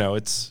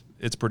it's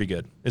pretty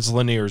good. It's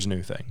Lanier's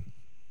new thing.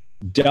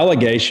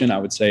 Delegation, I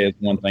would say, is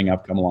one thing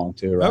I've come along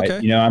to. Right?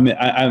 Okay. I'm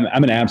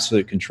an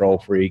absolute control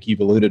freak.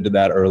 You've alluded to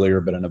that earlier,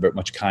 but in a very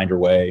much kinder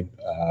way.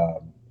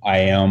 I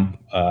am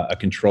a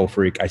control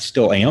freak. I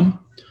still am.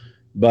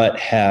 but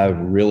have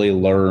really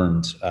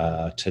learned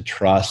to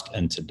trust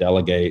and to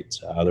delegate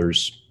to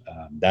others.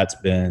 That's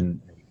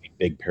been a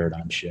big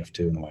paradigm shift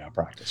too in the way I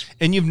practice.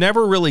 And you've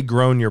never really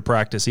grown your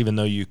practice, even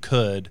though you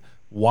could.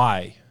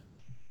 Why?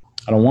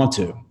 I don't want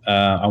to.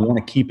 I want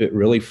to keep it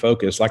really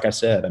focused. Like I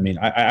said, I mean,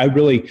 I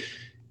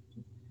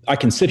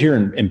can sit here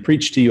and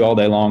preach to you all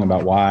day long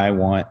about why I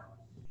want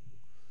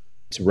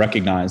to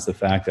recognize the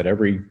fact that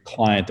every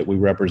client that we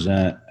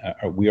represent,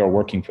 we are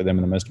working for them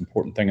in the most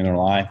important thing in their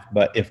life.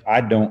 But if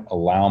I don't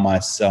allow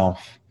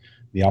myself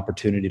the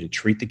opportunity to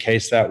treat the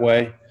case that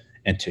way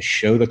and to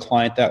show the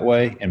client that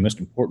way, and most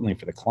importantly,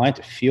 for the client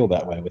to feel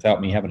that way without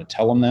me having to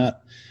tell them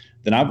that,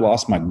 then I've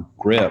lost my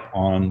grip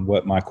on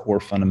what my core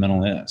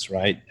fundamental is,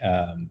 right?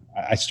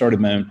 I started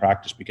my own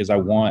practice because I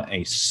want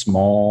a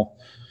small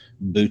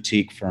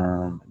boutique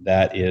firm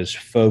that is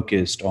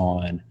focused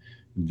on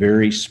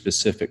very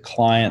specific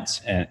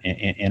clients,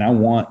 and I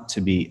want to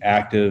be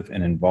active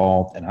and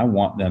involved, and I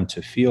want them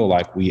to feel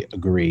like we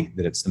agree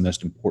that it's the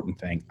most important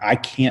thing. I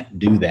can't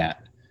do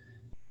that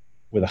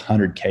with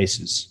 100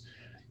 cases.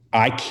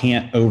 I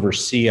can't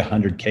oversee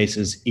 100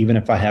 cases, even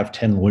if I have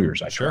 10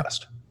 lawyers I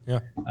trust.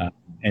 Yeah.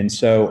 And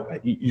so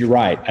you're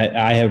right.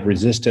 I have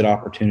resisted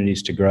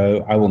opportunities to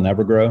grow. I will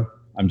never grow.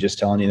 I'm just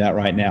telling you that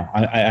right now.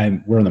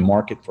 We're in the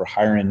market for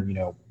hiring,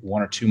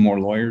 1 or 2 more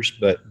lawyers,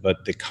 but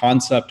the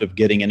concept of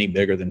getting any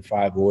bigger than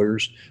 5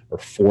 lawyers or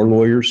 4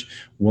 lawyers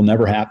will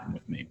never happen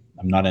with me.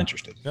 I'm not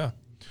interested. Yeah.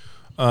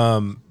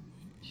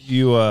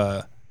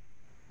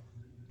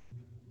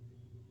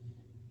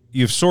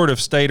 You've sort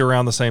of stayed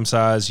around the same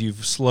size.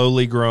 You've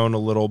slowly grown a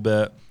little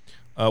bit.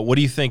 What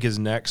do you think is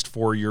next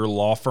for your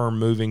law firm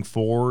moving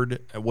forward?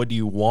 What do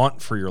you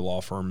want for your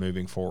law firm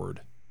moving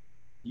forward?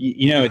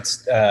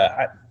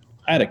 I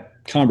had a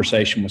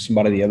conversation with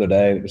somebody the other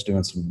day that was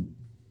doing some,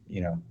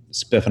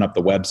 spiffing up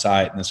the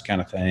website and this kind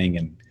of thing.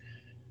 And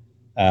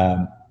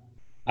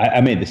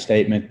I made the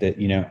statement that,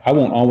 I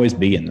won't always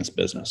be in this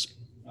business.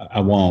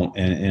 I won't.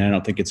 And I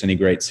don't think it's any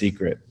great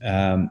secret.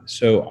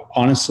 So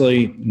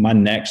honestly, my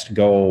next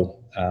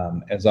goal,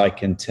 as I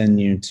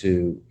continue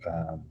to,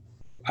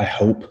 I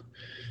hope,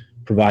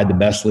 provide the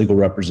best legal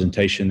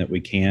representation that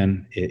we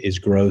can, is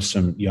grow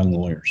some young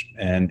lawyers.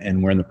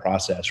 And we're in the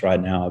process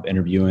right now of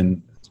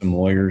interviewing some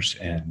lawyers,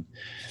 and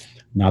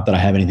not that I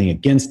have anything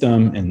against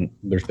them. And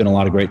there's been a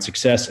lot of great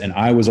success, and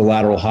I was a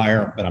lateral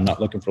hire, but I'm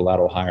not looking for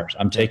lateral hires.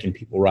 I'm taking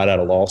people right out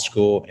of law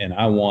school, and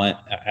I want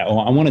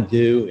to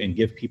do and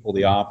give people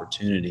the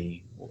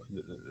opportunities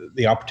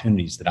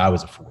that I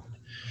was afforded.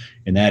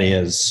 And that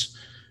is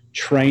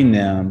train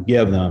them,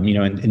 give them,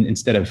 and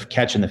instead of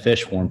catching the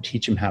fish for them,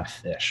 teach them how to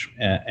fish.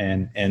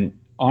 And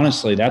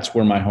honestly, that's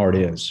where my heart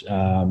is,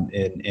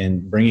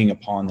 in bringing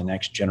upon the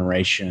next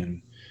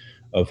generation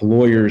of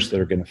lawyers that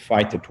are going to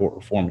fight the tort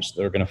reformists,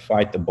 that are going to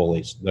fight the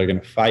bullies, they're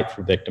going to fight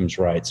for victims'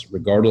 rights,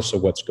 regardless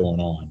of what's going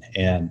on.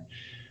 And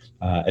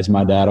as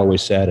my dad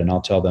always said, and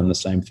I'll tell them the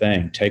same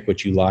thing, take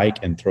what you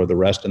like and throw the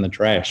rest in the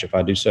trash. If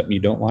I do something you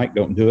don't like,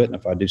 don't do it. And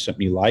if I do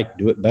something you like,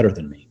 do it better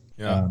than me.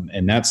 Yeah.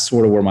 And that's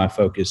sort of where my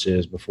focus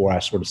is before I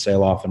sort of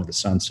sail off into the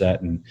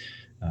sunset and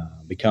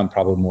become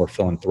probably more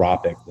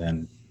philanthropic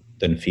than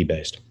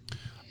fee-based.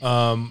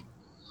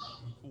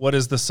 What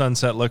does the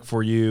sunset look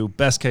for you?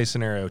 Best case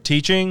scenario,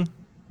 teaching,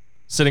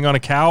 sitting on a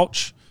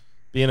couch,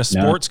 being a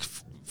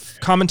sports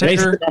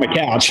commentator, on a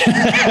couch,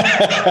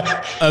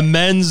 a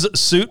men's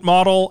suit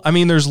model. I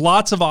mean, there's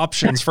lots of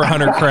options for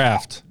Hunter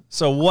Craft.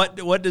 So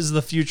what does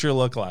the future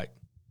look like?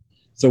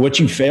 So what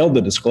you failed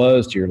to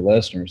disclose to your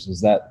listeners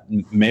is that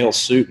male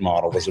suit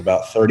model was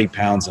about 30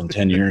 pounds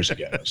 10 years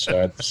ago.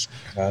 So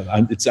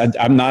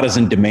I'm not as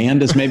in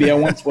demand as maybe I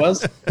once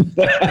was.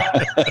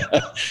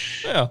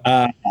 Yeah.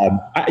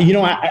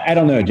 I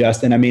don't know,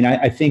 Justin. I mean,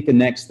 I think the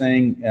next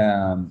thing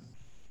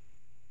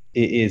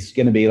is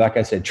going to be, like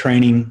I said,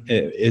 training.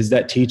 Is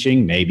that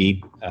teaching?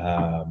 Maybe.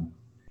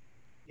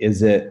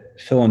 Is it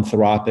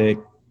philanthropic?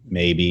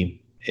 Maybe.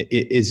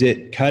 Is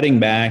it cutting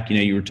back?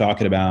 You were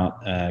talking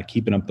about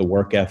keeping up the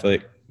work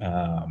ethic.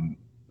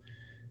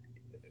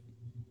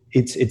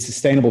 It's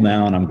sustainable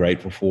now, and I'm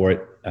grateful for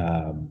it.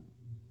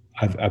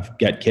 I've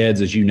got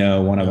kids, as you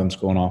know. One of them's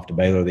going off to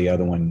Baylor. The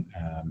other one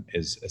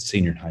is a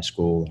senior in high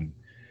school. And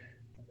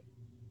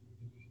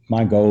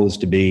my goal is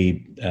to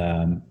be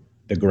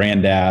the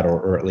granddad,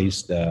 or at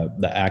least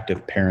the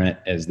active parent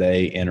as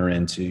they enter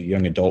into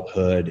young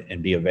adulthood,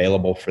 and be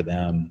available for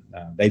them.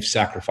 They've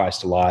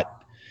sacrificed a lot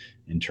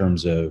in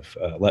terms of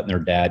letting their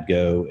dad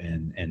go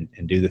and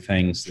do the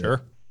things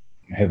that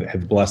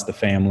have blessed the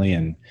family.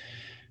 And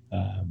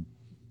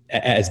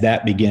as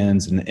that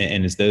begins,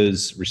 and as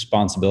those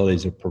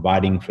responsibilities of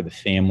providing for the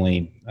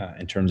family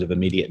in terms of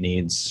immediate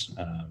needs,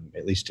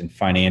 at least in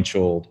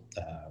financial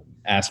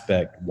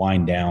aspect,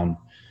 wind down,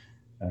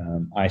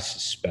 I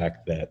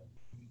suspect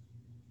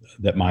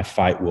that my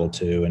fight will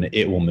too, and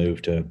it will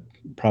move to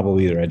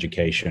probably either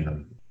education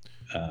or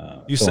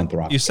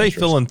philanthropic. You say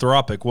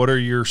philanthropic. What are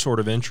your sort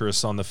of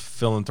interests on the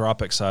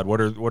philanthropic side? What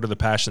are the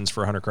passions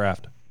for Hunter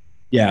Craft?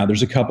 Yeah,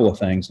 there's a couple of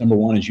things. Number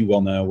one, as you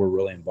well know, we're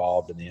really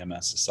involved in the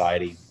MS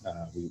Society.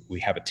 We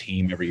have a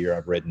team every year.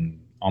 I've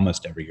ridden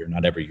almost every year,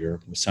 not every year,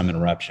 with some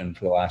interruption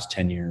for the last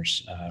 10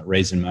 years,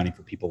 raising money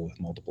for people with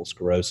multiple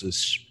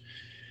sclerosis.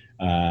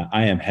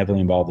 I am heavily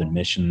involved in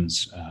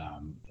missions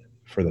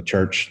for the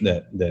church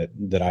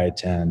that I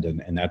attend,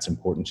 and that's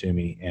important to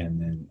me.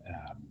 And then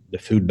the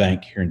food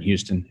bank here in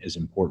Houston is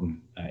important.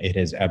 It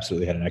has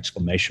absolutely had an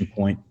exclamation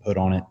point put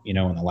on it, in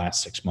the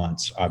last 6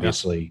 months.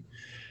 Obviously,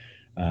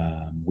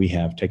 we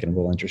have taken a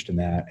real interest in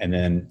that. And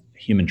then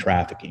human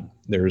trafficking.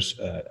 There's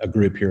a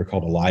group here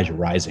called Elijah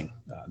Rising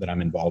that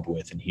I'm involved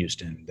with in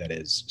Houston that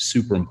is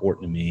super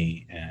important to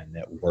me and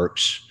that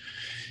works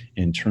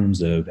in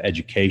terms of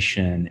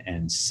education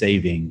and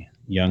saving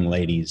young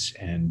ladies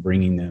and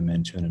bringing them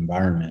into an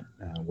environment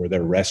where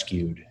they're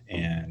rescued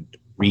and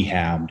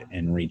rehabbed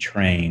and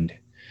retrained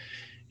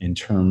in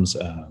terms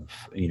of,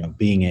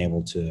 being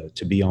able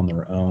to be on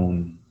their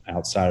own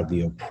outside of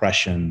the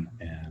oppression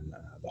and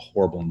the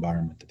horrible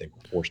environment that they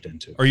were forced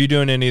into. Are you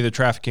doing any of the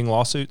trafficking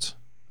lawsuits?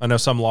 I know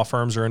some law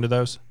firms are into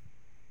those.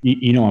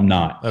 I'm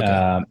not.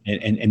 Okay.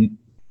 And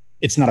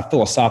it's not a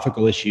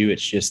philosophical issue.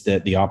 It's just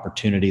that the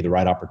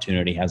right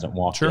opportunity hasn't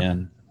walked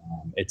in.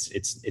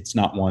 It's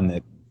not one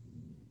that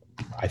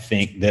I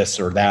think this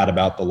or that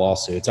about the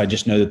lawsuits. I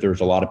just know that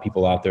there's a lot of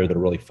people out there that are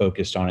really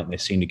focused on it, and they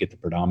seem to get the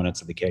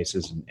predominance of the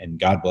cases. And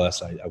God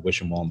bless. I wish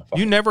them well in the fight.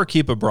 You never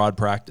keep a broad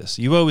practice.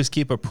 You always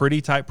keep a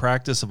pretty tight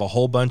practice of a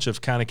whole bunch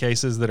of kind of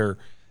cases that are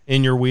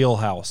in your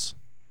wheelhouse.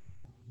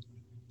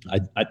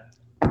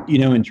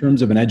 In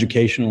terms of an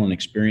educational and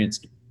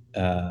experienced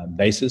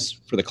basis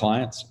for the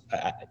clients,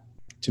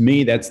 to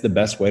me, that's the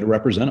best way to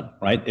represent them,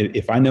 right?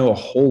 If I know a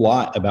whole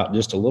lot about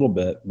just a little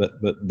bit,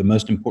 but the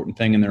most important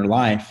thing in their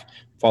life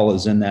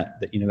follows in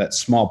that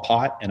small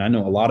pot, and I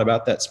know a lot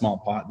about that small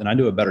pot, then I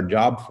do a better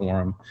job for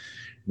them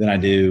than I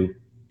do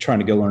trying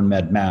to go learn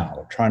med mal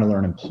or trying to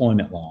learn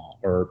employment law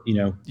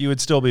You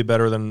would still be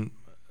better than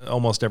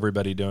almost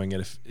everybody doing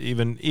it,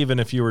 even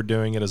if you were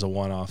doing it as a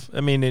one-off.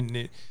 I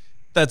mean,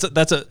 that's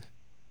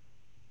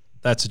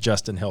a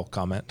Justin Hill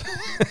comment.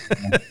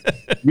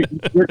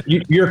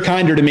 You're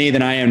kinder to me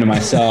than I am to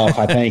myself.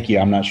 I thank you.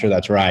 I'm not sure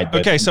that's right.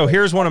 Okay, so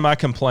here's one of my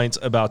complaints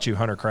about you,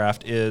 Hunter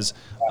Craft, is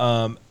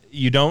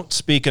you don't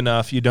speak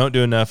enough. You don't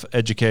do enough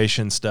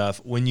education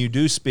stuff. When you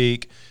do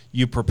speak,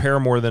 you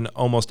prepare more than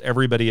almost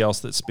everybody else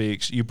that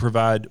speaks. You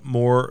provide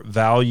more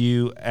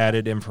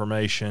value-added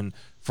information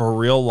for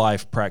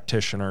real-life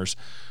practitioners.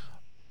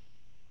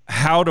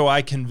 How do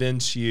I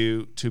convince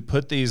you to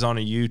put these on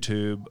a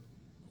YouTube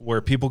where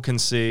people can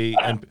see,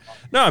 and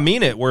no, I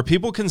mean it, where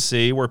people can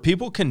see, where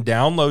people can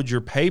download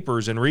your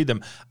papers and read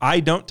them? I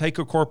don't take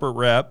a corporate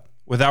rep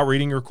without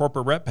reading your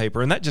corporate rep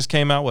paper. And that just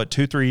came out,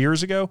 2-3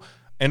 years ago?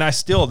 And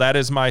that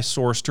is my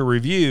source to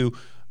review.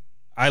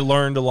 I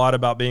learned a lot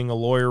about being a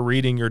lawyer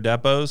reading your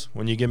depots.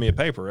 When you give me a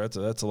paper,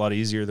 that's a lot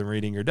easier than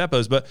reading your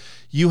depots. But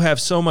you have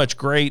so much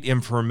great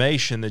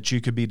information that you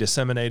could be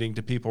disseminating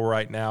to people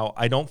right now.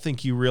 I don't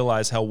think you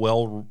realize how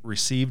well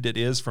received it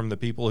is from the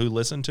people who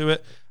listen to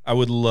it. I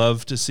would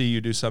love to see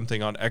you do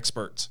something on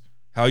experts,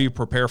 how you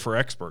prepare for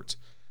experts.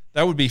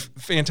 That would be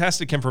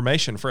fantastic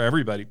information for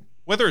everybody,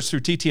 whether it's through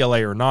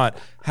TTLA or not.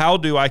 How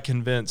do I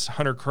convince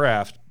Hunter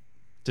Craft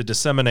to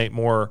disseminate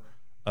more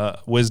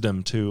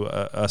wisdom to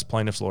us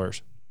plaintiffs'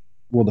 lawyers?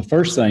 Well, the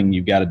first thing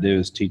you've got to do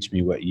is teach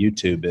me what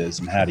YouTube is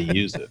and how to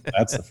use it.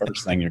 That's the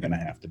first thing you're going to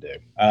have to do.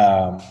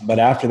 But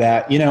after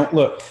that,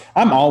 look,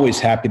 I'm always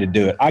happy to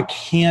do it. I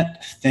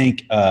can't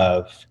think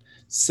of,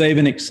 save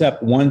and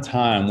except one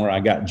time where I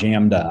got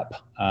jammed up,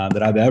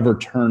 that I've ever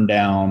turned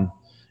down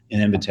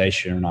an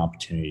invitation or an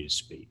opportunity to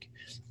speak.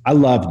 I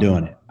love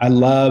doing it. I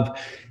love,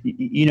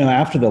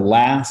 after the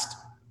last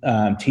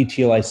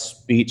TTLA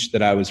speech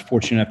that I was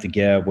fortunate enough to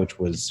give, which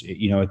was,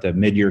 at the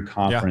mid-year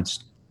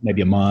conference,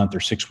 maybe a month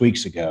or 6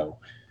 weeks ago,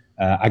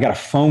 I got a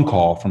phone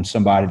call from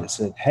somebody that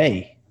said,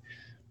 "Hey,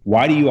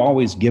 why do you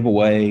always give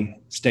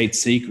away state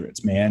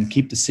secrets, man?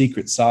 Keep the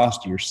secret sauce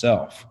to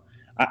yourself."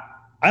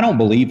 I don't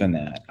believe in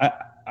that.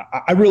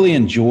 I really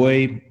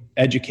enjoy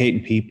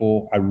educating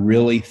people. I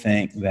really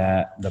think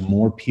that the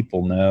more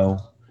people know,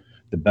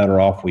 the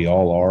better off we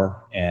all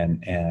are.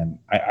 And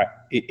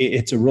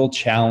it's a real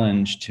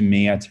challenge to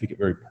me. I take it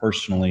very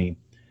personally,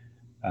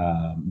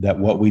 that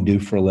what we do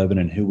for a living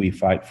and who we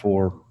fight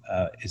for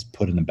is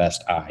put in the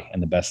best eye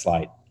and the best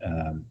light.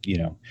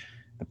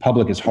 The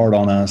public is hard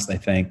on us. They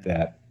think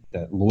that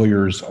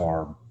lawyers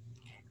are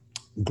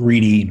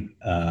greedy.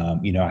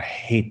 I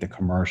hate the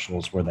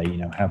commercials where they,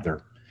 have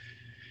their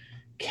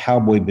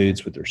cowboy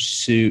boots with their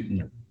suit and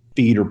their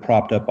feet are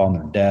propped up on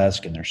their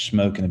desk and they're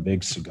smoking a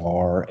big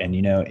cigar. And,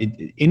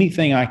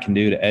 anything I can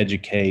do to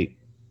educate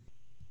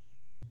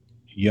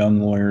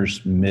young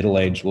lawyers,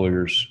 middle-aged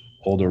lawyers,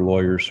 older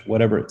lawyers,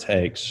 whatever it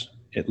takes,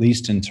 at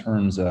least in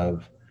terms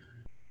of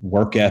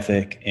work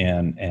ethic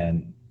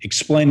and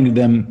explaining to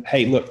them,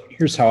 hey, look,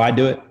 here's how I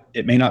do it.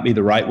 It may not be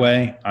the right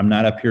way. I'm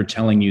not up here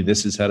telling you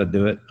this is how to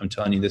do it. I'm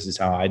telling you this is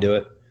how I do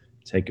it.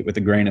 Take it with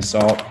a grain of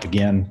salt.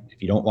 Again,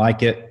 if you don't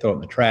like it, throw it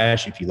in the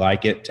trash. If you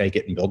like it, take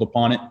it and build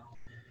upon it.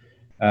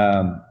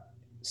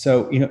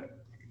 So,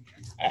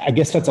 I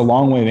guess that's a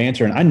long way of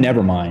answering. I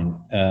never mind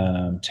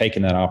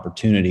taking that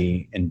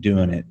opportunity and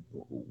doing it.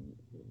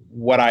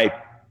 What I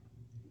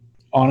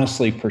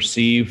honestly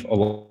perceive a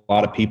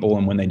lot of people,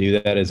 and when they do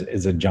that,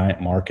 is a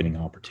giant marketing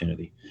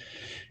opportunity.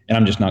 And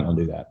I'm just not going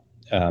to do that.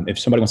 If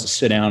somebody wants to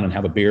sit down and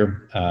have a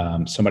beer,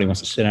 somebody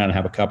wants to sit down and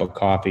have a cup of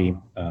coffee,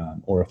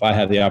 or if I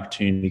have the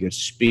opportunity to go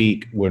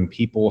speak when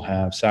people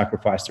have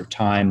sacrificed their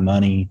time,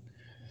 money,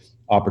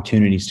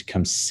 opportunities to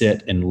come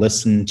sit and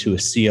listen to a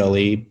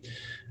CLE,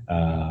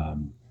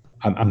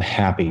 I'm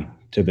happy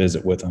to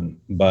visit with them.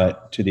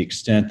 But to the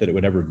extent that it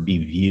would ever be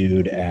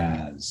viewed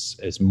as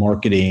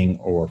marketing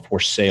or for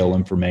sale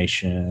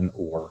information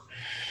or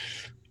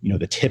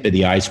the tip of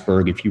the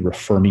iceberg, if you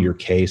refer me your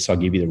case, I'll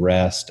give you the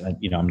rest.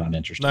 I'm not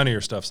interested. None of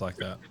your stuff's like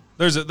that.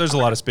 There's a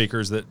lot of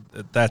speakers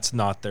that's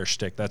not their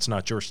shtick. That's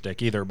not your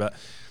shtick either. But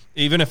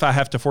even if I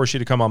have to force you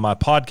to come on my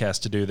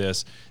podcast to do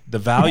this, the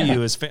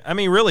value is,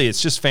 really,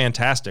 it's just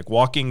fantastic.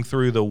 Walking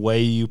through the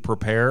way you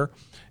prepare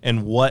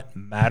and what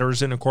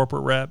matters in a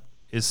corporate rep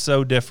is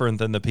so different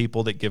than the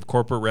people that give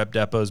corporate rep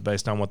depots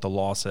based on what the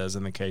law says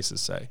and the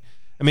cases say.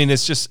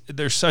 It's just,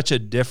 there's such a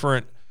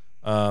different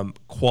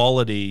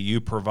quality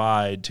you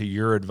provide to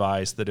your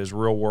advice that is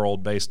real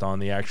world based on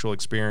the actual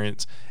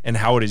experience and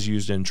how it is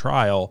used in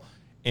trial.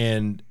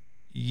 And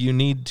you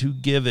need to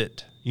give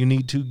it. You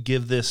need to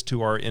give this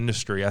to our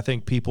industry. I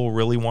think people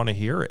really want to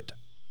hear it.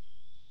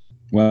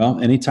 Well,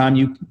 anytime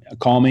you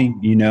call me,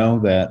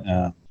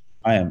 that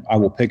I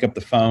will pick up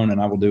the phone and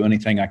I will do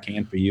anything I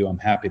can for you. I'm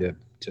happy to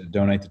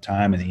donate the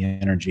time and the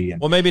energy. And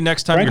well, maybe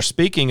next time you're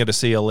speaking at a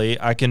CLE,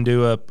 I can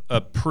do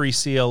a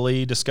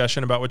pre-CLE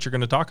discussion about what you're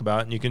going to talk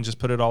about, and you can just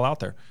put it all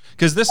out there.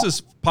 Because this is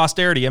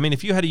posterity.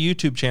 If you had a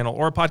YouTube channel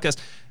or a podcast,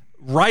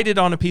 write it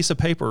on a piece of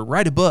paper,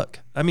 write a book.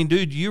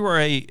 Dude, you are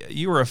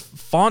a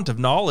font of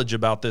knowledge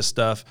about this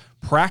stuff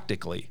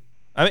practically.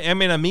 I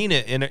mean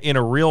it in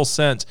a real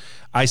sense.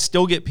 I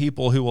still get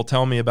people who will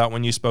tell me about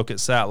when you spoke at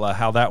SATLA,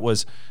 how that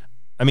was,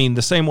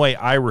 the same way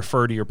I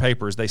refer to your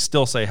papers, they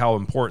still say how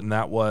important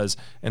that was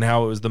and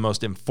how it was the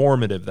most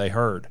informative they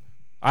heard.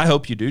 I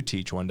hope you do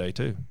teach one day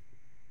too.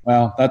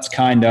 Well, that's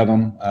kind of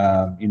them.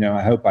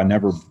 I hope I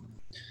never,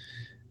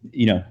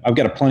 I've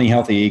got a plenty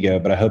healthy ego,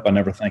 but I hope I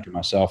never think of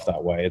myself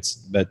that way.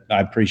 But I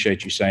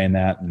appreciate you saying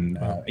that. And,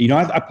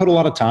 I put a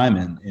lot of time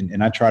in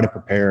and I try to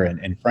prepare.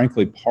 And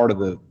frankly, part of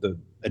the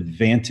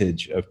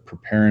advantage of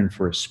preparing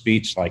for a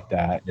speech like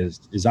that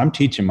is I'm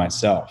teaching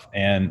myself.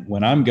 And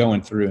when I'm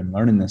going through and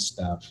learning this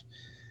stuff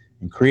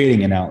and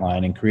creating an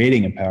outline and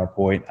creating a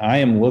PowerPoint, I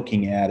am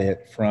looking at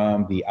it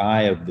from the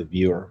eye of the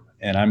viewer.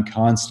 And I'm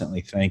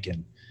constantly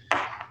thinking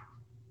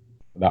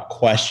about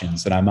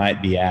questions that I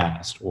might be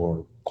asked,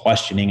 or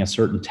questioning a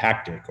certain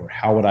tactic, or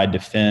how would I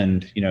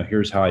defend,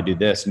 here's how I do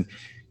this. And,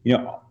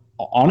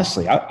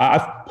 honestly,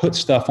 I've put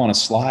stuff on a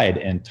slide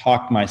and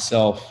talked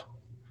myself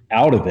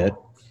out of it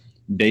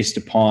based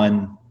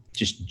upon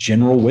just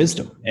general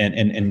wisdom.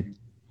 And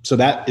so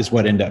that is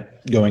what ended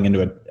up going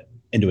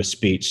into a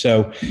speech.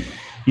 So,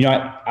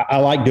 I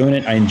like doing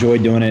it. I enjoy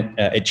doing it.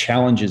 It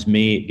challenges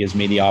me. It gives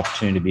me the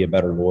opportunity to be a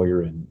better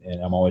lawyer. And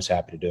I'm always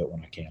happy to do it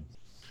when I can.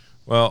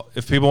 Well,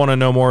 if people want to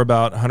know more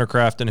about Hunter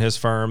Craft and his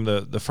firm,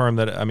 the firm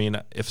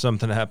that, if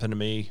something happened to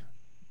me,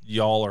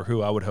 y'all are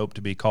who I would hope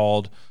to be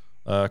called,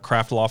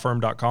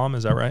 craftlawfirm.com.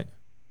 Is that right?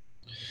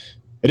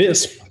 It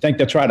is. I think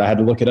that's right. I had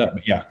to look it up.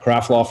 But yeah,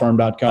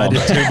 craftlawfirm.com. I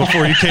did too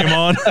before you came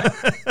on.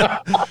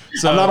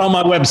 So I'm not on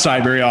my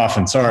website very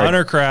often. Sorry.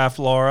 Hunter Craft,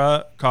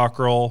 Laura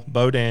Cockrell,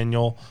 Bo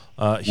Daniel,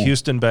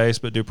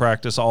 Houston-based, but do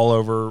practice all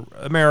over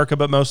America,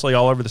 but mostly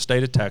all over the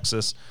state of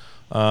Texas.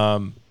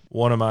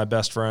 One of my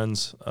best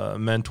friends, a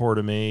mentor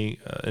to me,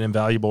 an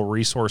invaluable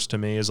resource to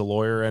me as a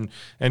lawyer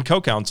and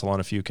co-counsel on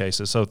a few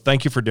cases. So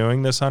thank you for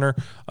doing this, Hunter.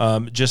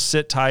 Just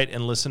sit tight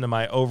and listen to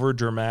my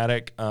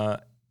over-dramatic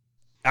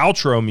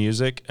outro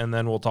music, and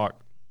then we'll talk.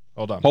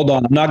 Hold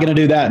on. I'm not going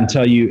to do that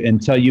until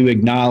you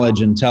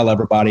acknowledge and tell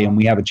everybody, and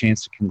we have a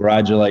chance to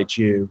congratulate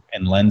you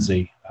and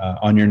Lindsay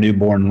on your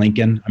newborn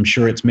Lincoln. I'm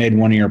sure it's made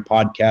one of your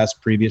podcasts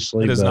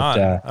previously. It is not.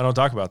 I don't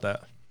talk about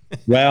that.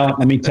 Well,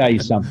 let me tell you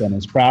something.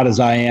 As proud as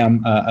I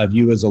am of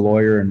you as a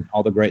lawyer and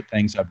all the great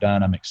things I've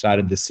done, I'm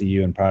excited to see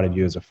you and proud of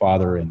you as a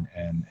father and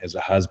as a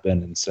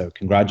husband. And so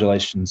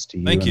congratulations to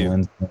you. Thank and you.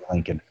 Lindsay and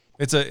Lincoln.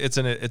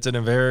 It's in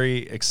a very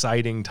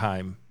exciting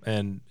time,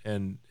 and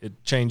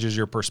it changes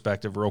your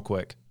perspective real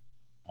quick.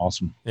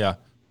 Awesome. Yeah.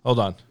 Hold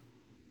on.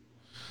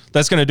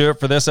 That's going to do it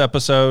for this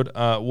episode.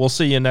 We'll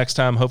see you next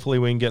time. Hopefully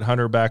we can get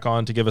Hunter back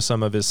on to give us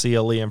some of his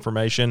CLE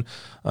information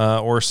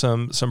or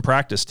some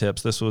practice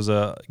tips. This was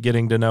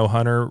getting to know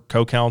Hunter,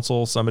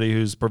 co-counsel, somebody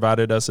who's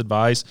provided us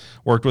advice,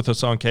 worked with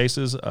us on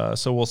cases.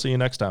 So we'll see you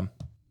next time.